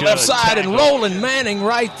 Around the left side, and Roland Manning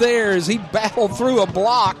right there as he battled through a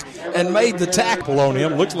block and made the tackle on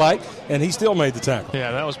him, looks like, and he still made the tackle.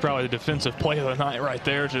 Yeah, that was probably the defensive play of the night right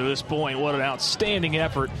there to this point. What an outstanding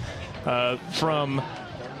effort from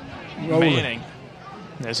Manning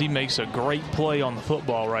as he makes a great play on the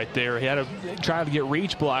football right there. He had to try to get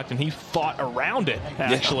reach blocked, and he fought around it,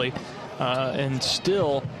 actually, and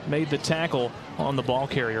still made the tackle on the ball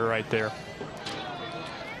carrier right there.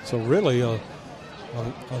 So really a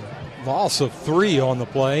loss of 3 on the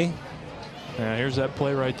play. Yeah, here's that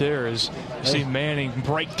play right there as you see Manning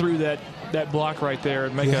break through that block right there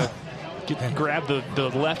and make grab the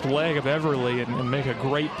left leg of Everly and make a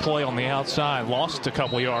great play on the outside. Lost a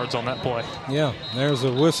couple yards on that play. Yeah, there's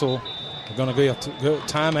a whistle. There's going to be a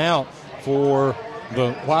timeout for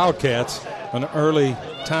the Wildcats. An early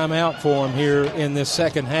timeout for them here in this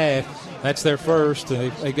second half. That's their first.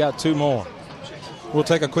 They got 2 more. We'll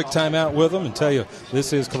take a quick timeout with them and tell you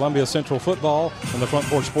this is Columbia Central Football on the Front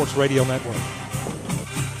Porch Sports Radio Network.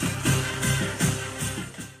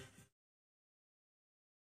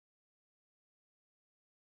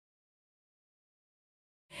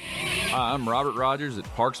 Hi, I'm Robert Rogers at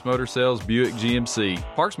Parks Motor Sales Buick GMC.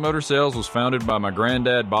 Parks Motor Sales was founded by my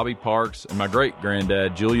granddad, Bobby Parks, and my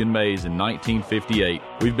great-granddad, Julian Mays, in 1958.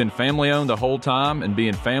 We've been family-owned the whole time, and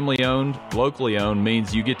being family-owned, locally owned,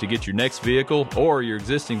 means you get to get your next vehicle or your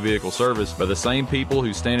existing vehicle serviced by the same people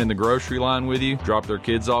who stand in the grocery line with you, drop their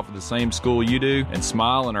kids off at the same school you do, and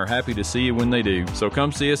smile and are happy to see you when they do. So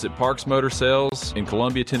come see us at Parks Motor Sales in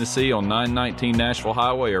Columbia, Tennessee on 919 Nashville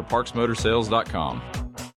Highway or parksmotorsales.com.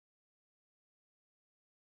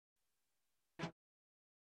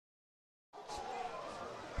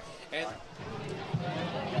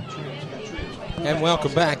 And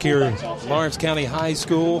welcome back here at Lawrence County High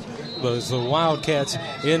School. The Wildcats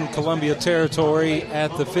in Columbia territory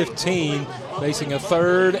at the 15, facing a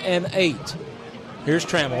 3rd and 8. Here's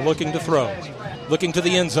Trammell looking to throw. Looking to the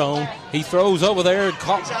end zone. He throws over there.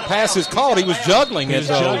 Pass is caught. He was juggling it.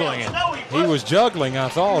 He was juggling, I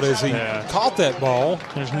thought, as he caught that ball.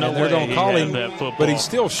 There's no way they're going to call him, that football. but he's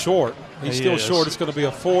still short. He's still short. It's going to be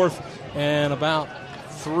a 4th and about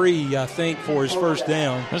 3, I think, for his first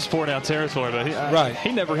down. This is 4-down territory, but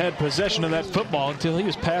he never had possession of that football until he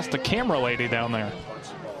was past the camera lady down there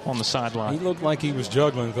on the sideline. He looked like he was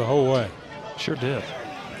juggling the whole way. Sure did.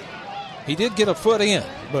 He did get a foot in,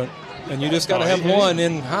 and you just got to have one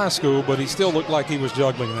in high school, but he still looked like he was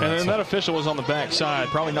juggling that. And that official was on the backside.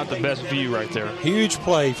 Probably not the best view right there. Huge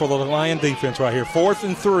play for the Lion defense right here. 4th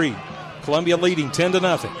and 3. Columbia leading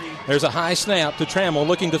 10-0. There's a high snap to Trammell,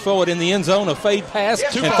 looking to throw it in the end zone. A fade pass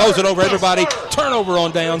and throws it over everybody. Turnover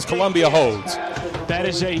on downs. Columbia holds. That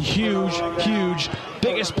is a huge, huge,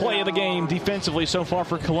 biggest play of the game defensively so far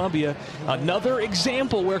for Columbia. Another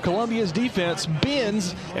example where Columbia's defense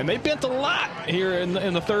bends, and they bent a lot here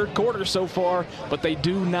in the third quarter so far, but they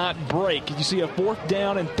do not break. You see a 4th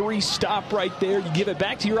down and 3 stop right there. You give it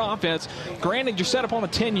back to your offense. Granted, you're set up on the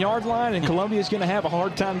 10-yard line, and Columbia's going to have a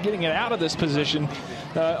hard time getting it out of this position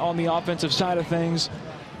on the offensive side of things.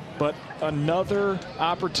 But another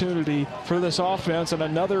opportunity for this offense and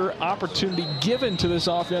another opportunity given to this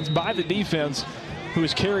offense by the defense who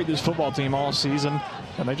has carried this football team all season.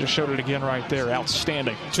 And they just showed it again right there.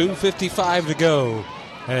 Outstanding. 2:55 to go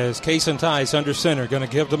as Case and Tice under center, going to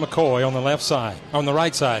give to McCoy on the left side, on the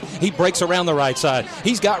right side. He breaks around the right side.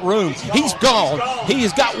 He's got room. He's gone. He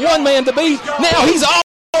has got one man to beat. Now he's all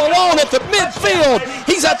alone at the midfield.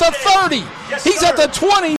 He's at the 30. He's at the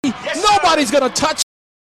 20. Nobody's going to touch.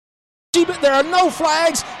 There are no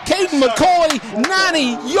flags. Caden McCoy,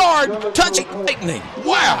 90-yard touching lightning.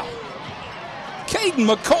 Wow.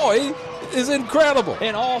 Caden McCoy is incredible.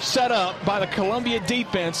 And all set up by the Columbia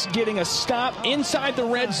defense, getting a stop inside the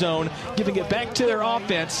red zone, giving it back to their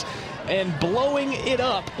offense, and blowing it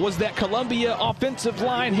up was that Columbia offensive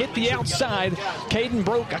line hit the outside. Caden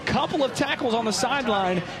broke a couple of tackles on the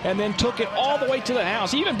sideline and then took it all the way to the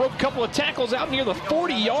house. He even broke a couple of tackles out near the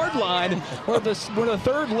 40-yard line where the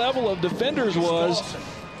third level of defenders was.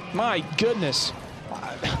 My goodness.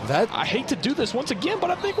 I hate to do this once again, but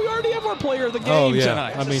I think we already have our player of the game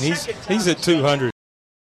tonight. I mean, he's at 200.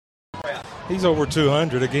 He's over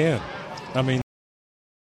 200 again. I mean,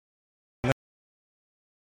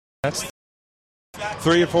 that's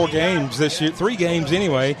 3 or 4 games this year. 3 games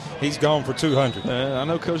anyway. He's gone for 200. I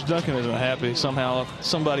know Coach Duncan isn't happy. Somehow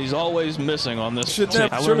somebody's always missing on this team.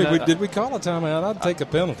 Did we call a timeout? I'd take a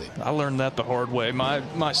penalty. I learned that the hard way.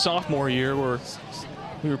 My sophomore year, where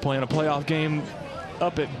we were playing a playoff game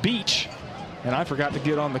up at Beach, and I forgot to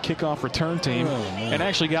get on the kickoff return team and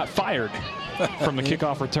actually got fired from the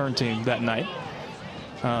kickoff return team that night.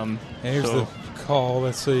 Here's the call.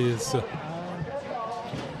 Let's see. It's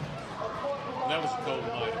that was a cold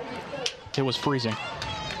night. It was freezing.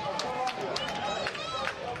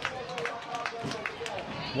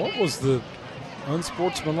 What was the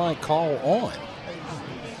unsportsmanlike call on?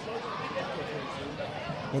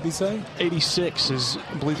 What did he say? 86 is,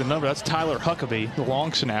 I believe, the number. That's Tyler Huckabee, the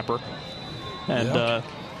long snapper. And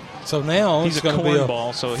so now he's it's going to be a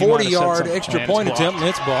 40-yard extra point attempt, and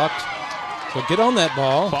it's blocked. So get on that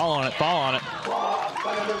ball. Fall on it.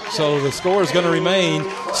 So the score is going to remain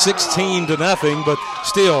 16-0, but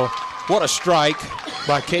still, what a strike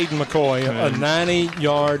by Caden McCoy. A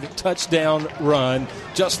 90-yard touchdown run,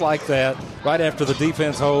 just like that, right after the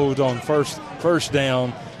defense hold on first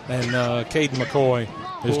down, and Caden McCoy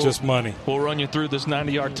is just money. We'll run you through this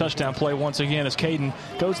 90-yard touchdown play once again as Caden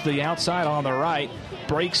goes to the outside on the right,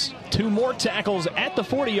 breaks 2 more tackles at the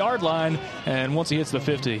 40-yard line, and once he hits the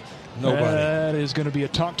 50, that is going to be a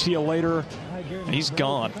talk to you later. He's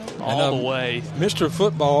gone all the way. Mr.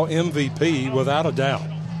 Football MVP, without a doubt.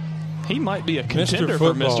 He might be a contender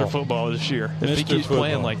for Mr. Football this year if he keeps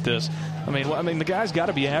playing like this. I mean, the guy's got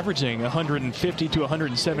to be averaging 150 to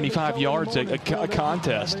 175 yards a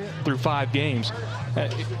contest through 5 games.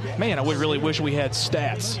 Man, I would really wish we had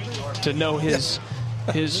stats to know his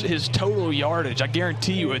total yardage. I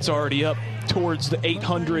guarantee you it's already up towards the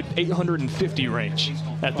 800, 850 range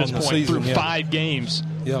at this point season, through 5 games.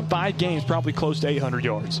 5 games, probably close to 800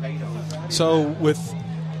 yards. So with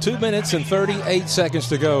 2 minutes and 38 seconds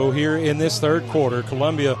to go here in this third quarter,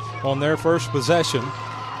 Columbia on their first possession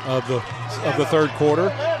of the third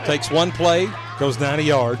quarter takes one play, goes 90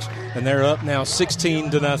 yards, and they're up now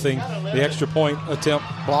 16-0. The extra point attempt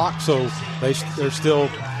blocked, so they're still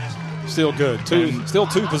good. Still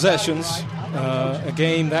 2 possessions. A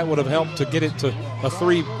game that would have helped to get it to a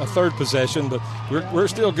third possession, but we're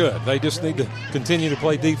still good. They just need to continue to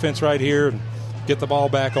play defense right here and get the ball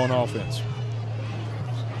back on offense.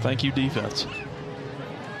 Thank you, defense.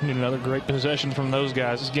 We need another great possession from those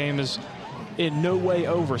guys. This game is in no way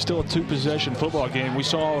over. Still a 2-possession football game. We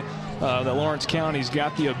saw that Lawrence County's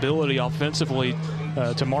got the ability offensively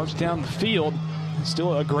to march down the field.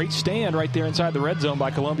 Still a great stand right there inside the red zone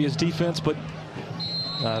by Columbia's defense, but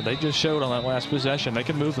they just showed on that last possession they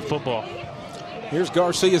can move the football. Here's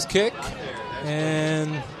Garcia's kick,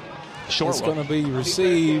 and it's going to be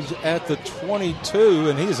received at the 22,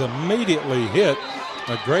 and he's immediately hit.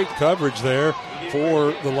 A great coverage there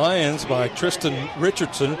for the Lions by Tristan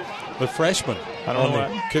Richardson, the freshman on the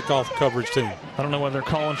kickoff coverage team. I don't know whether they're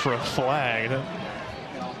calling for a flag.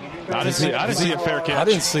 I didn't see a fair catch. I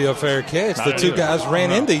didn't see a fair catch. The two guys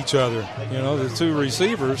ran into each other, the two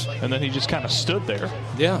receivers. And then he just kind of stood there.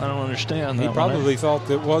 Yeah. I don't understand that. He probably thought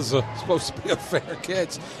that was supposed to be a fair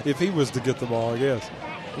catch if he was to get the ball, I guess.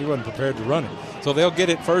 He wasn't prepared to run it. So they'll get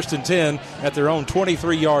it 1st and 10 at their own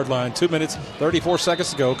 23-yard line. 2 minutes, 34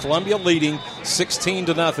 seconds to go. Columbia leading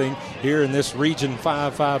 16-0 here in this Region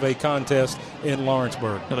 5-5A contest in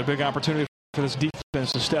Lawrenceburg. Another big opportunity for this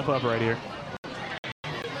defense to step up right here.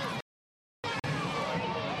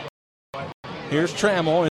 Here's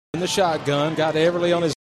Trammell in the shotgun. Got Everly on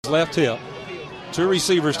his left hip. Two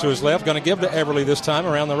receivers to his left. Going to give to Everly this time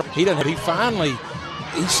around the right.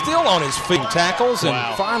 He's still on his feet. Tackles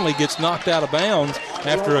and finally gets knocked out of bounds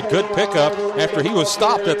after a good pickup after he was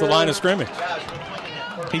stopped at the line of scrimmage.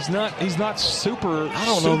 He's not super. I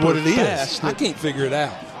don't know what it is. I can't figure it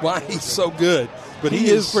out why he's so good. But he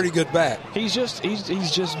is pretty good back. He's just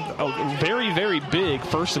very, very big,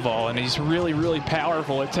 first of all, and he's really, really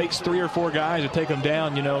powerful. It takes 3 or 4 guys to take him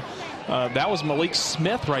down. That was Malik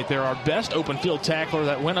Smith right there, our best open field tackler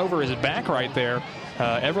that went over his back right there.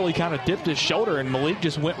 Everly kind of dipped his shoulder, and Malik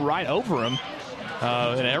just went right over him.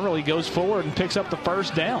 And Everly goes forward and picks up the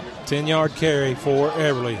first down. 10-yard carry for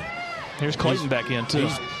Everly. Here's Clayton back in, too.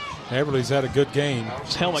 Everly's had a good game.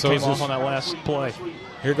 His helmet came off on that last play.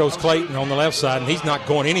 Here goes Clayton on the left side, and he's not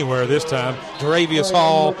going anywhere this time. Daravius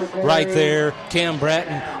Hall right there, Cam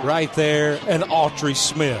Bratton right there, and Autry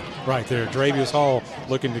Smith right there. Daravius Hall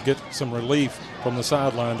looking to get some relief from the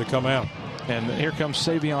sideline to come out. And here comes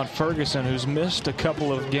Savion Ferguson, who's missed a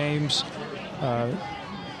couple of games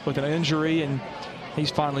with an injury, and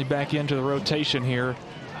he's finally back into the rotation here.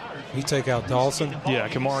 He take out Dawson? Yeah,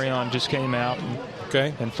 Kamarion just came out,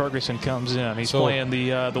 and Ferguson comes in. He's playing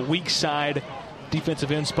the weak side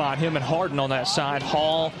defensive end spot. Him and Harden on that side,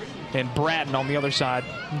 Hall and Bratton on the other side,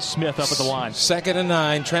 and Smith up at the line. 2nd and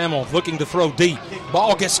 9, Trammell looking to throw deep.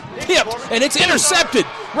 Ball gets tipped, and it's intercepted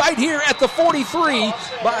right here at the 43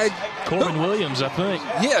 by Corbin Williams, I think.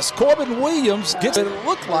 Yes, Corbin Williams gets it. It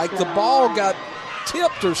looked like the ball got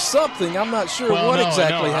tipped or something. I'm not sure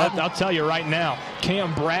exactly happened. I'll tell you right now,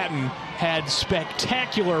 Cam Bratton had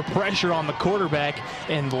spectacular pressure on the quarterback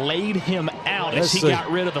and laid him out as he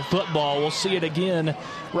got rid of the football. We'll see it again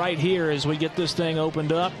right here as we get this thing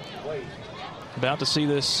opened up. About to see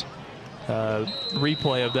this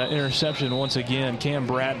replay of that interception once again. Cam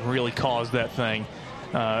Bratton really caused that thing.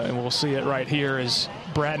 And we'll see it right here as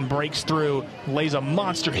Bratton breaks through, lays a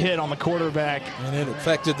monster hit on the quarterback. And it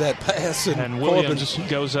affected that pass. And Williams just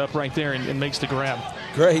goes up right there and makes the grab.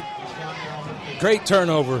 Great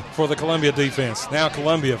turnover for the Columbia defense. Now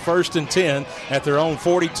Columbia 1st and 10 at their own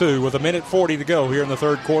 42 with 1:40 to go here in the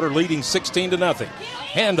third quarter, leading 16-0.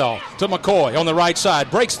 Handoff to McCoy on the right side.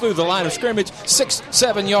 Breaks through the line of scrimmage.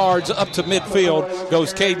 6-7 yards up to midfield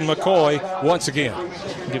goes Caden McCoy once again.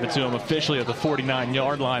 Give it to him officially at the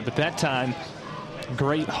 49-yard line, but that time,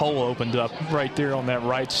 great hole opened up right there on that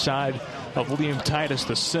right side of Liam Titus,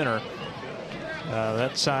 the center.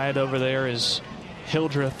 That side over there is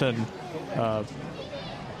Hildreth and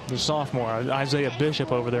the sophomore, Isaiah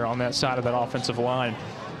Bishop, over there on that side of that offensive line.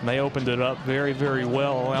 And they opened it up very, very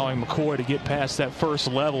well, allowing McCoy to get past that first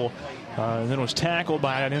level. And then was tackled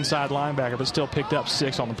by an inside linebacker, but still picked up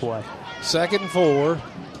 6 on the play. 2nd and 4.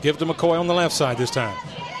 Give to McCoy on the left side this time.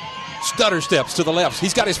 Stutter steps to the left.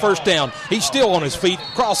 He's got his first down. He's still on his feet.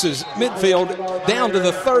 Crosses midfield down to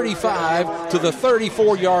the 35 to the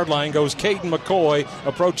 34-yard line goes Caden McCoy,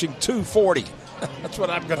 approaching 240. That's what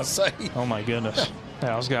I'm going to say. Oh, my goodness.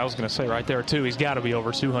 Yeah, I was going to say right there, too, he's got to be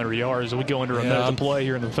over 200 yards. We go into a minute to play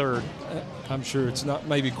here in the third. I'm sure it's not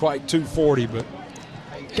maybe quite 240, but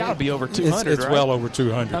got to be over 200, It's right? well over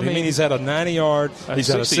 200. I mean, he's had a 90-yard. He's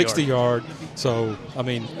had a 60-yard. So, I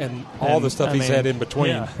mean, and all the stuff he's had in between.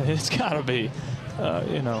 Yeah, it's got to be,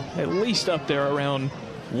 at least up there around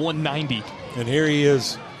 190. And here he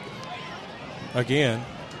is again.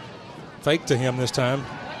 Fake to him this time.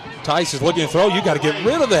 Tice is looking to throw. You got to get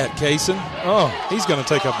rid of that, Kaysen. Oh, he's going to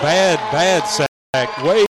take a bad sack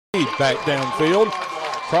way back downfield.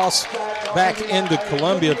 Cross back into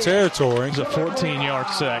Columbia territory. It's a 14-yard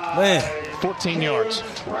sack. Man. 14 yards.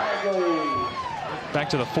 Back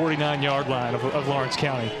to the 49-yard line of Lawrence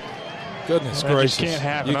County. Goodness that gracious. Just can't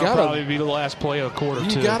happen. That'll probably be the last play of the quarter,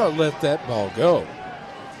 too. You got to let that ball go.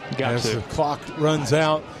 As the clock runs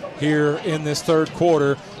out here in this third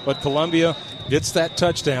quarter. But Columbia gets that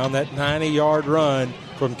touchdown, that 90-yard run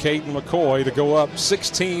from Caden McCoy to go up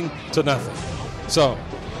 16-0. So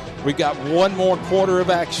We've got one more quarter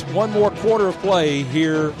of action, one more quarter of play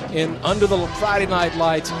here under the Friday night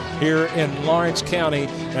lights here in Lawrence County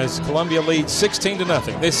as Columbia leads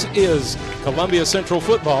 16-0. This is Columbia Central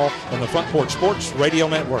football on the Front Porch Sports Radio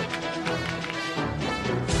Network.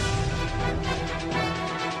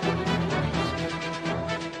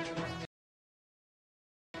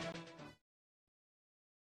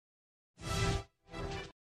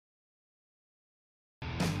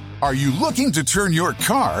 Are you looking to turn your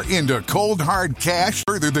car into cold, hard cash?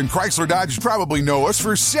 Further than Chrysler Dodge, you probably know us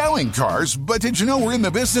for selling cars, but did you know we're in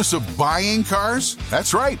the business of buying cars?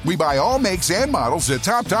 That's right, we buy all makes and models at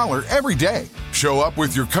top dollar every day. Show up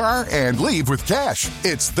with your car and leave with cash.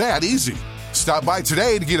 It's that easy. Stop by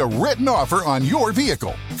today to get a written offer on your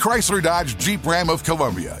vehicle. Chrysler Dodge Jeep Ram of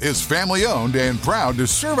Columbia is family owned and proud to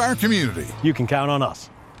serve our community. You can count on us.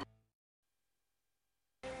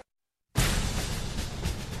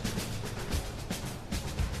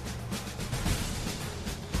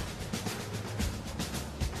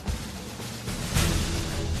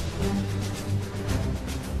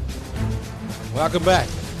 Welcome back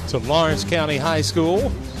to Lawrence County High School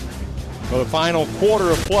for the final quarter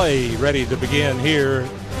of play ready to begin here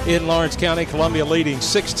in Lawrence County. Columbia leading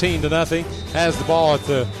 16-0, has the ball at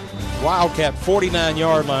the Wildcat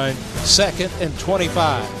 49-yard line, 2nd and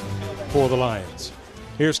 25 for the Lions.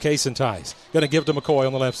 Here's Case and Tice. Going to give to McCoy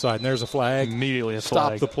on the left side, and there's a flag. Immediately a Stop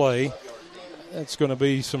flag. the play. That's going to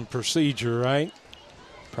be some procedure, right?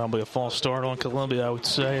 Probably a false start on Columbia, I would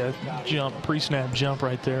say. A jump, pre-snap jump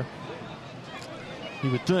right there. You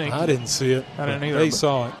would think. I didn't see it. I didn't either. They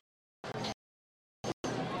saw it.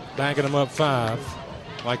 Backing them up 5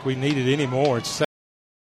 like we needed any more. It's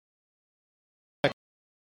 2nd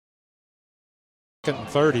and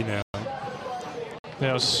 30 now.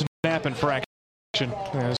 Yeah, snap infraction.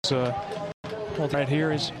 Right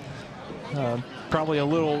here is probably a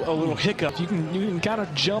little hiccup. You can kind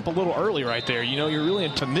of jump a little early right there. You know, you're really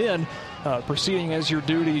into men proceeding as your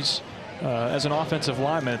duties. As an offensive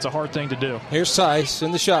lineman, it's a hard thing to do. Here's Tice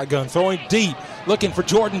in the shotgun, throwing deep, looking for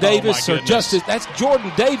Jordan Davis or Justice. That's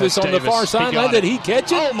Jordan Davis on the far sideline. Did he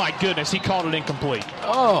catch it? Oh, my goodness. He called it incomplete.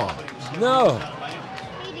 Oh, no.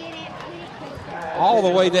 All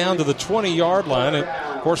the way down to the 20-yard line. It,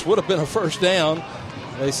 of course, would have been a first down.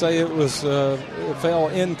 They say it was it fell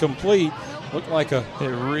incomplete. Looked like a. It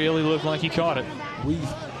really looked like he caught it.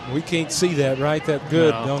 We can't see that that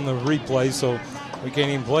good on the replay, so we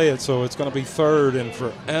can't even play it. So it's going to be 3rd and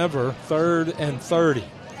forever. 3rd and 30.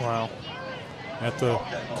 Wow. At the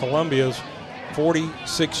Columbia's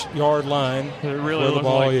 46-yard line. It really where the looked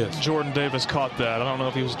ball like is. Jordan Davis caught that. I don't know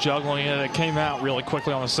if he was juggling it. It came out really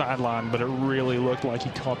quickly on the sideline, but it really looked like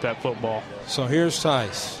he caught that football. So here's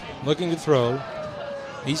Tice looking to throw.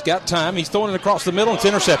 He's got time. He's throwing it across the middle. It's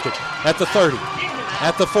intercepted at the 30,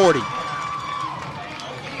 at the 40.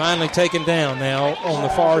 Finally taken down now on the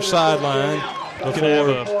far sideline. Before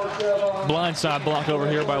a blindside block over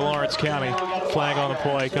here by Lawrence County. Flag on the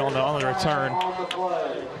play, on the return.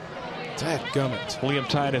 Dadgummit. Liam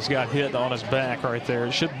Titus got hit on his back right there.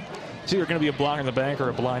 It's either going to be a block in the back or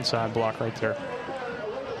a blindside block right there.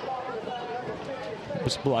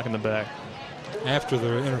 Just blocking the back. After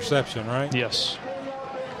the interception, right? Yes.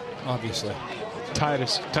 Obviously.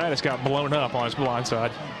 Titus got blown up on his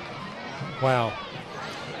blindside. Wow.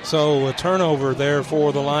 So a turnover there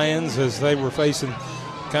for the Lions as they were facing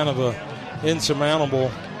kind of a insurmountable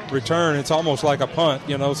return. It's almost like a punt,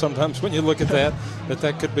 you know. Sometimes when you look at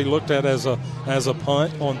that could be looked at as a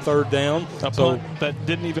punt on 3rd down. Punt that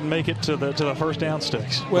didn't even make it to the first down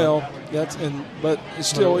sticks. Well, but it's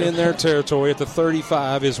still in their territory. At the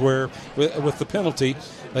 35 is where, with the penalty,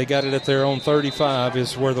 they got it at their own 35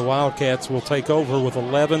 is where the Wildcats will take over with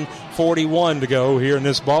 11:41 to go here in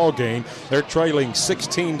this ball game. They're trailing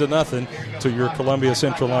 16-0 to your Columbia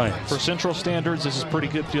Central Lions. For Central standards, this is pretty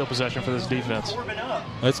good field possession for this defense.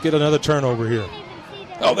 Let's get another turnover here.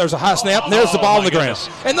 Oh, there's a high snap, and there's the ball on the ground.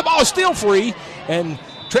 And the ball is still free, and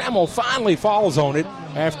Trammell finally falls on it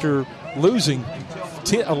after losing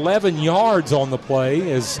 11 yards on the play.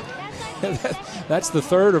 That's the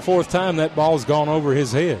 3rd or 4th time that ball's gone over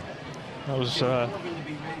his head. That was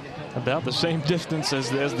about the same distance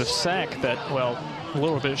as the sack that, well, a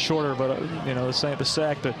little bit shorter, but the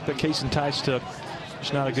sack that Case and Tice took.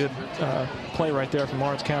 It's not a good play right there from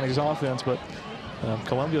Lawrence County's offense, but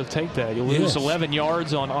Columbia will take that. You lose 11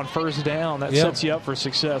 yards on 1st down. That sets you up for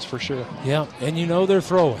success for sure. Yeah, and you know they're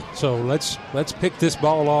throwing. So let's pick this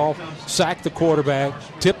ball off, sack the quarterback,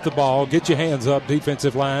 tip the ball, get your hands up,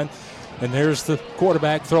 defensive line. And there's the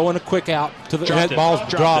quarterback throwing a quick out to the head. Ball's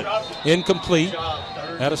dropped, incomplete.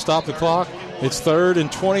 Had to stop the clock. It's 3rd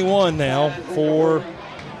and 21 now for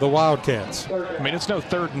the Wildcats. I mean, it's no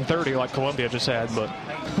 3rd and 30 like Columbia just had, but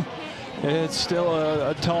it's still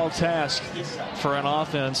a tall task for an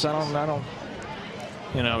offense. I don't.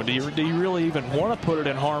 Do you really even want to put it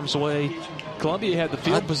in harm's way? Columbia had the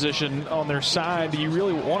field position on their side. Do you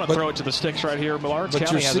really want to throw it to the sticks right here? Lawrence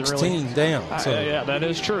County hasn't really. But you're 16 down. So yeah, that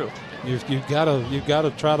is true. You've got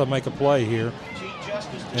to try to make a play here.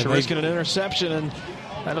 Risking an interception, and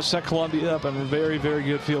that'll set Columbia up in a very, very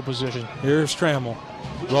good field position. Here's Trammell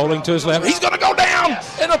rolling to his left. He's going to go down,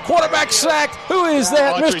 and a quarterback sack. Who is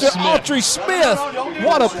that? Mr. Autry Smith.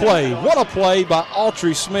 What a play. What a play by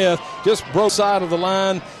Autry Smith. Just broke side of the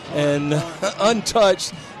line and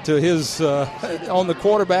untouched to his on the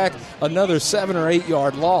quarterback. Another 7 or 8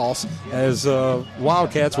 yard loss as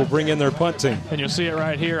Wildcats will bring in their punt team. And you'll see it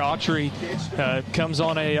right here. Autry comes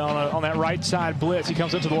on that right side blitz. He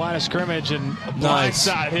comes up to the line of scrimmage and blind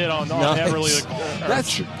side hit on Everly.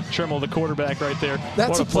 That's Trammell, the quarterback right there.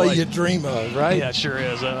 That's a play you dream of, right? Yeah, it sure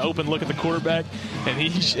is. Open look at the quarterback, and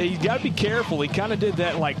he's got to be careful. He kind of did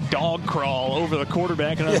that like dog crawl over the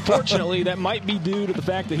quarterback, and unfortunately that might be due to the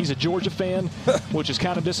fact that he's a Georgia fan, which is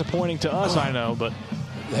kind of disappointing to us, I know, but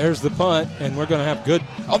there's the punt, and we're going to have good.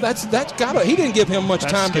 Oh, that's got to. He didn't give him much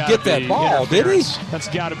time to get that ball, did he? That's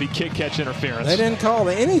got to be kick catch interference. They didn't call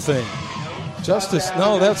anything.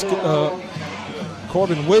 No, that's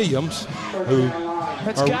Corbin Williams, who.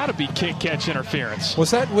 That's got to be kick catch interference. Was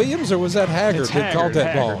that Williams or was that Haggard that called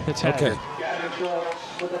that ball? It's Haggard. Okay.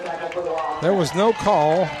 There was no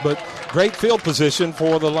call, but great field position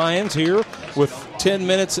for the Lions here with 10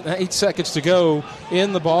 minutes and 8 seconds to go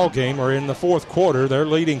in the ball game, or in the fourth quarter. They're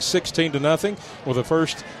leading 16-0 with a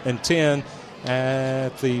 1st and 10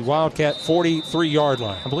 at the Wildcat 43-yard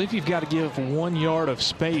line. I believe you've got to give 1 yard of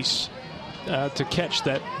space to catch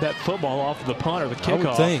that football off of the punt or the kickoff. I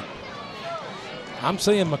would think. I'm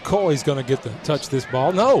saying McCoy's going to get to touch this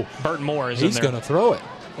ball. No. Burton Moore is He's going to throw it.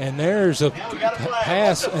 And there's a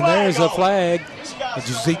pass, and there's a flag.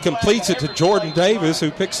 He completes it to Jordan Davis,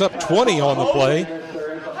 who picks up 20 on the play.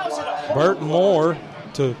 Burton Moore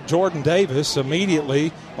to Jordan Davis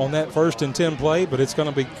immediately on that 1st and 10 play, but it's going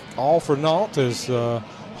to be all for naught as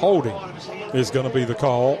holding is going to be the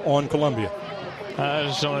call on Columbia. I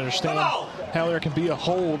just don't understand how there can be a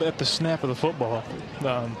hold at the snap of the football.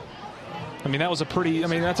 I mean, that was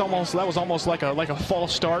that was almost like a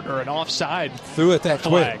false start or an offside. Threw it that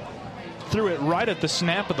flag. quick. Threw it right at the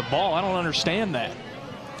snap of the ball. I don't understand that.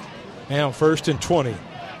 Now 1st and 20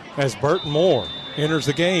 as Burton Moore enters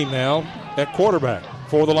the game now at quarterback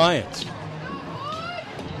for the Lions.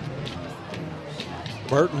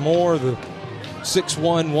 Burton Moore, the 6'1",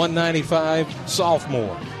 195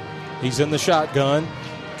 sophomore. He's in the shotgun.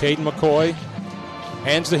 Caden McCoy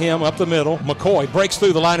hands to him up the middle. McCoy breaks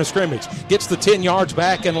through the line of scrimmage, gets the 10 yards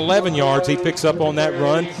back and 11 yards. He picks up on that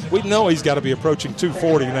run. We know he's got to be approaching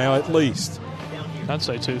 240 now at least. I'd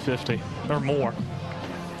say 250 or more.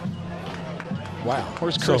 Wow.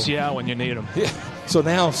 Where's Chris Yao when you need him? Yeah. So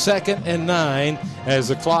now 2nd and 9 as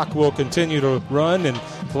the clock will continue to run, and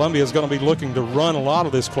Columbia is going to be looking to run a lot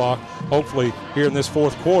of this clock, hopefully here in this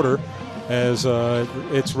fourth quarter, as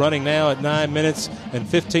it's running now at 9 minutes and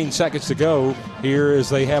 15 seconds to go here as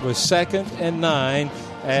they have a 2nd and 9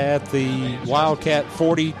 at the Wildcat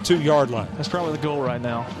 42-yard line. That's probably the goal right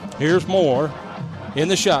now. Here's Moore in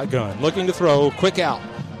the shotgun, looking to throw, quick out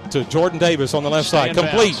to Jordan Davis on the left side.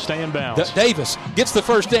 Complete. Stay in bounds. Davis gets the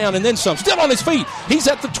first down and then some. Still on his feet. He's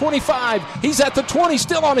at the 25. He's at the 20.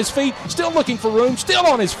 Still on his feet. Still looking for room. Still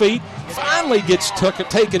on his feet. Finally gets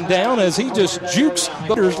taken down as he just jukes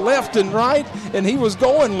the left and right, and he was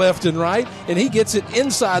going left and right, and he gets it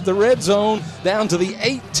inside the red zone down to the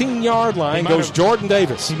 18-yard line. Goes Jordan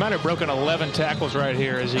Davis. He might have broken 11 tackles right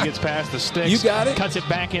here as he gets past the sticks. You got it. Cuts it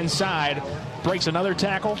back inside. Breaks another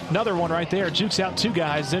tackle, another one right there, jukes out 2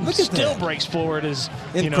 guys, then still breaks forward as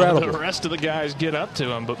the rest of the guys get up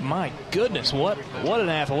to him. But my goodness, what an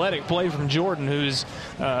athletic play from Jordan, who's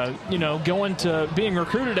going to being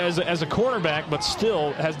recruited as a cornerback, but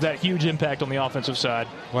still has that huge impact on the offensive side.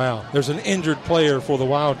 Wow, there's an injured player for the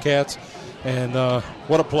Wildcats, and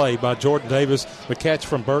what a play by Jordan Davis, the catch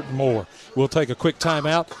from Burton Moore. We'll take a quick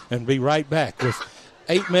timeout and be right back with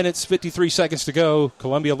 8 minutes, 53 seconds to go.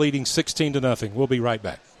 Columbia leading 16-0. We'll be right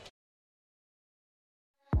back.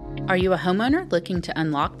 Are you a homeowner looking to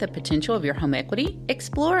unlock the potential of your home equity?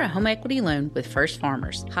 Explore a home equity loan with First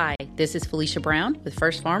Farmers. Hi, this is Felicia Brown with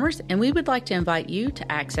First Farmers, and we would like to invite you to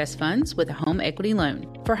access funds with a home equity loan.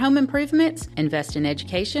 For home improvements, invest in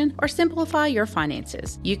education, or simplify your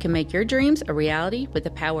finances, you can make your dreams a reality with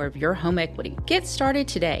the power of your home equity. Get started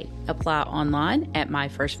today. Apply online at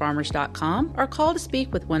myfirstfarmers.com or call to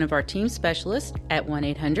speak with one of our team specialists at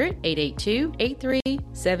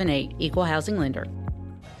 1-800-882-8378. Equal Housing Lender.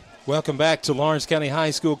 Welcome back to Lawrence County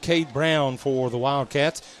High School. Cade Brown for the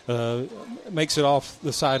Wildcats makes it off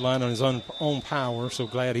the sideline on his own power, so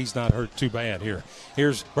glad he's not hurt too bad here.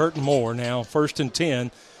 Here's Burton Moore now, 1st and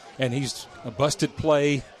 10, and he's a busted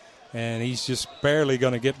play, and he's just barely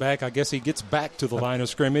going to get back. I guess he gets back to the line of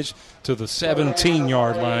scrimmage, to the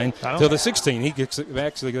 17-yard line, to the 16. He gets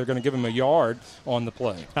actually, they're going to give him a yard on the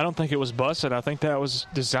play. I don't think it was busted. I think that was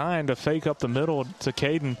designed to fake up the middle to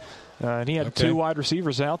Caden. And he had two wide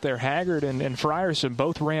receivers out there, Haggard and Frierson,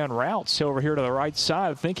 both ran routes over here to the right side.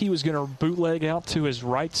 I think he was going to bootleg out to his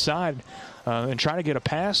right side and try to get a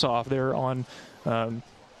pass off there on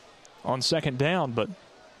second down, but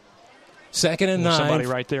 2nd and 9. Somebody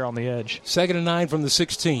right there on the edge. 2nd and 9 from the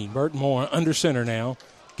 16. Burton Moore under center now.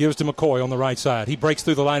 Gives to McCoy on the right side. He breaks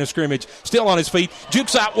through the line of scrimmage, still on his feet,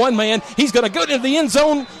 jukes out one man. He's going to go into the end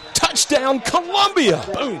zone. Touchdown, Columbia.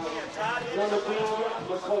 Boom.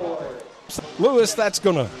 Lewis, that's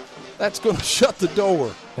gonna shut the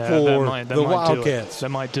door for the Wildcats. That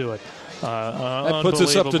might do it. That puts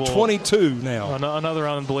us up to 22 now. Another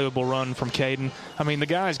unbelievable run from Caden. I mean, the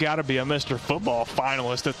guy's got to be a Mr. Football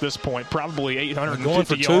finalist at this point. Probably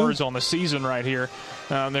 850 yards on the season right here.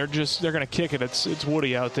 They're going to kick it. It's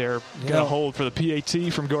Woody out there. Got a hold for the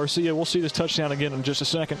PAT from Garcia. We'll see this touchdown again in just a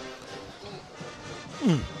second.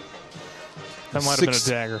 That might have been a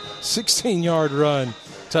dagger. 16-yard run.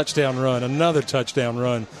 Touchdown run, another touchdown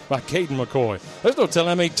run by Caden McCoy. There's no telling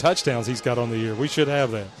how many touchdowns he's got on the year. We should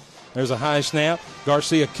have that. There's a high snap.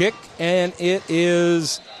 Garcia kick, and it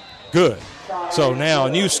is good. So now a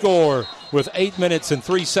new score with 8 minutes and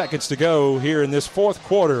 3 seconds to go here in this fourth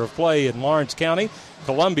quarter of play in Lawrence County.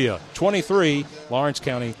 Columbia 23, Lawrence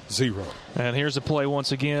County 0. And here's the play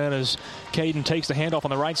once again as Caden takes the handoff on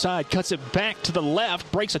the right side, cuts it back to the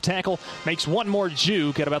left, breaks a tackle, makes one more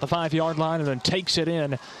juke at about the 5-yard line, and then takes it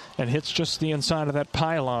in and hits just the inside of that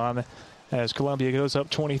pylon as Columbia goes up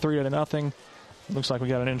 23-0. Looks like we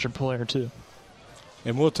got an injured player too.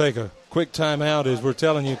 And we'll take a quick timeout as we're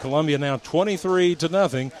telling you Columbia now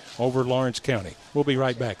 23-0 over Lawrence County. We'll be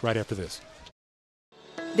right back right after this.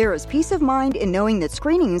 There is peace of mind in knowing that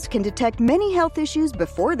screenings can detect many health issues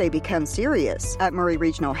before they become serious. At Murray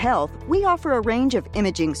Regional Health, we offer a range of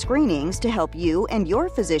imaging screenings to help you and your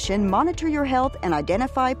physician monitor your health and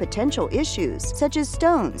identify potential issues, such as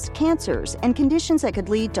stones, cancers, and conditions that could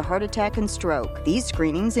lead to heart attack and stroke. These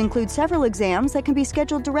screenings include several exams that can be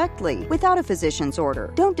scheduled directly without a physician's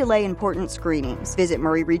order. Don't delay important screenings. Visit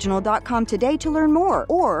murrayregional.com today to learn more,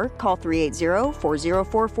 or call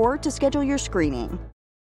 380-4044 to schedule your screening.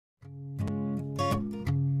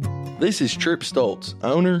 This is Tripp Stoltz,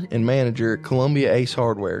 owner and manager at Columbia Ace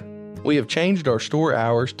Hardware. We have changed our store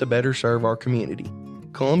hours to better serve our community.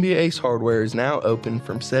 Columbia Ace Hardware is now open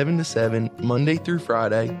from 7 to 7 Monday through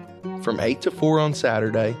Friday, from 8 to 4 on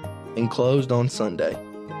Saturday, and closed on Sunday.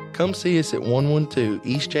 Come see us at 112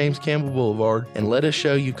 East James Campbell Boulevard and let us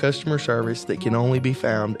show you customer service that can only be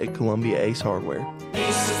found at Columbia Ace Hardware.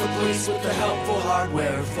 Ace is the place with the helpful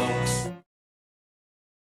hardware, folks.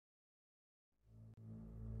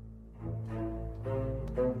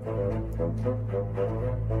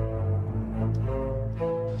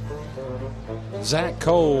 Zach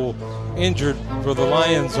Cole injured for the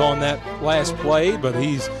Lions on that last play, but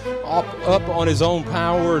he's up on his own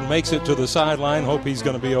power and makes it to the sideline. Hope he's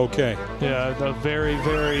going to be okay. Yeah, a very,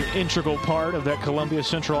 very integral part of that Columbia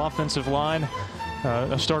Central offensive line.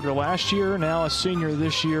 A starter last year, now a senior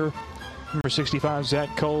this year. Number 65,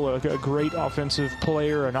 Zach Cole, a great offensive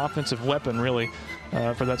player, an offensive weapon, really,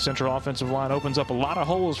 for that Central offensive line. Opens up a lot of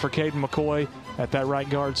holes for Caden McCoy at that left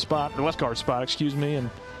guard spot, and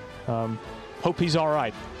hope he's all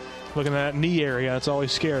right. Looking at that knee area, it's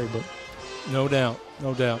always scary, but no doubt.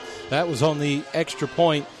 That was on the extra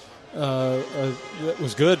point. That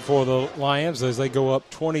was good for the Lions as they go up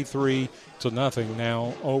 23-0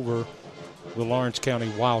 now over the Lawrence County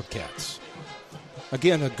Wildcats.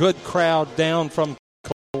 Again, a good crowd down from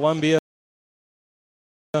Columbia.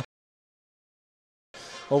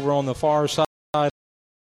 Over on the far side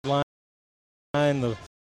line, the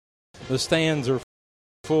stands are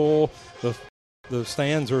full. The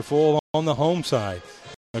stands are full on the home side.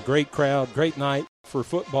 A great crowd, great night for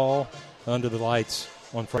football under the lights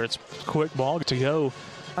on Friday. It's quick ball to go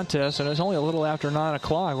contest, and it's only a little after 9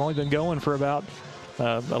 o'clock. We've only been going for about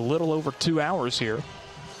a little over 2 hours here.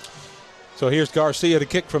 So here's Garcia to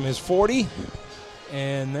kick from his 40,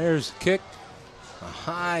 and there's a kick, a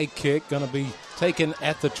high kick, going to be taken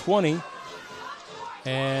at the 20,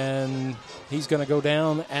 and he's going to go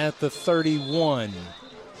down at the 31.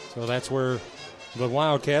 So that's where the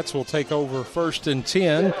Wildcats will take over 1st and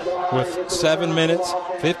 10 with 7 minutes,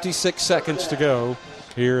 56 seconds to go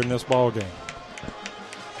here in this ball game.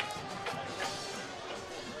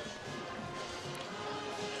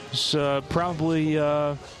 It's probably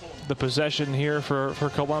the possession here for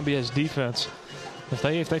Columbia's defense. If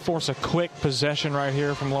they force a quick possession right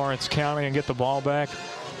here from Lawrence County and get the ball back,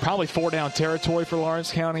 probably 4-down territory for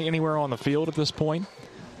Lawrence County anywhere on the field at this point.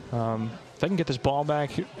 If they can get this ball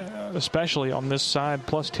back, especially on this side,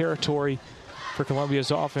 plus territory for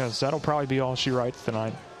Columbia's offense, that'll probably be all she writes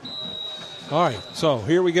tonight. All right, so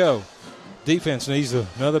here we go. Defense needs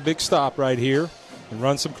another big stop right here and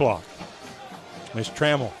run some clock. There's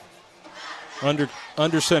Trammell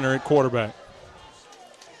under center at quarterback.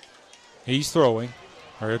 He's throwing,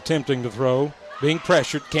 or attempting to throw, being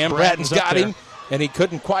pressured. Cam Bratton's got him, and he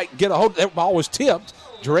couldn't quite get a hold. That ball was tipped.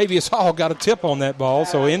 Jaravius Hall got a tip on that ball,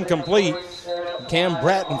 so incomplete. Cam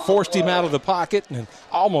Bratton forced him out of the pocket and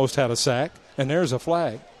almost had a sack, and there's a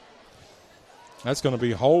flag. That's going to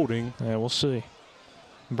be holding. Yeah, we'll see.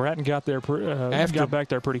 Bratton got there, got back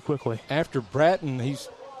there pretty quickly. After Bratton, he's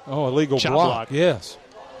illegal Chop block. Yes,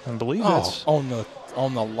 I believe that's on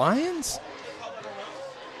the Lions.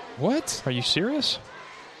 What? Are you serious?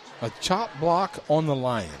 A chop block on the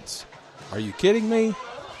Lions. Are you kidding me?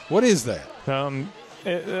 What is that?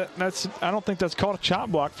 I don't think that's called a chop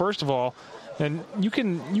block, first of all. And you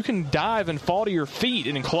can dive and fall to your feet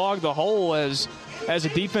and clog the hole as a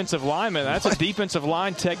defensive lineman. That's a defensive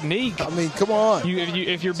line technique. I mean, come on.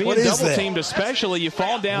 If you're being double teamed, especially, you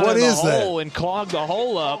fall down in the hole and clog the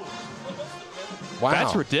hole up. Wow.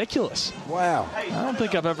 That's ridiculous. Wow. I don't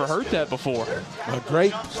think I've ever heard that before. A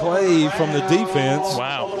great play from the defense.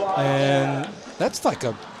 Wow. And that's like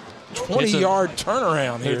a 20-yard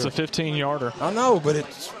turnaround here. It's a 15-yarder. I know, but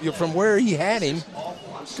it's from where he had him.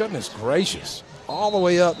 Goodness gracious. All the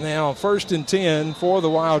way up now, 1st and 10 for the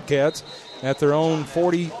Wildcats at their own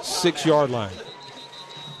 46-yard line.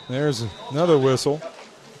 There's another whistle.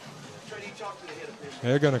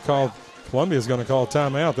 They're going to call, Columbia's going to call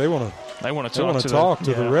timeout. They want to talk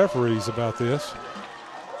to the referees about this.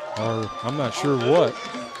 Or I'm not sure what.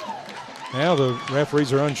 Now the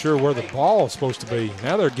referees are unsure where the ball is supposed to be.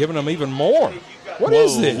 Now they're giving them even more. What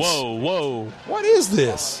is this? Whoa. What is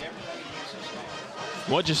this?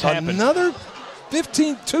 What just happened? Another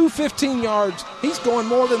 15 yards. He's going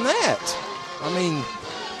more than that. I mean,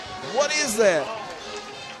 what is that?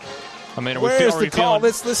 I mean, where's the call?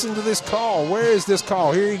 Let's listen to this call. Where is this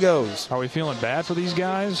call? Here he goes. Are we feeling bad for these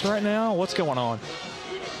guys right now? What's going on?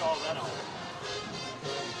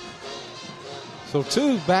 So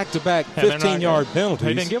 2 back-to-back 15-yard penalties.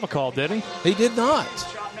 He didn't give a call, did he? He did not.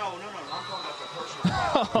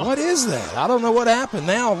 What is that? I don't know what happened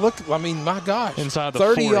now. Look, I mean, my gosh. Inside the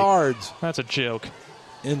 30 40. yards. That's a joke.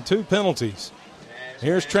 In 2 penalties.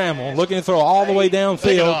 Here's Trammell looking to throw all the way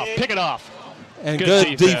downfield. Pick it off. And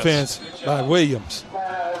good defense by Williams.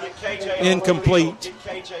 Incomplete.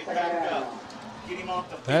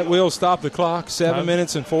 That will stop the clock. 7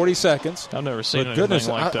 minutes and 40 seconds. I've never seen anything goodness,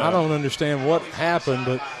 like that. I don't understand what happened,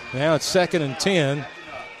 but now it's 2nd and 10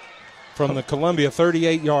 from the Columbia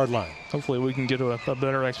 38-yard line. Hopefully we can get a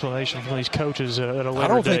better explanation from these coaches at a later date. I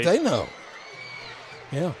don't think they know.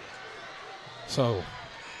 Yeah. So,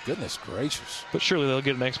 goodness gracious. But surely they'll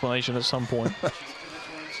get an explanation at some point.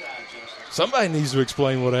 Somebody needs to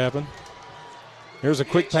explain what happened. Here's a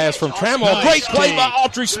quick pass from Trammell. Great play by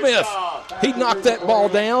Autry Smith. He knocked that ball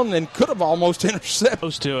down and could have almost intercepted.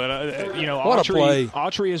 Close to it. What a play.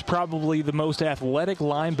 Autry is probably the most athletic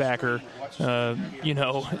linebacker,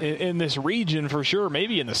 in this region for sure,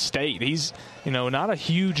 maybe in the state. He's, not a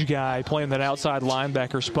huge guy playing that outside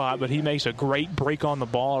linebacker spot, but he makes a great break on the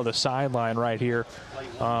ball at the sideline right here,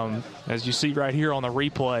 as you see right here on the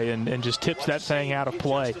replay, and just tips that thing out of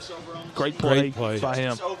play. Great play by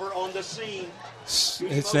him.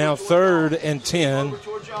 It's now 3rd and 10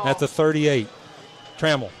 at the 38.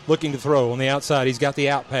 Trammell looking to throw on the outside. He's got the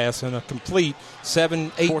out pass and a complete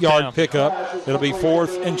 7-8-yard pickup. It'll be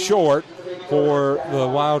 4th and short for the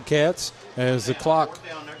Wildcats as the clock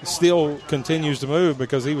still continues to move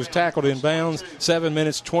because he was tackled in bounds. 7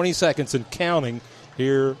 minutes, 20 seconds and counting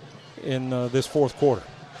here in this 4th quarter.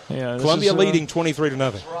 Yeah, Columbia leading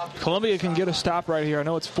 23-0. Columbia can get a stop right here. I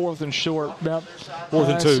know it's 4th and short. About 4th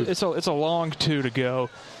and 2. It's a long 2 to go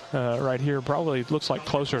right here. Probably looks like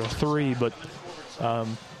closer to 3, but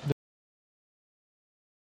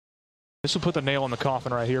this will put the nail in the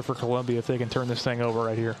coffin right here for Columbia if they can turn this thing over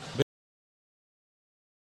right here.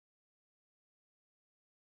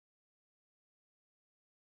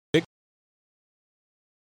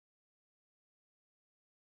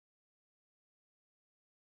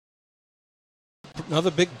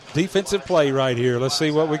 Another big defensive play right here. Let's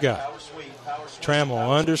see what we got.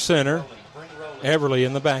 Trammell under center. Everly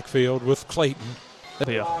in the backfield with Clayton.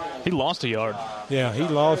 Yeah, he lost a yard. Yeah, he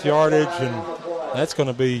lost yardage, and that's going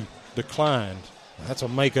to be declined. That's a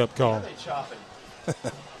makeup call.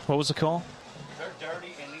 What was the call?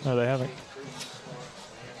 No, they haven't.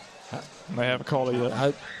 They haven't called it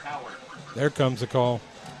yet. There comes the call.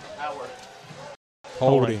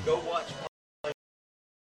 Holding.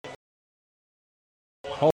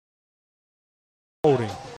 Holding.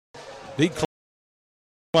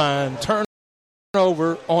 Decline.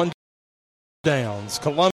 Turnover on downs.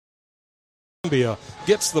 Columbia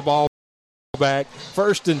gets the ball back.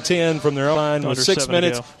 1st and 10 from their own line with 6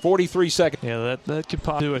 minutes, 43 seconds. Yeah, that could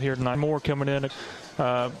probably do it here tonight. More coming in.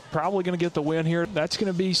 Probably going to get the win here. That's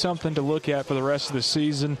going to be something to look at for the rest of the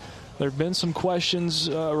season. There have been some questions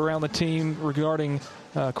around the team regarding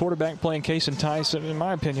quarterback playing Kason Tice. In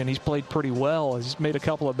my opinion, he's played pretty well. He's made a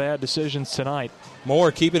couple of bad decisions tonight.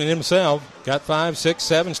 Moore keeping it himself. Got 5, 6,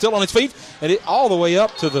 7. Still on his feet. And it all the way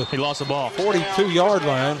up to the he lost the ball. 42-yard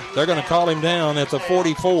line. They're going to call him down at the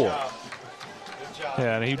 44.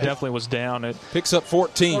 Yeah, and he definitely was down. It picks up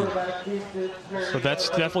 14. But that's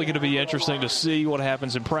definitely going to be interesting to see what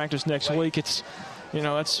happens in practice next week. It's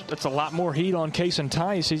that's a lot more heat on Kason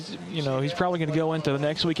Tice. He's probably going to go into the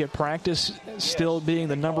next week at practice still being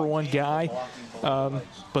the number 1 guy.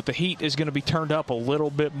 But the heat is going to be turned up a little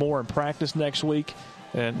bit more in practice next week.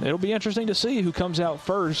 And it'll be interesting to see who comes out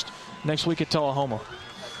first next week at Tullahoma.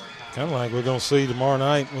 Kind of like we're going to see tomorrow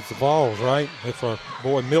night with the Vols, right? If our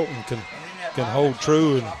boy Milton can hold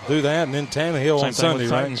true and do that, and then Tannehill on Sunday,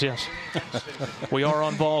 right? Titans, yes. We are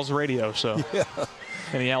on Vols radio, so yeah.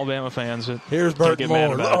 Any Alabama fans that here's Burton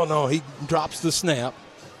Moore. Oh, no, he drops the snap,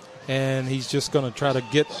 and he's just going to try to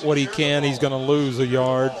get what he can. He's going to lose a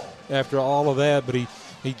yard after all of that, but he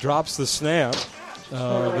drops the snap,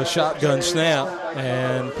 the shotgun snap,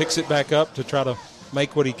 and picks it back up to try to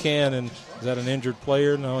make what he can. And is that an injured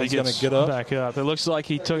player? No, he's going to get up. Back up. It looks like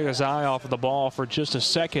he took his eye off of the ball for just a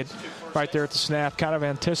second right there at the snap, kind of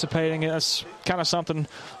anticipating it. That's kind of something,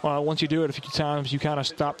 once you do it a few times, you kind of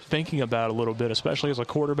stop thinking about it a little bit, especially as a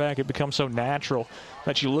quarterback. It becomes so natural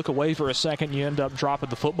that you look away for a second, you end up dropping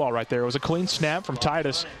the football right there. It was a clean snap from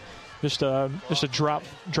Titus. Just a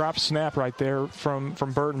drop snap right there from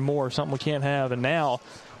Burton Moore, something we can't have. And now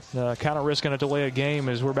kind of risking a delay of game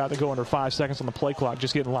as we're about to go under 5 seconds on the play clock,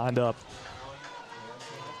 just getting lined up.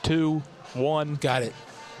 2, 1. Got it.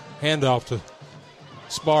 Handoff to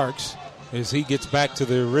Sparks as he gets back to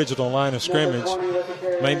the original line of scrimmage.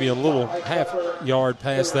 Maybe a little half yard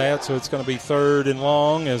past that, so it's going to be 3rd and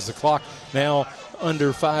long as the clock now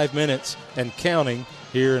under 5 minutes and counting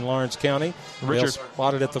here in Lawrence County. Richard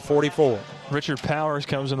spotted at the 44. Richard Powers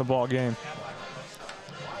comes in the ball game.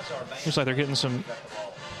 Looks like they're getting some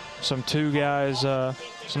two guys,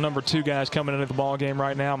 some number 2 guys coming into the ball game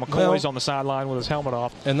right now. McCoy's on the sideline with his helmet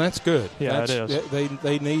off. And that's good. Yeah, it is.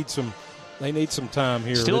 They need some time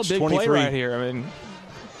here. Still a big play right here. I mean,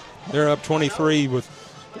 they're up 23 with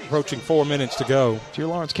approaching 4 minutes to go. If you're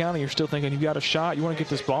Lawrence County, you're still thinking you've got a shot. You want to get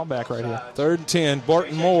this ball back right here. 3rd and 10.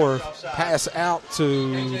 Burton Moore pass out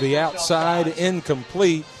to the outside,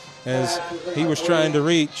 incomplete as he was trying to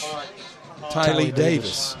reach Tylee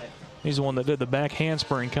Davis. He's the one that did the back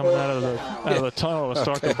handspring coming out of the tunnel to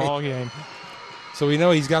start the ball game. So we know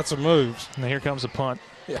he's got some moves. And here comes the punt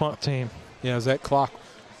team. Yeah, as that clock,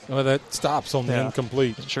 that stops on the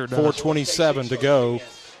incomplete. It sure does. 4:27 to go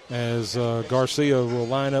as Garcia will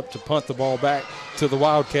line up to punt the ball back to the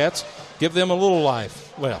Wildcats. Give them a little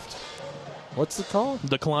life left. What's the call?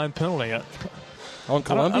 Decline penalty. On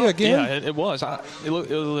Columbia again? Yeah, it was. It was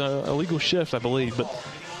an illegal shift, I believe, but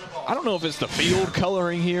I don't know if it's the field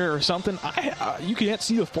coloring here or something. You can't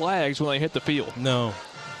see the flags when they hit the field. No.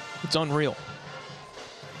 It's unreal.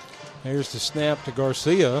 Here's the snap to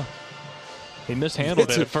Garcia. He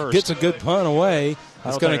mishandled it at first. Gets a good punt away.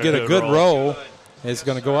 It's going to get a good roll. It's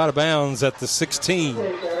going to go out of bounds at the 16.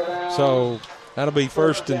 So that'll be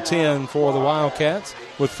 1st and 10 for the Wildcats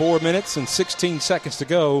with 4 minutes and 16 seconds to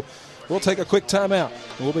go. We'll take a quick timeout.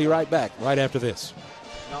 We'll be right back right after this.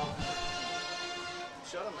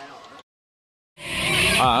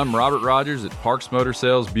 Hi, I'm Robert Rogers at Parks Motor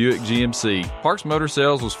Sales Buick GMC. Parks Motor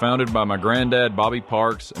Sales was founded by my granddad, Bobby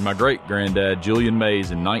Parks, and my great-granddad, Julian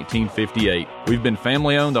Mays, in 1958. We've been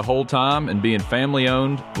family-owned the whole time, and being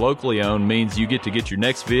family-owned, locally owned, means you get to get your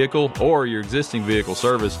next vehicle or your existing vehicle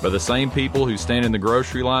serviced by the same people who stand in the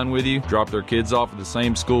grocery line with you, drop their kids off at the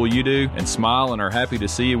same school you do, and smile and are happy to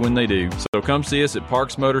see you when they do. So come see us at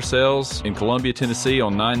Parks Motor Sales in Columbia, Tennessee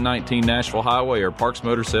on 919 Nashville Highway or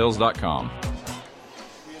parksmotorsales.com.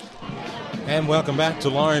 And welcome back to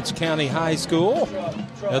Lawrence County High School.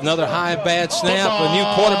 Another high bad snap, a new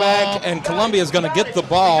quarterback, and Columbia is going to get the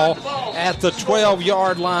ball at the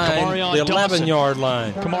 12-yard line, the 11-yard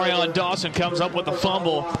line. Kamarion Dawson comes up with a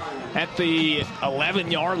fumble at the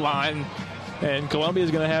 11-yard line, and Columbia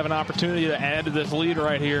is going to have an opportunity to add to this lead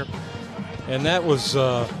right here. And that was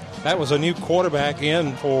a new quarterback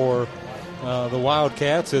in for the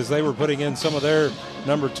Wildcats as they were putting in some of their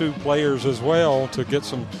number 2 players as well to get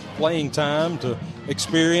some playing time, to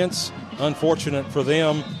experience. Unfortunate for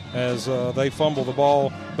them as they fumble the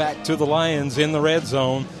ball back to the Lions in the red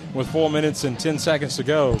zone with 4 minutes and 10 seconds to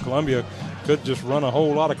go. Columbia could just run a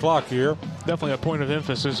whole lot of clock here. Definitely a point of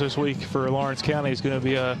emphasis this week for Lawrence County is going to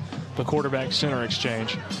be the quarterback center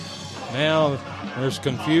exchange. Now there's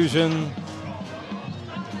confusion.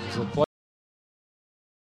 There's a play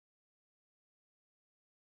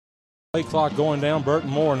clock going down. Burton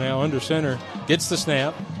Moore now under center. Gets the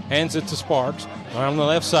snap. Hands it to Sparks. On the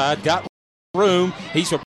left side. Got room.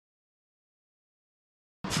 He's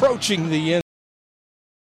approaching the end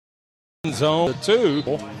zone. 2.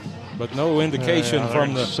 But no indication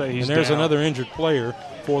from the... And there's down. Another injured player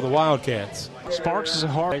for the Wildcats. Sparks is a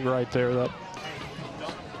hard right there.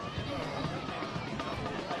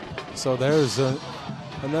 So there's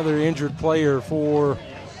another injured player for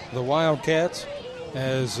the Wildcats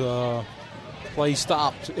as play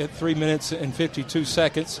stopped at 3 minutes and 52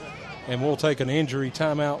 seconds. And we'll take an injury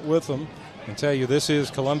timeout with them and tell you this is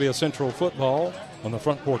Columbia Central football on the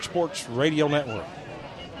Front Porch Sports Radio Network.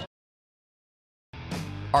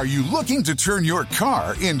 Are you looking to turn your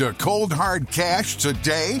car into cold, hard cash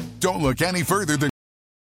today? Don't look any further than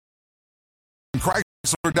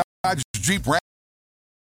Chrysler Dodge Jeep Ram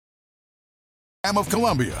of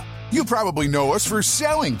Columbia. You probably know us for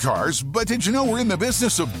selling cars, but did you know we're in the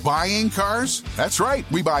business of buying cars? That's right,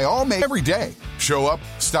 we buy all made every day. Show up,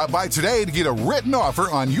 stop by today to get a written offer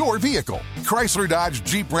on your vehicle. Chrysler Dodge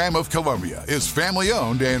Jeep Ram of Columbia is family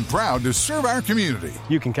owned and proud to serve our community.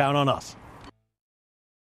 You can count on us.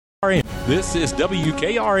 This is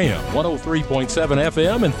WKRM 103.7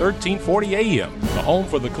 FM and 1340 AM, the home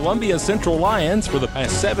for the Columbia Central Lions for the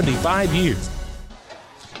past 75 years.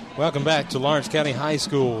 Welcome back to Lawrence County High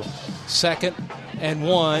School. 2nd and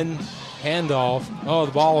 1, handoff. Oh,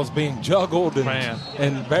 the ball is being juggled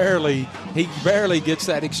and barely gets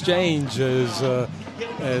that exchange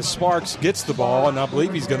as Sparks gets the ball, and I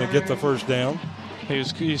believe he's going to get the first down.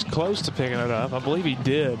 He's close to picking it up. I believe he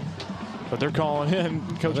did. But they're calling him.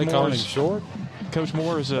 Calling him short? Coach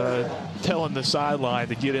Moore is telling the sideline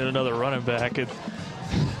to get in another running back.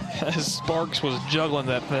 As Sparks was juggling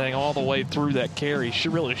that thing all the way through that carry, she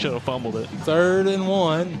really should have fumbled it. 3rd and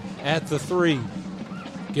 1 at the 3.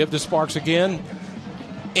 Give to Sparks again.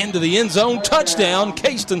 Into the end zone. Touchdown,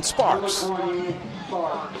 Cayston Sparks.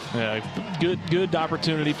 Yeah, good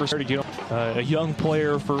opportunity for her to get a young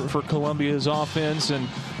player for Columbia's offense and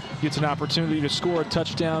gets an opportunity to score a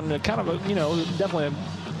touchdown. Kind of a, definitely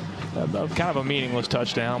a kind of a meaningless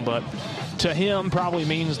touchdown, but to him probably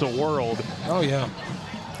means the world. Oh, yeah.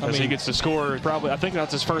 He gets to score I think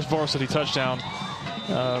that's his first varsity touchdown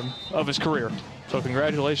of his career. So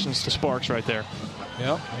congratulations to Sparks right there.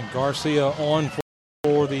 Yep, and Garcia on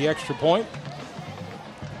for the extra point.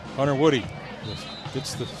 Hunter Woody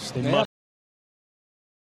gets the snap.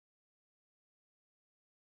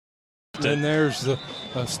 Then there's the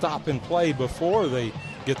stop and play before they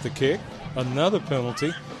get the kick. Another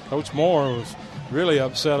penalty. Coach Moore was really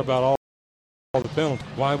upset about all the penalties.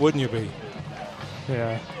 Why wouldn't you be?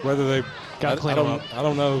 Yeah. Whether they got to clean them up. I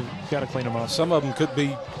don't know. Got to clean them up. Some of them could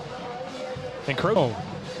be. Incredible.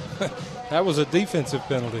 That was a defensive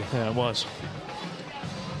penalty. Yeah, it was.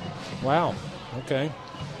 Wow. Okay.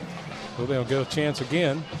 Well, they'll get a chance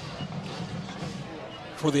again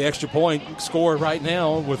for the extra point. Score right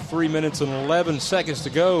now with 3 minutes and 11 seconds to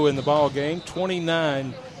go in the ball game.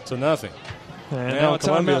 29-0. And now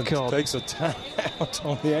Columbia takes a timeout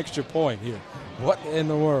on the extra point here. What in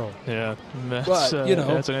the world? Yeah, that's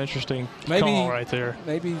an interesting call right there.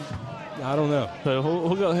 Maybe, I don't know. So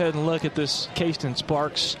we'll go ahead and look at this Cayston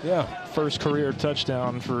Sparks first career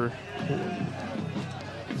touchdown for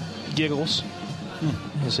giggles.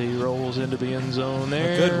 as he rolls into the end zone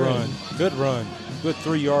there. A good run. Good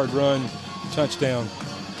 3-yard run, touchdown.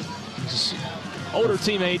 His older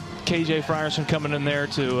teammate KJ Frierson coming in there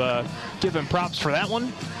to give him props for that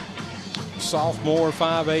one. Sophomore,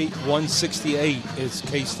 5'8", 168 is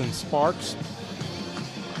Kayston Sparks.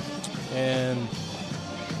 And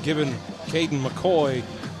giving Caden McCoy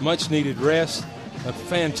much-needed rest, a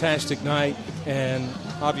fantastic night. And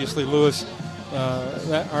obviously, Lewis,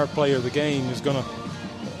 our player of the game is going to,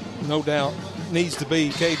 no doubt, needs to be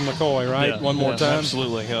Caden McCoy, right? Yeah, One more time?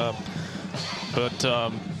 Absolutely.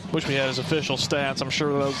 But wish we had his official stats. I'm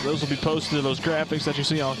sure those will be posted to those graphics that you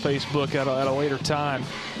see on Facebook at a later time.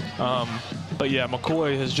 But, yeah,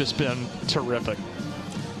 McCoy has just been terrific.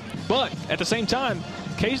 But at the same time,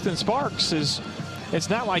 Kayston Sparks it's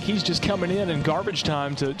not like he's just coming in garbage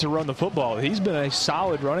time to run the football. He's been a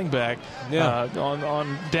solid running back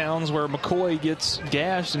on downs where McCoy gets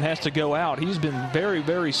gashed and has to go out. He's been very,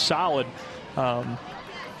 very solid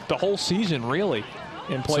the whole season, really,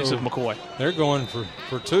 in place of McCoy. They're going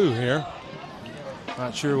for 2 here.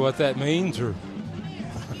 Not sure what that means or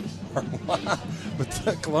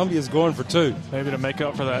but Columbia's going for 2. Maybe to make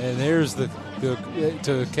up for that. And there's to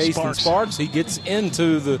Kayston Sparks. He gets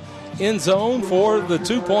into the end zone for the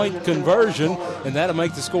 2-point conversion, and that'll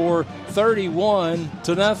make the score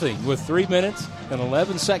 31-0 with 3 minutes and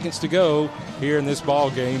 11 seconds to go here in this ball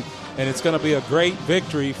game. And it's going to be a great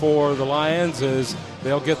victory for the Lions as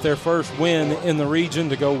they'll get their first win in the region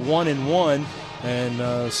to go 1-1.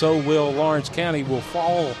 And so will Lawrence County will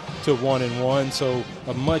fall to 1-1, so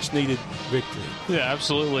a much-needed victory. Yeah,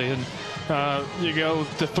 absolutely. And you go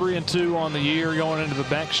to 3-2 on the year going into the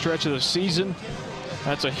back stretch of the season.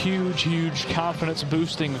 That's a huge, huge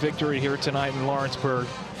confidence-boosting victory here tonight in Lawrenceburg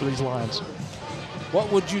for these Lions.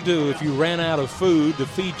 What would you do if you ran out of food to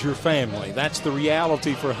feed your family? That's the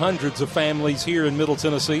reality for hundreds of families here in Middle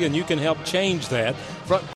Tennessee, and you can help change that.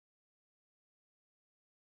 Front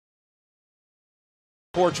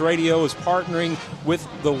Porch Radio is partnering with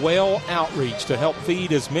the Well Outreach to help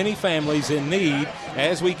feed as many families in need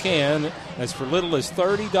as we can. As for little as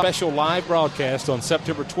 $30 special live broadcast on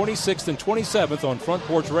September 26th and 27th on Front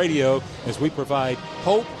Porch Radio as we provide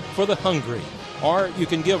hope for the hungry. Or you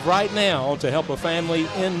can give right now to help a family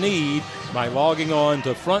in need by logging on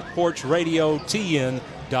to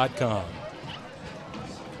frontporchradiotn.com.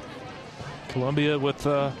 Columbia with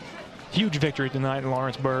a huge victory tonight in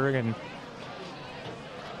Lawrenceburg, and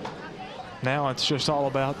now it's just all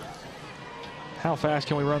about how fast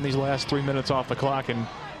can we run these last 3 minutes off the clock and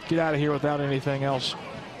get out of here without anything else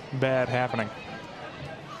bad happening.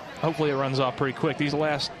 Hopefully it runs off pretty quick. These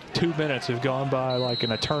last 2 minutes have gone by like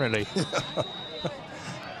an eternity.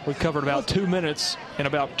 We've covered about 2 minutes in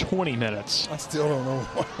about 20 minutes. I still don't know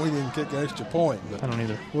why we didn't kick an extra point. But I don't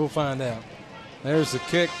either. We'll find out. There's the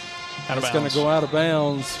kick. It's going to go out of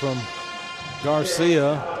bounds from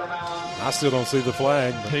Garcia. I still don't see the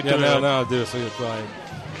flag. But now I do see the flag.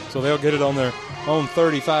 So they'll get it on their own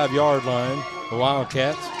 35-yard line, the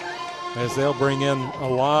Wildcats, as they'll bring in a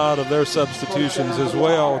lot of their substitutions as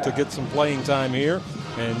well to get some playing time here.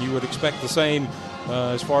 And you would expect the same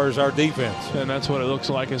as far as our defense. And that's what it looks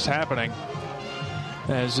like is happening.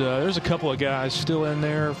 As there's a couple of guys still in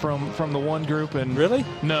there from the one group. And really?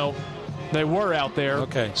 No. They were out there.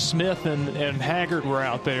 Okay. Smith and Haggard were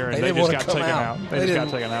out there, and they just got taken out. They just got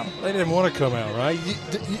taken out. They didn't want to come out, right?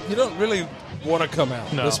 You don't really want to come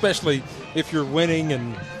out, no. Especially if you're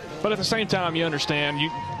winning. But at the same time, you understand. You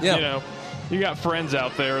know, you got friends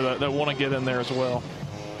out there that want to get in there as well.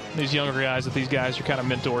 These younger guys these guys are kind of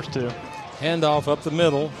mentors to. Handoff up the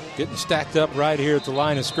middle, getting stacked up right here at the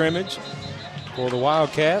line of scrimmage for the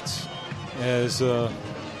Wildcats as a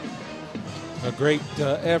great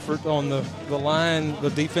effort on the line, the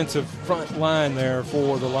defensive front line there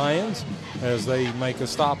for the Lions as they make a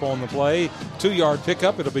stop on the play. 2-yard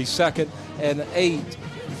pickup. It'll be 2nd and 8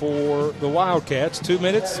 for the Wildcats. 2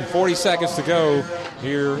 minutes and 40 seconds to go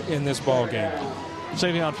here in this ball game.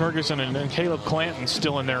 Savion Ferguson and Caleb Clanton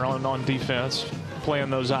still in there on defense, playing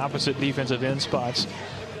those opposite defensive end spots.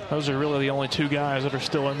 Those are really the only 2 guys that are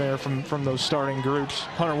still in there from those starting groups.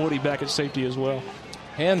 Hunter Woody back at safety as well.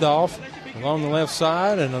 Handoff along the left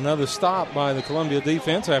side, and another stop by the Columbia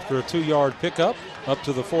defense after a 2-yard pickup. Up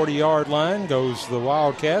to the 40-yard line goes the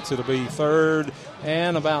Wildcats. It'll be 3rd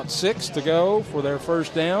and about 6 to go for their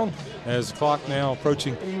first down as the clock now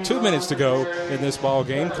approaching 2 minutes to go in this ball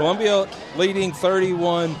game. Columbia leading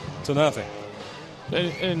 31-0.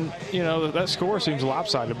 And you know, that score seems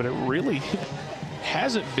lopsided, but it really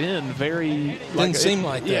hasn't been very. Didn't seem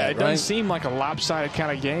like that. Yeah, it right? doesn't seem like a lopsided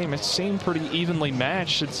kind of game. It seemed pretty evenly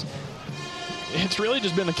matched. It's really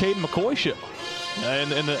just been the Caden McCoy show.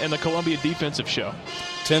 and the Columbia defensive show.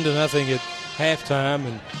 10-0 at halftime,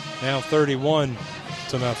 and now 31-0.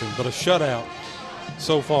 But a shutout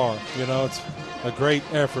so far. It's a great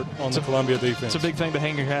effort on the Columbia defense. It's a big thing to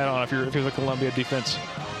hang your hat on if you're the Columbia defense.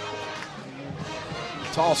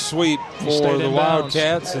 Toss sweep for the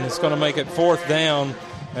Wildcats, and it's going to make it 4th down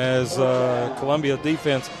as Columbia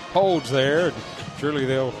defense holds there. Surely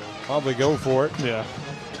they'll probably go for it. Yeah.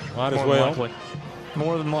 Might as well.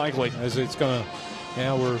 More than likely. As it's going to,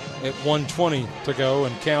 now we're at 1:20 to go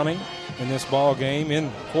and counting in this ball game.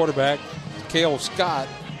 In quarterback, Cale Scott,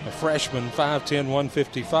 a freshman, 5'10",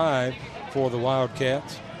 155 for the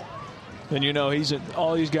Wildcats. And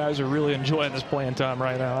all these guys are really enjoying this playing time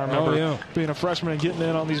right now. I remember being a freshman and getting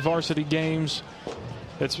in on these varsity games.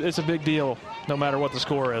 It's a big deal, no matter what the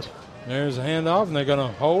score is. There's a handoff, and they're going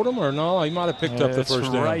to hold him, or no? He might have picked up the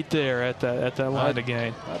first down. Right there at that line to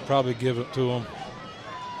gain. I'd probably give it to him.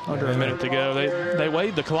 Under a minute to go. They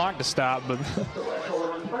waited the clock to stop, but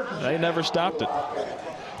they never stopped it.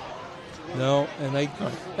 No, and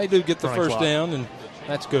they do get the first down, and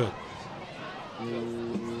that's good.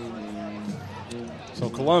 So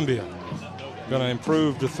Columbia going to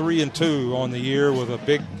improve to 3-2 on the year with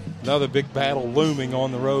another big battle looming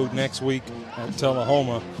on the road next week at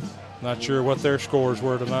Tullahoma. Not sure what their scores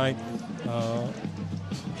were tonight.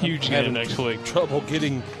 Huge game next week. Trouble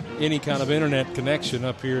getting any kind of internet connection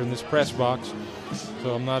up here in this press box,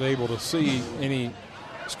 so I'm not able to see any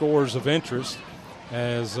scores of interest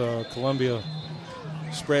as Columbia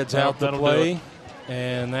spreads out the play,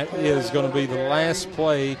 and that is going to be the last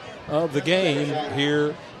play of the game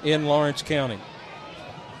here in Lawrence County.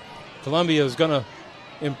 Columbia is going to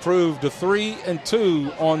improve to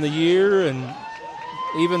 3-2 on the year, and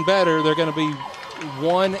even better, they're going to be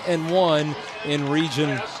 1-1 in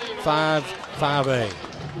Region 5A.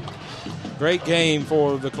 Great game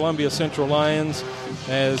for the Columbia Central Lions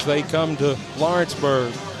as they come to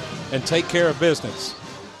Lawrenceburg and take care of business,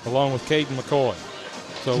 along with Caden McCoy.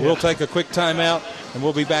 So we'll take a quick timeout, and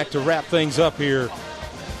we'll be back to wrap things up here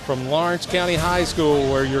from Lawrence County High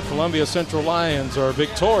School, where your Columbia Central Lions are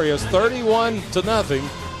victorious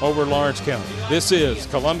 31-0 over Lawrence County. This is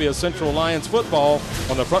Columbia Central Lions football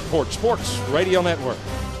on the Front Porch Sports Radio Network.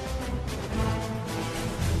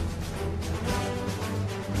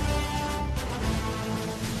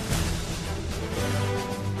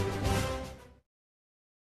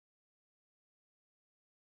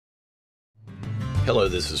 Hello,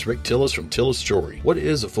 this is Rick Tillis from Tillis Jewelry. What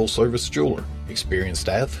is a full-service jeweler? Experienced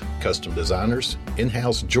staff, custom designers,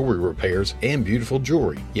 in-house jewelry repairs, and beautiful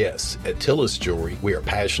jewelry. Yes, at Tillis Jewelry, we are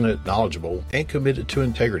passionate, knowledgeable, and committed to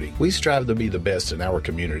integrity. We strive to be the best in our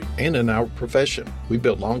community and in our profession. We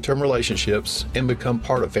build long-term relationships and become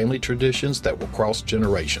part of family traditions that will cross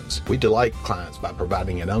generations. We delight clients by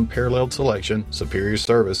providing an unparalleled selection, superior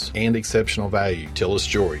service, and exceptional value. Tillis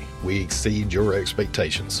Jewelry, we exceed your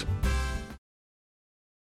expectations.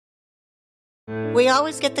 We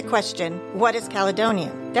always get the question, what is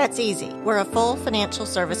Caledonian? That's easy. We're a full financial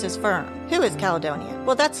services firm. Who is Caledonian?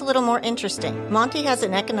 Well, that's a little more interesting. Monty has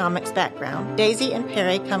an economics background. Daisy and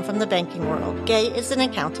Perry come from the banking world. Gay is an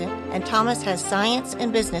accountant, and Thomas has science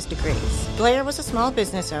and business degrees. Blair was a small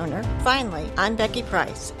business owner. Finally, I'm Becky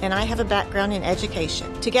Price, and I have a background in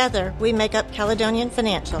education. Together, we make up Caledonian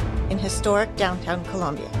Financial in historic downtown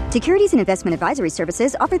Columbia. Securities and investment advisory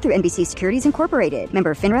services offered through NBC Securities Incorporated,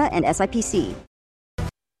 member FINRA and SIPC.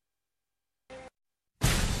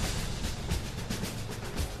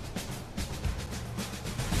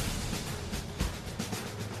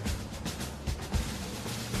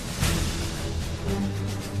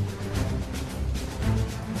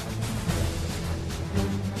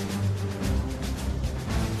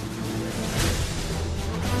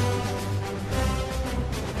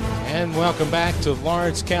 And welcome back to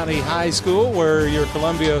Lawrence County High School, where your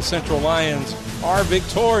Columbia Central Lions are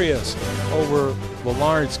victorious over the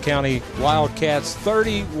Lawrence County Wildcats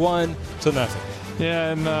 31-0.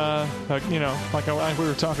 Yeah, and like we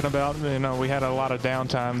were talking about, we had a lot of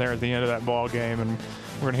downtime there at the end of that ball game, and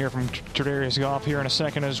we're going to hear from Tredarius Goff here in a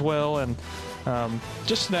second as well. And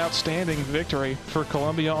just an outstanding victory for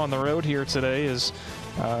Columbia on the road here today as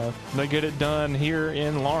they get it done here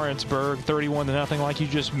in Lawrenceburg, 31-0, like you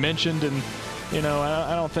just mentioned. And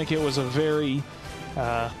I don't think it was a very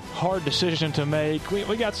hard decision to make.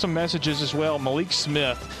 We got some messages as well. Malik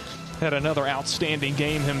Smith had another outstanding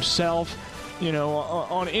game himself.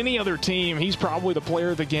 On any other team, he's probably the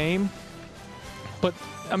player of the game. But,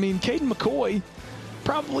 Caden McCoy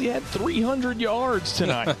probably had 300 yards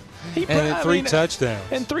tonight. Touchdowns.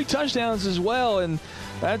 And 3 touchdowns as well. And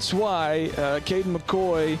that's why Caden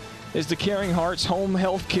McCoy is the Caring Hearts Home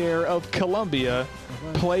Healthcare of Columbia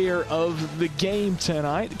Player of the Game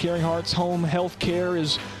tonight. The Caring Hearts Home Healthcare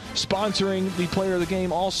is sponsoring the Player of the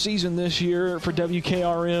Game all season this year for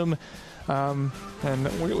WKRM.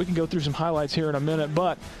 And we can go through some highlights here in a minute,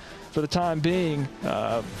 but for the time being,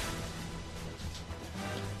 we're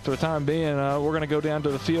going to go down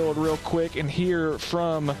to the field real quick and hear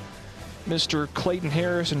from Mr. Clayton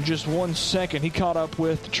Harris in just 1 second. He caught up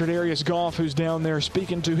with Tredarius Goff, who's down there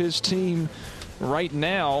speaking to his team right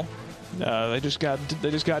now. They just got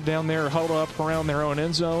down there, huddled up around their own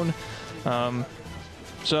end zone.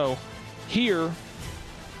 So here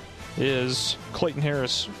is Clayton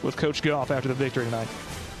Harris with Coach Goff after the victory tonight.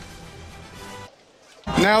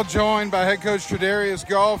 Now joined by head coach Tredarius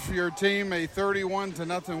Goff, your team a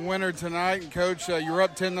 31-0 winner tonight. And coach, you're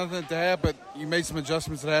up 10-0 at the half, but you made some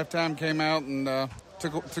adjustments at halftime, came out and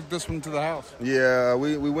took this one to the house. Yeah,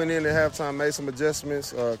 we went in at halftime, made some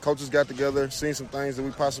adjustments. Coaches got together, seen some things that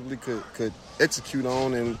we possibly could execute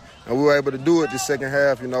on, and we were able to do it the second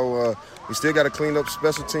half. We still got to clean up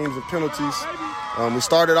special teams and penalties. We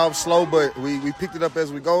started off slow, but we picked it up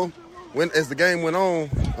as we go. As the game went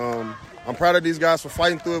on, I'm proud of these guys for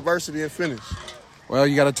fighting through adversity and finish. Well,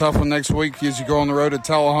 you got a tough one next week as you go on the road to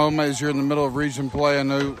Tullahoma as you're in the middle of region play. I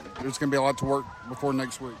know there's going to be a lot to work before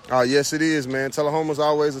next week. Yes, it is, man. Tullahoma's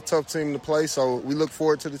always a tough team to play, so we look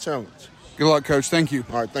forward to the challenge. Good luck, Coach. Thank you.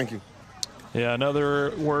 All right, thank you. Yeah,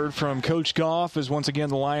 another word from Coach Goff is once again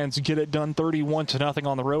the Lions get it done 31-0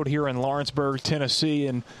 on the road here in Lawrenceburg, Tennessee,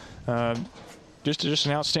 and just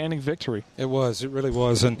an outstanding victory. It was. It really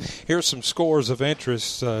was. And here's some scores of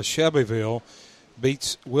interest. Shelbyville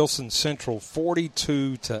beats Wilson Central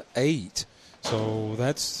 42-8. So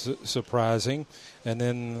that's surprising. And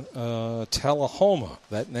then Tullahoma,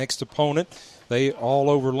 that next opponent, they all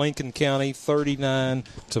over Lincoln County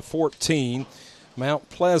 39-14. Mount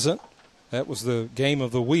Pleasant, that was the game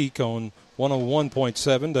of the week on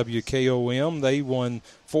 101.7 WKOM. They won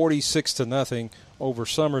 46-0 over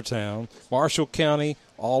Summertown. Marshall County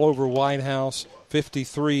all over White House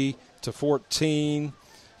 53-14.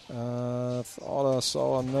 Thought I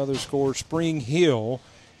saw another score. Spring Hill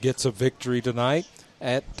gets a victory tonight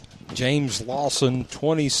at James Lawson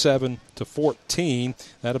 27-14.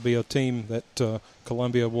 That'll be a team that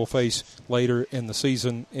Columbia will face later in the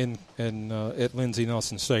season at Lindsey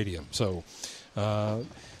Nelson Stadium. So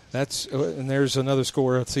and there's another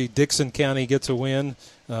score. Let's see, Dixon County gets a win,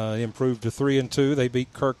 improved to 3-2. They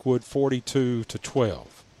beat Kirkwood 42-12.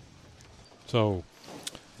 So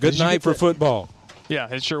good night for football.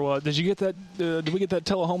 Yeah, it sure was. Did you get that? Did we get that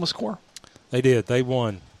Tullahoma score? They did. They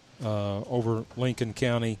won over Lincoln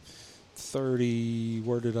County 30.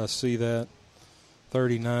 Where did I see that?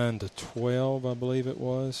 39-12, I believe it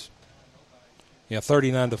was. Yeah,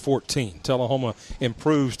 39-14. Tullahoma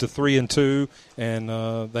improves to 3-2, and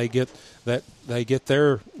they get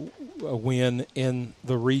their win in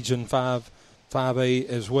the Region 5A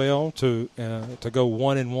as well to go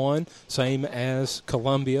 1-1, same as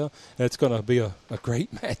Columbia. That's going to be a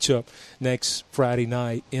great matchup next Friday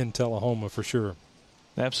night in Tullahoma for sure.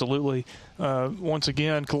 Absolutely. Once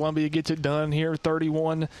again, Columbia gets it done here,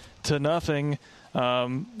 31-0,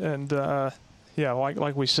 Yeah,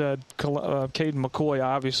 like we said, Caden McCoy,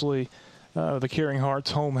 obviously, the Caring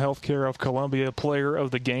Hearts Home Healthcare of Columbia Player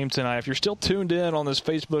of the Game tonight. If you're still tuned in on this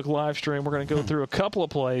Facebook live stream, we're going to go through a couple of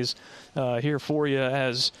plays here for you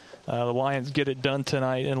as the Lions get it done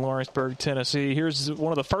tonight in Lawrenceburg, Tennessee. Here's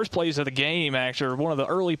one of the first plays of the game, actually. One of the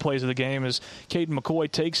early plays of the game is Caden McCoy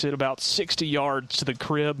takes it about 60 yards to the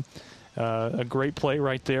crib. A great play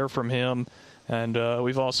right there from him. And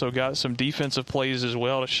we've also got some defensive plays as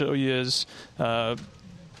well to show you as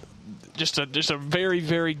just a very,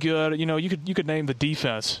 very good. You could name the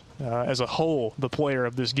defense as a whole the player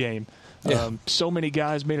of this game. Yeah. So many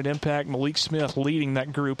guys made an impact. Malik Smith leading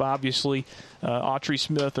that group, obviously. Autry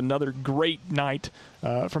Smith, another great night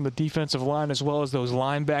from the defensive line as well as those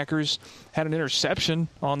linebackers. Had an interception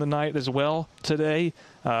on the night as well today.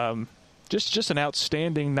 Just an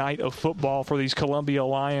outstanding night of football for these Columbia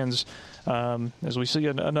Lions. As we see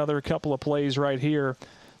another couple of plays right here,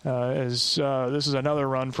 this is another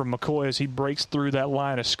run from McCoy as he breaks through that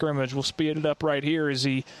line of scrimmage. We'll speed it up right here as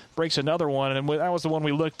he breaks another one, and that was the one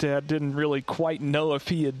we looked at. Didn't really quite know if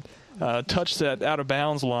he had touched that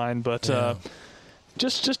out-of-bounds line, but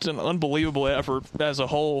just an unbelievable effort as a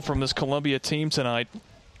whole from this Columbia team tonight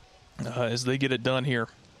as they get it done here.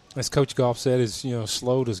 As Coach Goff said, is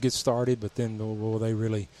slow to get started, but then will they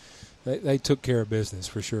really They took care of business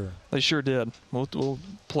for sure. They sure did. We'll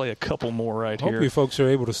play a couple more right here. Hope you folks are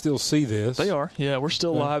able to still see this. They are. Yeah, we're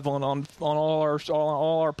still live on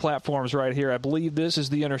all our platforms right here. I believe this is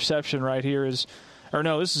the interception right here. This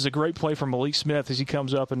is a great play from Malik Smith as he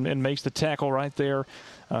comes up and makes the tackle right there.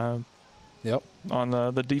 Yep. On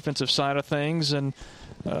the defensive side of things, and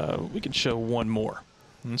we can show one more.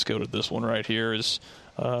 Let's go to this one right here. Is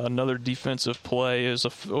another defensive play.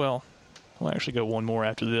 We'll actually go one more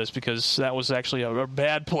after this because that was actually a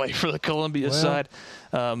bad play for the Columbia side,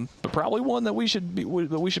 but probably one that we should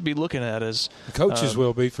be looking at as the coaches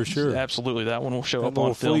will be for sure. Absolutely, that one will show up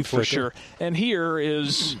on film for sure. And here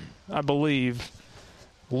is, I believe,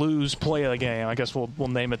 Lou's play of the game. I guess we'll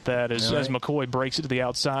name it that as McCoy breaks it to the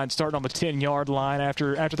outside, starting on the 10-yard line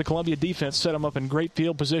after the Columbia defense set him up in great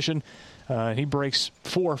field position. He breaks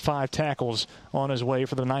 4 or 5 tackles on his way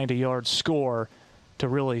for the 90-yard score to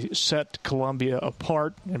really set Columbia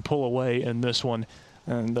apart and pull away in this one.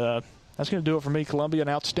 And that's going to do it for me. Columbia, an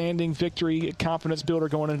outstanding victory, confidence builder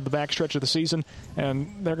going into the backstretch of the season.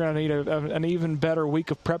 And they're going to need an even better week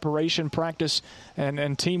of preparation, practice,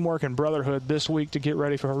 and teamwork and brotherhood this week to get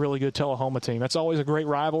ready for a really good Tullahoma team. That's always a great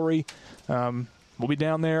rivalry. We'll be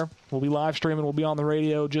down there. We'll be live streaming. We'll be on the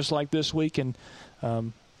radio just like this week. And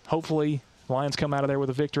hopefully Lions come out of there with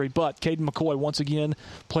a victory. But Caden McCoy, once again,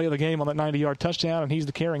 play of the game on that 90-yard touchdown, and he's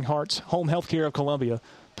the Caring Hearts Home Health Care of Columbia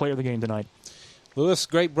player of the game tonight. Lewis,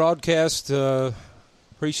 great broadcast.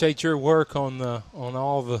 Appreciate your work on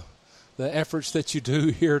all the efforts that you do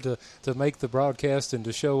here to make the broadcast and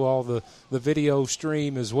to show all the video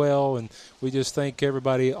stream as well. And we just thank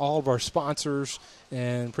everybody, all of our sponsors,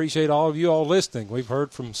 and appreciate all of you all listening. We've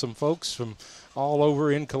heard from some folks from all over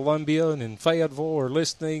in Columbia and in Fayetteville are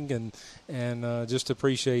listening, and just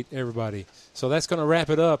appreciate everybody. So that's going to wrap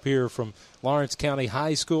it up here from Lawrence County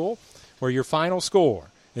High School, where your final score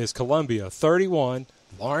is Columbia 31,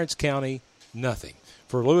 Lawrence County nothing.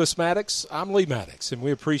 For Lewis Maddox, I'm Lee Maddox, and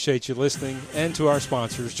we appreciate you listening, and to our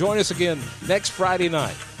sponsors. Join us again next Friday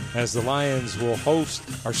night as the Lions will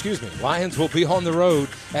Lions will be on the road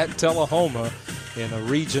at Tullahoma in a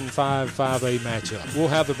Region 5 5A matchup. We'll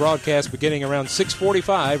have the broadcast beginning around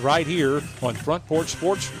 6:45 right here on Front Porch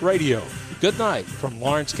Sports Radio. Good night from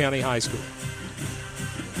Lawrence County High School.